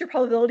even boosts your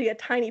probability a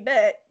tiny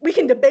bit, we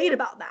can debate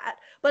about that.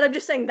 But I'm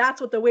just saying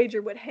that's what the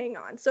wager would hang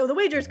on. So the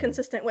wager is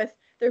consistent with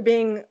there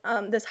being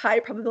this high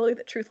probability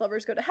that truth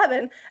lovers go to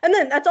heaven. And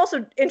then that's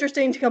also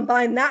interesting to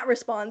combine that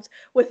response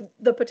with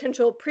the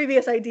potential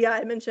previous idea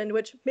I mentioned,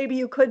 which maybe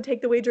you could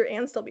take the wager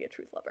and still be a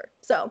truth lover.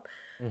 So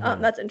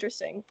that's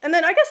interesting. And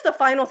then I guess the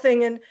final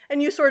thing,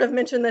 and you sort of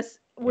mentioned this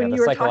when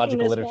you were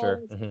talking as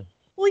literature. Well.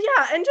 Well,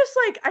 yeah, and just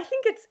like I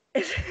think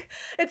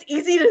it's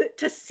easy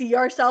to see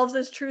ourselves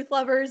as truth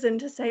lovers and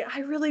to say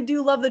I really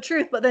do love the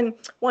truth, but then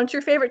once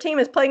your favorite team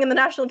is playing in the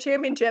national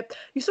championship,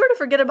 you sort of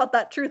forget about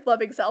that truth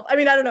loving self. I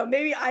mean, I don't know,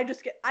 maybe I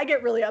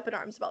get really up in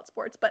arms about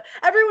sports, but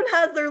everyone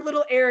has their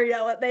little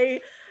area that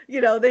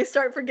they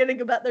start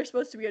forgetting about they're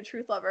supposed to be a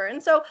truth lover.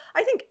 And so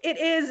I think it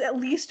is at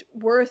least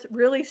worth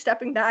really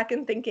stepping back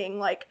and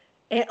thinking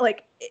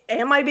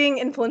am I being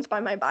influenced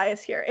by my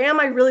bias here? Am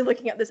I really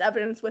looking at this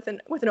evidence with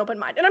an open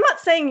mind? And I'm not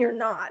saying you're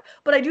not,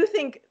 but I do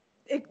think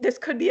this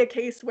could be a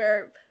case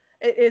where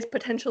it is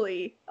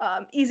potentially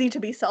easy to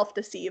be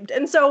self-deceived.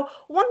 And so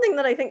one thing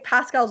that I think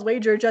Pascal's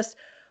wager just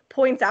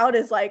points out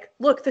is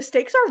look, the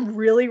stakes are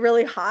really,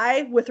 really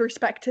high with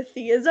respect to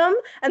theism.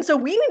 And so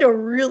we need to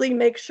really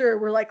make sure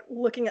we're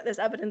looking at this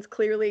evidence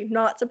clearly,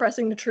 not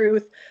suppressing the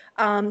truth.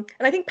 And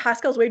I think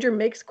Pascal's wager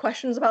makes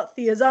questions about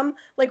theism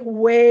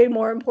way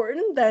more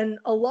important than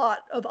a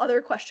lot of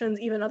other questions,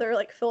 even other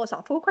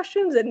philosophical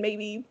questions and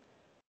maybe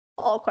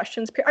all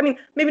questions. I mean,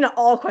 maybe not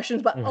all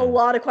questions, but a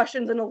lot of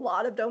questions in a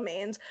lot of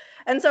domains.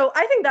 And so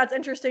I think that's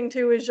interesting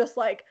too, is just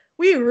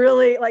we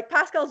really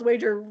Pascal's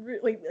wager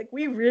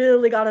we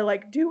really got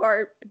to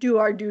do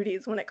our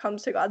duties when it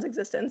comes to God's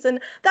existence.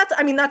 And that's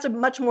a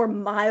much more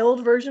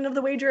mild version of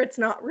the wager. It's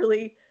not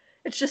really,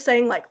 it's just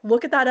saying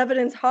look at that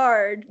evidence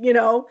hard,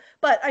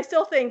 but I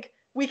still think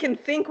we can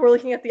think we're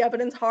looking at the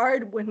evidence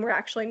hard when we're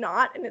actually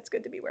not, and it's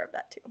good to be aware of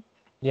that too.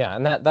 Yeah,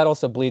 and that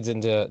also bleeds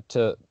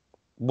into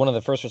one of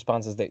the first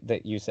responses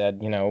that you said,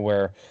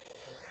 where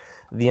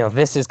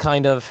this is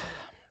kind of,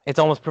 it's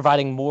almost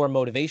providing more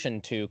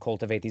motivation to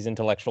cultivate these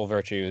intellectual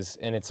virtues,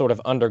 and it's sort of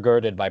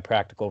undergirded by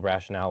practical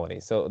rationality.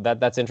 So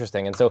that's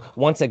interesting. And so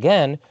once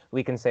again,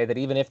 we can say that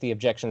even if the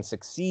objection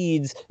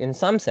succeeds in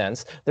some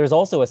sense, there's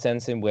also a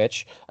sense in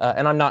which,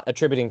 and I'm not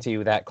attributing to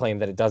you that claim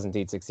that it does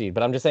indeed succeed,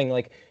 but I'm just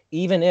saying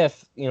even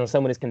if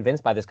someone is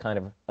convinced by this kind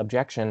of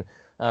objection,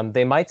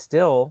 they might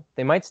still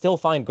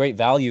find great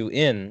value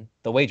in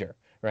the wager.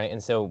 right?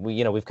 And so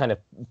we've kind of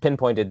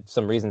pinpointed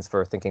some reasons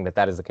for thinking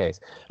that is the case.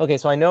 Okay,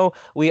 so I know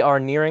we are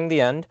nearing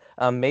the end.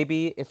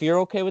 Maybe if you're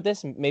okay with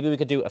this, maybe we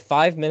could do a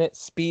 5-minute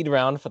speed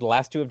round for the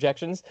last 2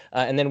 objections,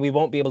 and then we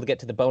won't be able to get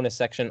to the bonus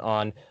section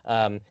on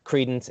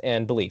credence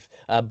and belief.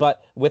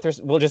 But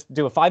we'll just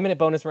do a 5-minute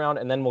bonus round,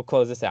 and then we'll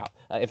close this out,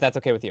 if that's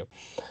okay with you.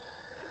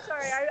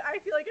 Sorry, I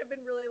feel like I've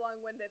been really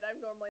long-winded.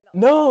 I'm normally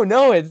not.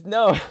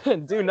 No,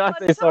 do not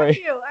say sorry.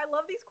 Thank you. I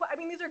love these. I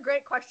mean, these are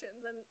great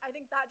questions, and I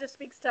think that just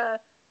speaks to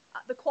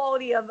the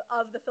quality of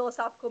the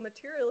philosophical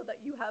material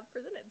that you have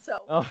presented. So.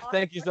 Awesome.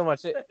 Thank you so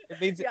much. It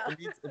means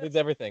it means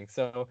everything.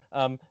 So,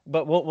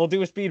 but we'll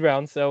do a speed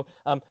round. So,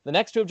 the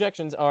next 2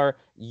 objections are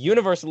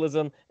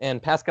universalism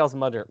and Pascal's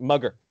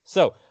mugger.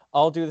 So,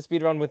 I'll do the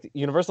speed round with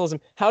universalism.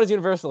 How does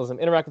universalism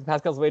interact with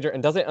Pascal's wager,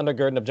 and does it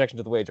undergird an objection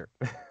to the wager?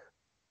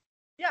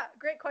 Yeah,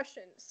 great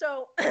question.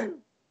 So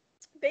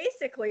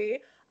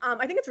basically,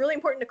 I think it's really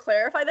important to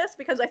clarify this,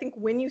 because I think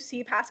when you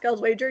see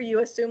Pascal's wager, you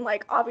assume,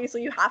 like,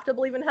 obviously you have to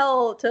believe in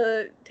hell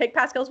to take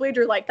Pascal's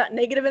wager, like that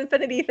negative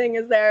infinity thing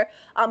is there.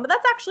 But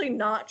that's actually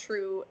not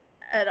true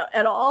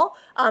at all.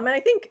 And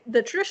I think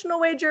the traditional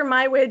wager,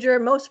 my wager,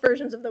 most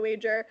versions of the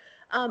wager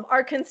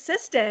are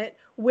consistent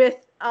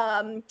with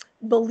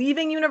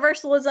believing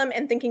universalism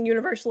and thinking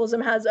universalism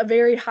has a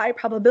very high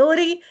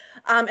probability,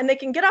 and they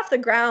can get off the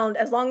ground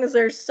as long as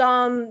there's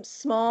some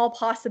small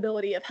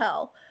possibility of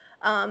hell.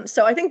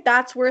 So I think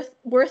that's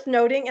worth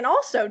noting. And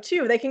also,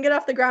 too, they can get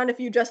off the ground if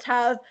you just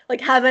have,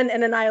 like, heaven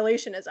and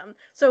annihilationism.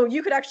 So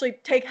you could actually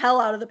take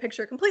hell out of the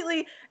picture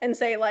completely and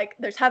say, like,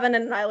 there's heaven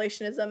and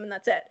annihilationism, and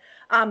that's it.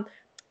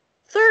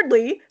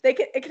 Thirdly,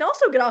 it can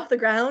also get off the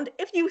ground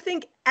if you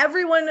think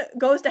everyone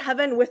goes to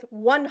heaven with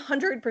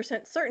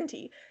 100%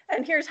 certainty.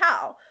 And here's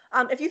how.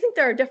 If you think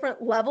there are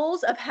different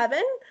levels of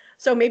heaven,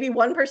 so maybe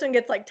one person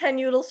gets like 10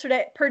 utils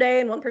per day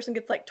and one person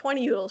gets like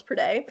 20 utils per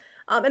day,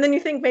 and then you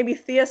think maybe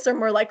theists are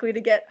more likely to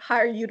get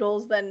higher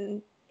utils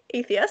than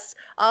atheists,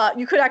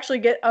 you could actually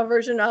get a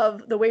version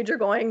of the wager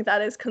going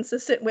that is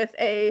consistent with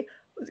a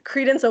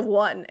credence of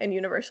 1 in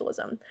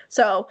universalism.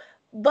 So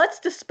let's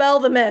dispel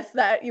the myth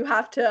that you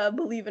have to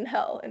believe in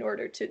hell in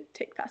order to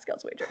take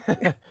Pascal's wager.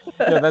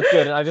 No, that's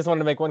good. And I just wanted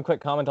to make one quick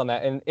comment on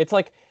that. And it's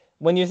like,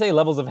 when you say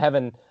levels of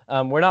heaven,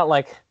 we're not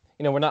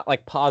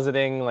like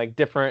positing like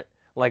different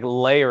like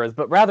layers,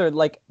 but rather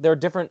like there are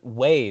different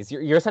ways.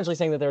 You're essentially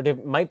saying that there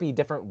might be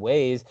different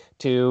ways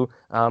to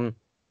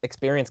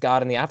experience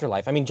God in the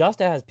afterlife. I mean,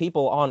 just as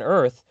people on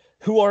earth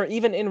who are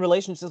even in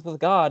relationships with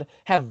God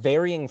have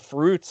varying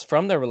fruits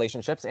from their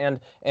relationships and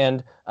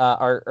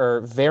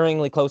are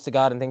varyingly close to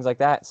God and things like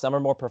that. Some are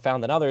more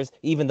profound than others,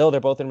 even though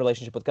they're both in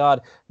relationship with God.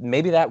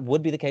 Maybe that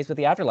would be the case with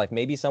the afterlife.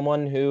 Maybe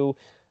someone who,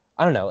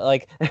 I don't know,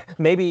 like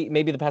maybe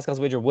the Pascal's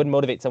wager would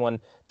motivate someone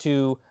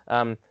to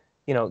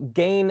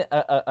gain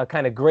a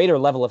kind of greater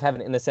level of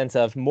heaven in the sense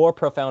of more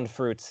profound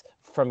fruits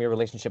from your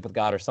relationship with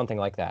God or something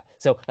like that.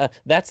 So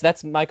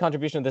that's my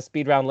contribution to the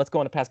speed round. Let's go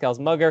on to Pascal's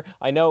mugger.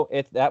 I know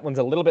that one's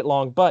a little bit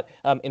long, but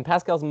in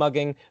Pascal's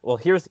mugging, well,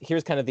 here's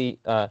kind of the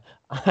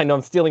I know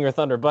I'm stealing your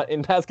thunder, but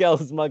in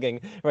Pascal's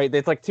mugging, right,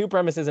 it's like 2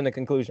 premises and a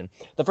conclusion.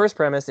 The first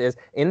premise is,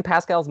 in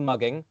Pascal's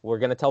mugging, we're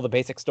going to tell the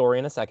basic story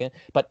in a second,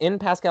 but in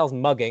Pascal's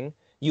mugging,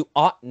 you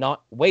ought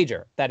not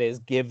wager. That is,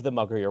 give the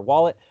mugger your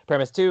wallet.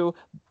 Premise 2,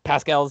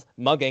 Pascal's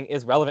mugging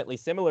is relevantly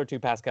similar to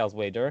Pascal's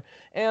wager.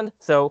 And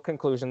so,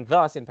 conclusion,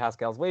 thus, in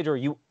Pascal's wager,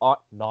 you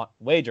ought not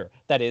wager.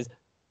 That is,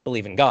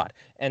 believe in God.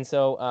 And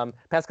so,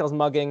 Pascal's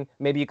mugging,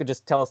 maybe you could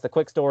just tell us the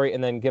quick story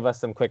and then give us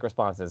some quick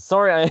responses.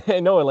 Sorry, I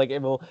know like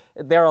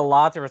there are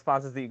lots of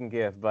responses that you can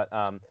give, but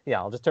yeah,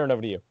 I'll just turn it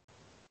over to you.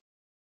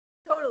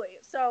 Totally.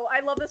 So I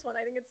love this one.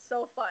 I think it's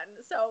so fun.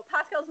 So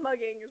Pascal's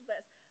mugging is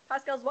this.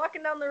 Pascal's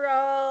walking down the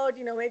road,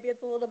 maybe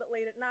it's a little bit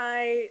late at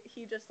night.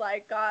 He just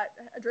like got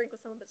a drink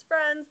with some of his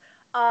friends,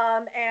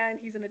 and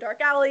he's in a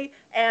dark alley,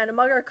 and a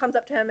mugger comes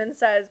up to him and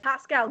says,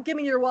 "Pascal, give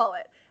me your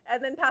wallet."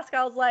 And then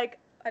Pascal's like,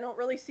 "I don't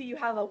really see you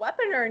have a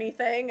weapon or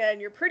anything,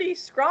 and you're pretty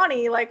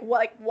scrawny. Like,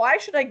 why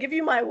should I give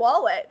you my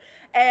wallet?"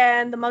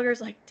 And the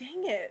mugger's like,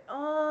 "Dang it.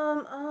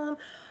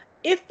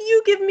 If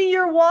you give me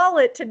your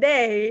wallet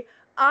today,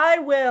 I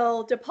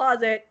will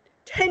deposit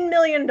 $10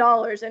 million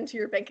into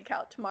your bank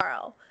account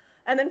tomorrow."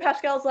 And then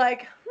Pascal's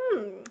like,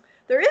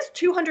 there is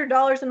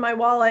 $200 in my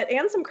wallet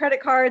and some credit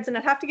cards, and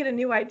I'd have to get a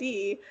new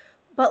ID.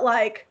 But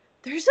like,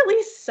 there's at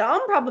least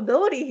some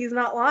probability he's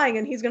not lying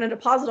and he's going to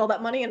deposit all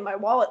that money in my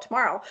wallet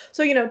tomorrow.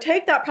 So,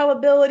 take that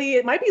probability.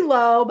 It might be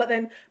low, but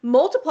then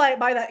multiply it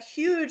by that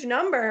huge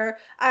number.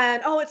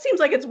 And, it seems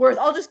like it's worth,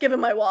 I'll just give him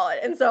my wallet.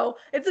 And so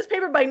it's this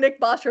paper by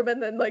Nick Bostrom.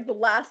 And then like the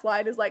last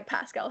line is like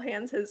Pascal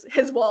hands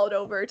his wallet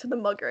over to the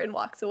mugger and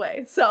walks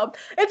away. So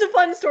it's a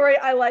fun story.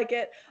 I like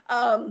it.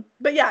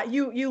 But yeah,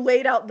 you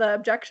laid out the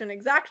objection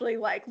exactly.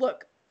 Like,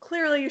 look,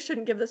 clearly you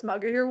shouldn't give this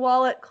mugger your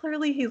wallet.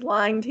 Clearly he's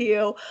lying to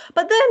you.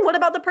 But then what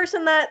about the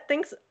person that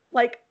thinks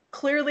like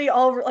clearly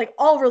all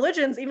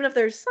religions, even if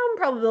there's some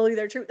probability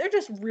they're true, they're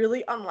just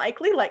really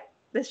unlikely. Like,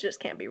 this just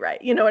can't be right.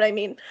 You know what I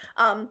mean?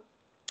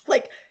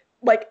 Like,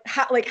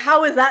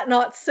 how is that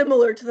not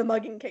similar to the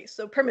mugging case?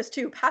 So premise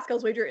 2,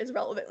 Pascal's wager is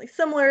relevantly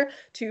similar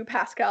to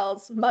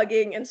Pascal's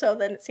mugging, and so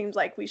then it seems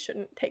like we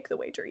shouldn't take the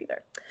wager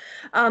either.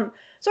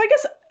 So I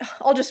guess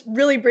I'll just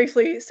really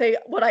briefly say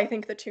what I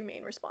think the two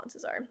main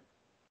responses are.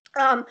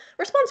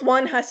 Response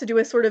 1 has to do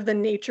with sort of the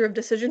nature of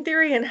decision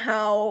theory and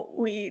how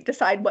we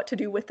decide what to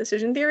do with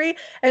decision theory.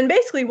 And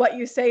basically what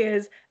you say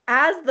is,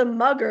 as the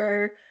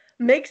mugger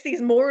makes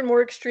these more and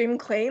more extreme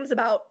claims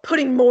about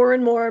putting more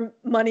and more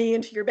money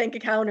into your bank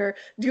account, or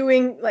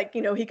doing, like,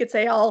 he could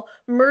say, I'll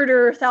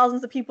murder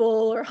thousands of people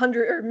or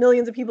hundreds or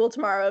millions of people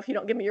tomorrow if you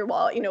don't give me your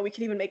wallet. We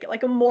could even make it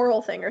like a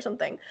moral thing or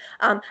something.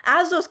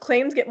 As those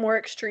claims get more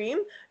extreme,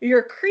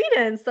 your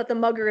credence that the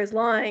mugger is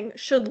lying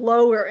should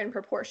lower in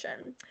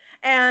proportion.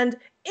 And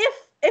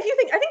if you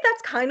think, I think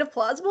that's kind of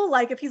plausible.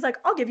 Like, if he's like,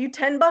 I'll give you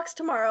 $10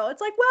 tomorrow,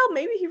 it's like, well,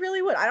 maybe he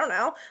really would. I don't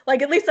know.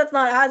 Like, at least that's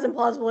not as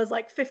implausible as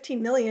like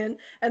 15 million.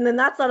 And then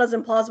that's not as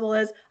implausible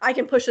as I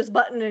can push this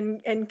button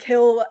and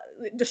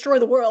destroy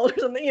the world or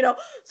something,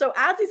 So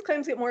as these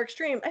claims get more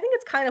extreme, I think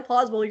it's kind of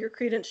plausible your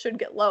credence should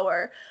get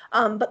lower.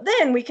 But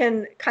then we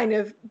can kind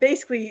of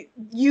basically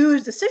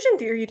use decision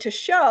theory to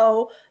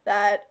show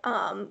that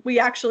we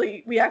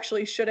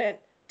actually shouldn't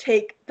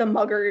take the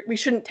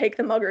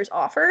mugger's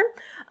offer.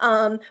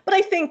 But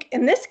I think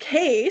in this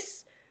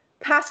case,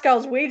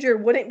 Pascal's wager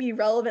wouldn't be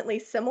relevantly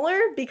similar,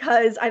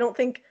 because I don't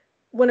think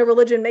when a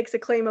religion makes a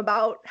claim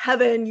about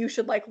heaven, you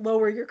should like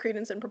lower your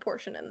credence in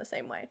proportion in the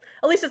same way.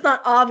 At least it's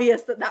not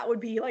obvious that would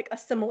be like a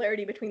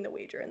similarity between the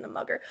wager and the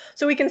mugger.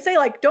 So we can say,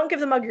 like, don't give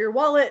the mugger your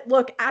wallet.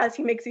 Look, as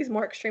he makes these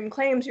more extreme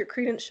claims, your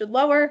credence should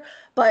lower.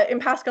 But in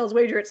Pascal's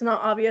wager, it's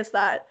not obvious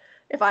that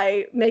if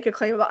I make a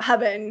claim about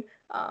heaven,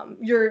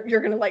 you're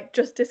gonna like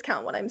just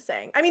discount what I'm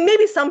saying. I mean,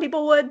 maybe some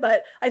people would,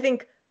 but I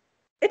think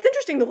it's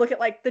interesting to look at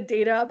like the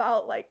data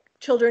about like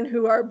children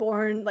who are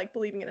born like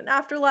believing in an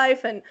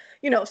afterlife and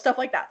stuff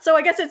like that. So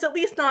I guess it's at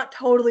least not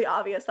totally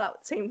obvious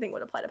that same thing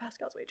would apply to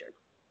Pascal's wager.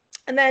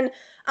 And then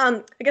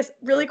I guess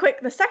really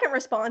quick, the second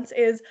response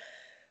is,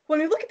 when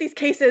we look at these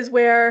cases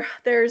where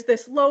there's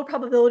this low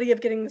probability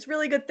of getting this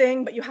really good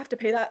thing, but you have to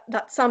pay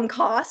that some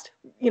cost,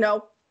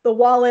 the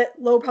wallet,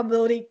 low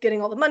probability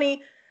getting all the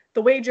money,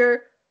 the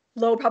wager,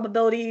 low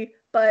probability,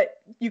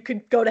 but you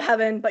could go to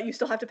heaven, but you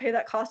still have to pay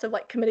that cost of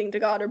like committing to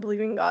God or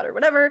believing in God or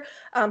whatever.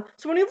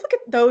 So when you look at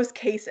those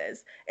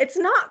cases, it's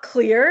not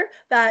clear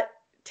that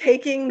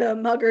taking the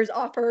mugger's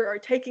offer or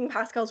taking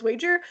Pascal's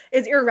wager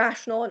is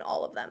irrational in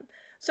all of them.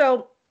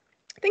 So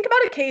think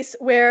about a case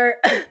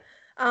where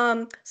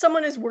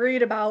someone is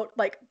worried about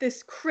like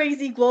this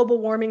crazy global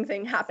warming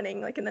thing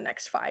happening like in the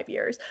next 5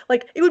 years.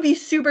 Like, it would be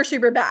super,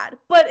 super bad,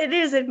 but it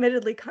is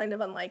admittedly kind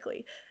of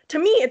unlikely. To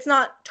me, it's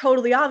not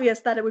totally obvious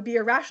that it would be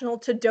irrational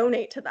to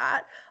donate to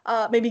that,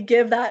 maybe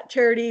give that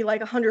charity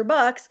like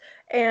 $100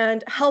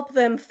 and help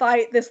them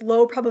fight this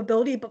low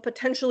probability but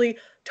potentially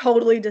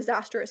totally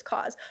disastrous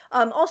cause.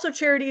 Also,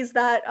 charities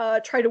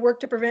that try to work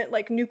to prevent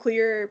like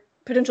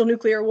potential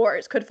nuclear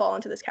wars could fall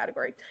into this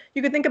category.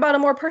 You could think about a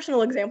more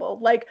personal example,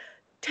 like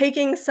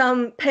paying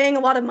a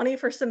lot of money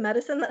for some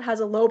medicine that has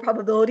a low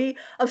probability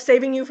of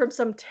saving you from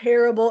some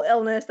terrible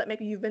illness that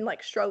maybe you've been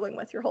like struggling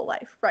with your whole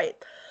life, right?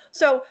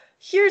 So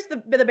here's the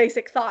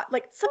basic thought.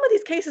 Like, some of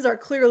these cases are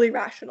clearly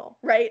rational,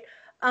 right?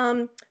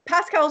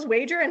 Pascal's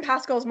wager and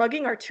Pascal's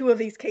mugging are two of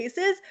these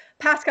cases.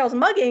 Pascal's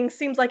mugging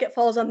seems like it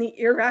falls on the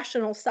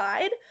irrational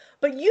side,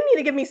 but you need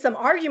to give me some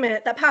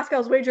argument that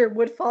Pascal's wager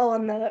would fall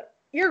on the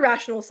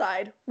irrational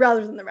side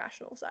rather than the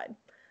rational side.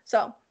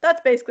 So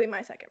that's basically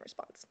my second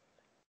response.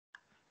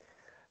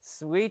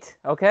 Sweet.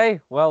 Okay.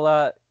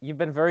 Well, you've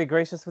been very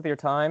gracious with your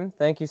time.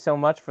 Thank you so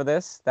much for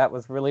this. That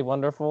was really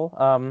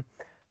wonderful.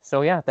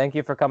 So yeah, thank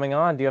you for coming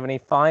on. Do you have any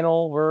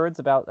final words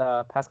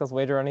about Pascal's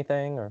wager or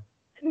anything? Or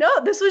no,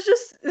 this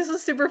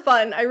was super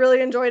fun. I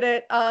really enjoyed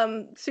it.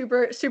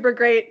 Super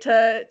great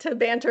to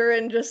banter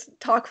and just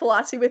talk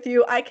philosophy with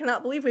you. I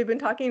cannot believe we've been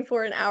talking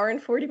for an hour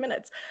and 40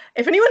 minutes.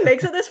 If anyone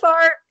makes it this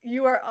far,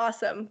 you are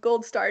awesome.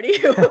 Gold star to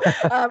you.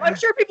 I'm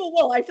sure people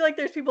will. I feel like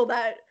there's people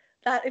that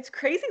it's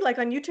crazy. Like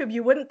on YouTube,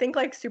 you wouldn't think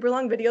like super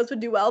long videos would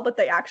do well, but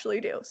they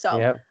actually do. So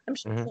yep. I'm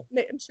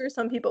sure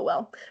some people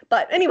will.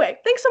 But anyway,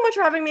 thanks so much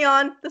for having me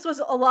on. This was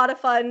a lot of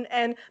fun,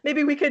 and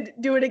maybe we could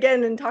do it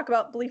again and talk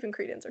about belief and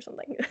credence or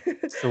something.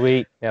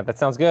 Sweet. Yeah, that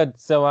sounds good.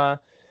 So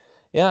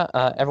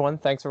everyone,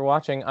 thanks for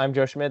watching. I'm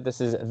Joe Schmid. This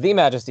is The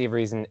Majesty of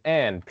Reason,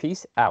 and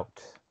peace out.